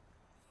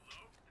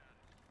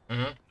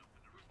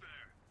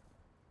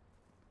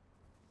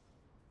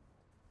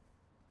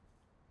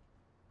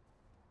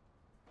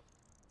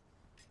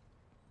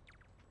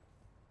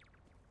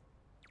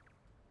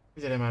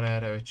 Figyelj már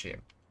erre,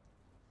 öcsém.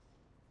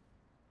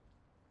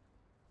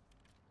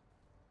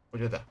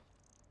 Hogy oda?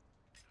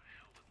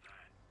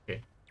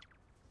 Oké.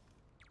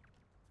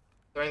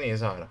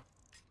 Megnézz arra.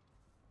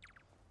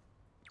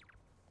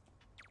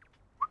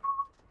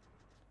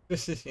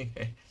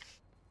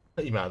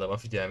 Imádom a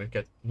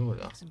figyelmüket.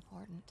 Nulla. Safe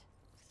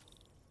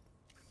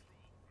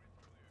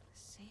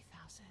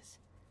houses.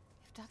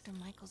 If Dr.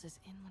 Michaels is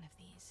in one of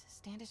these,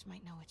 Standish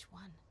might know which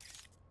one.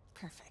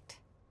 Perfect.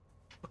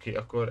 Oké,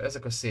 akkor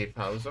ezek a safe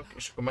house-ok,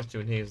 és akkor meg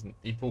tudjuk nézni,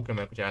 így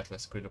Pokémon, hogy át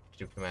lesz küldök,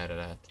 tudjuk, hogy merre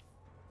lehet.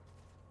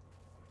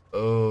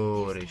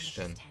 Ó,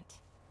 Isten.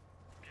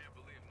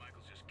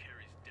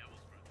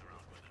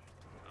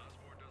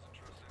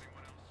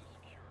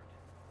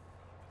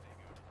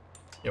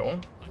 Jó.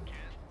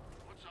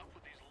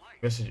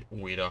 Mi az, hogy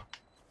újra?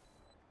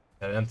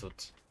 Erre nem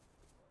tudsz.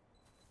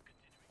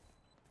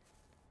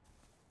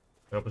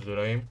 Jobb az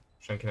uraim,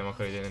 senki nem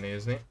akar ide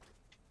nézni.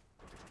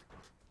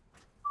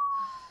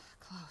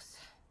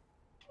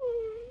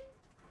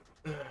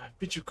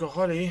 Picsuka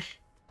halé.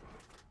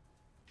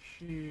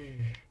 Hű.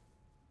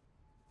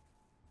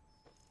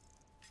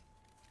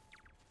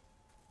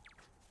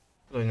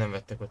 Tudod, hogy nem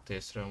vettek ott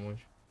észre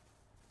amúgy.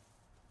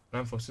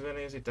 Nem fogsz ide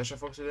nézni, te se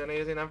fogsz ide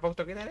nézni, nem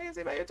fogtok ide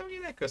nézni, bejutunk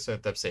ide,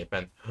 köszöntem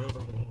szépen.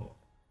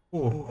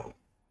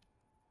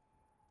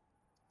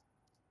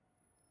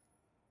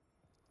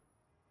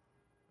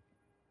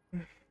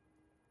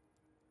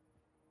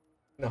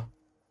 Na.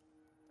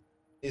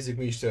 Nézzük,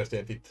 mi is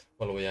történt itt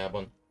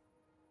valójában.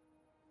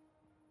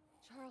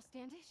 Charles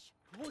Standish?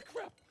 Holy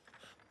crap!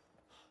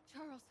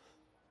 Charles,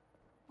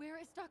 where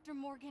is Dr.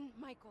 Morgan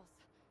Michaels?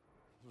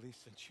 Lee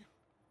sent you.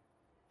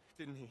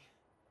 Didn't he?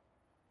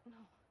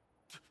 No.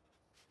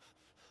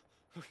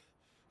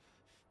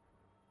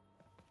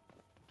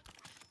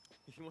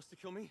 He wants to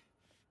kill me?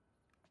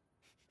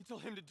 You tell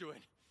him to do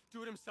it.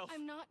 Do it himself.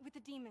 I'm not with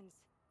the demons.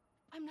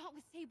 I'm not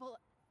with Sable.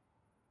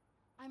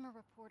 I'm a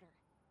reporter.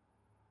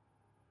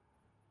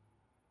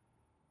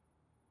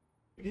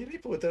 Egy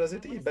riporter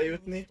azért így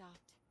bejutni.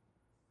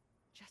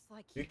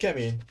 Ő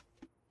kemény.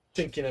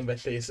 Senki nem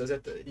vette észre,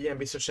 azért ilyen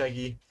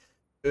biztonsági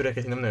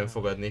őreket nem nagyon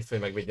fogadni, hogy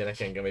megvédjenek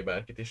engem vagy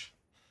bárkit is.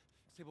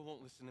 Sable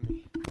won't listen to me.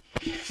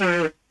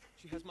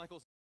 She has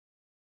Michael's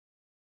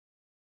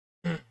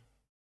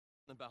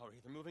the Bowery.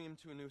 They're moving him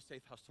to a new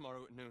safe house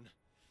tomorrow at noon.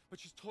 But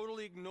she's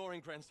totally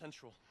ignoring Grand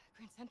Central.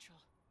 Grand Central?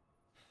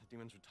 The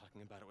demons were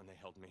talking about it when they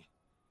held me.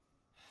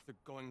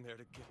 They're going there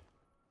to get...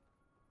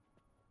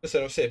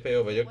 Köszönöm szépen,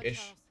 jó vagyok,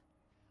 és...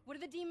 What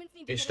do the demons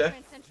need to És get at te?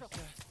 Grand Central?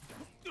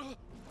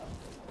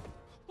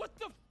 What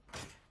the...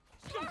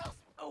 Charles!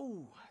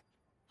 Oh!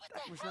 What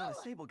That the was hell? not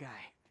a Sable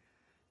guy.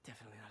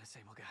 Definitely not a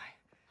Sable guy.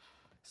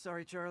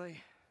 Sorry,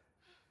 Charlie.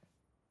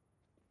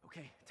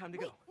 Okay, time to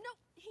go. Wait, no,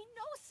 he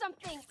knows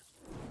something!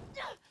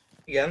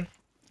 Igen.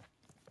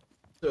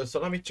 Tudsz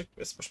valamit, csak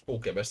ezt most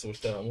pókerbe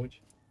szúrtál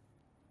amúgy.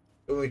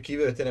 Úgy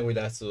kívül tényleg úgy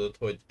látszódott,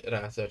 hogy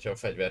rátartja a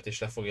fegyvert és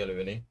le fogja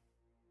lőni.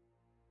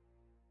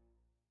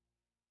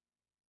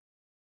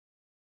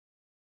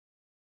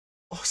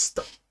 Azt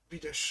a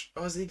büdös,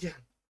 az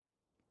igen.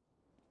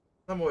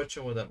 Nem volt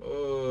csomódám.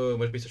 Ó,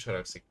 most biztos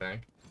haragszik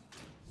ránk.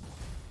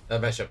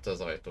 Becsapta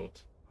az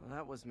ajtót. Well,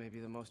 that was maybe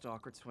the most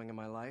awkward swing of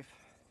my life.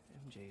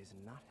 MJ is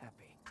not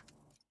happy.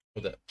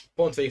 De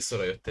pont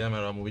végszorra jöttél,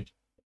 mert amúgy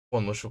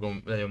pont most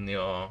fogom lenyomni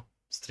a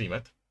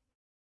streamet.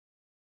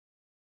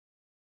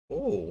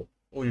 Ó,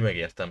 úgy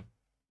megértem.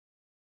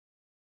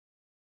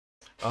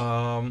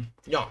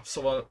 Ja,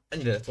 szóval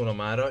ennyi lett volna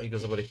mára,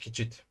 igazából egy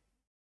kicsit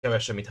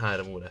kevesebb, mint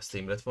 3 órás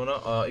stream lett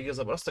volna.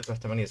 Igazából azt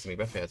akartam megnézni még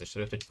befejezés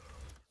előtt,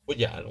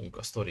 hogy állunk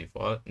a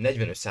sztorival.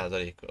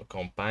 45% a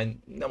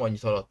kampány, nem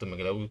annyit haladtunk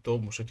meg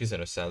legutóbb, most a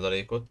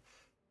 15%-ot,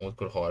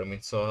 múltkor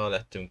 30-szal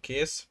lettünk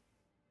kész.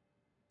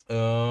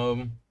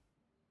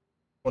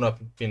 Hónap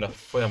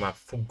folyamán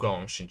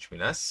fogalmam sincs, mi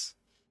lesz.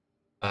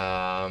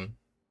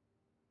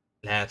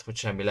 Lehet, hogy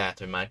semmi, lehet,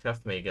 hogy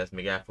Minecraft, még ez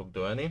még el fog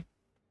dőlni.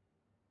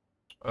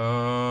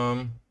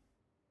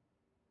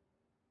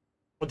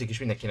 Addig is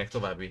mindenkinek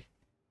további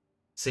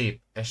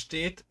szép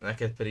estét,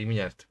 neked pedig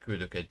mindjárt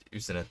küldök egy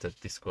üzenetet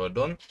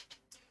Discordon.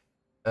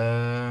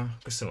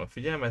 Köszönöm a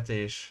figyelmet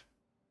és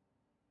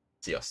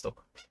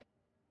sziasztok!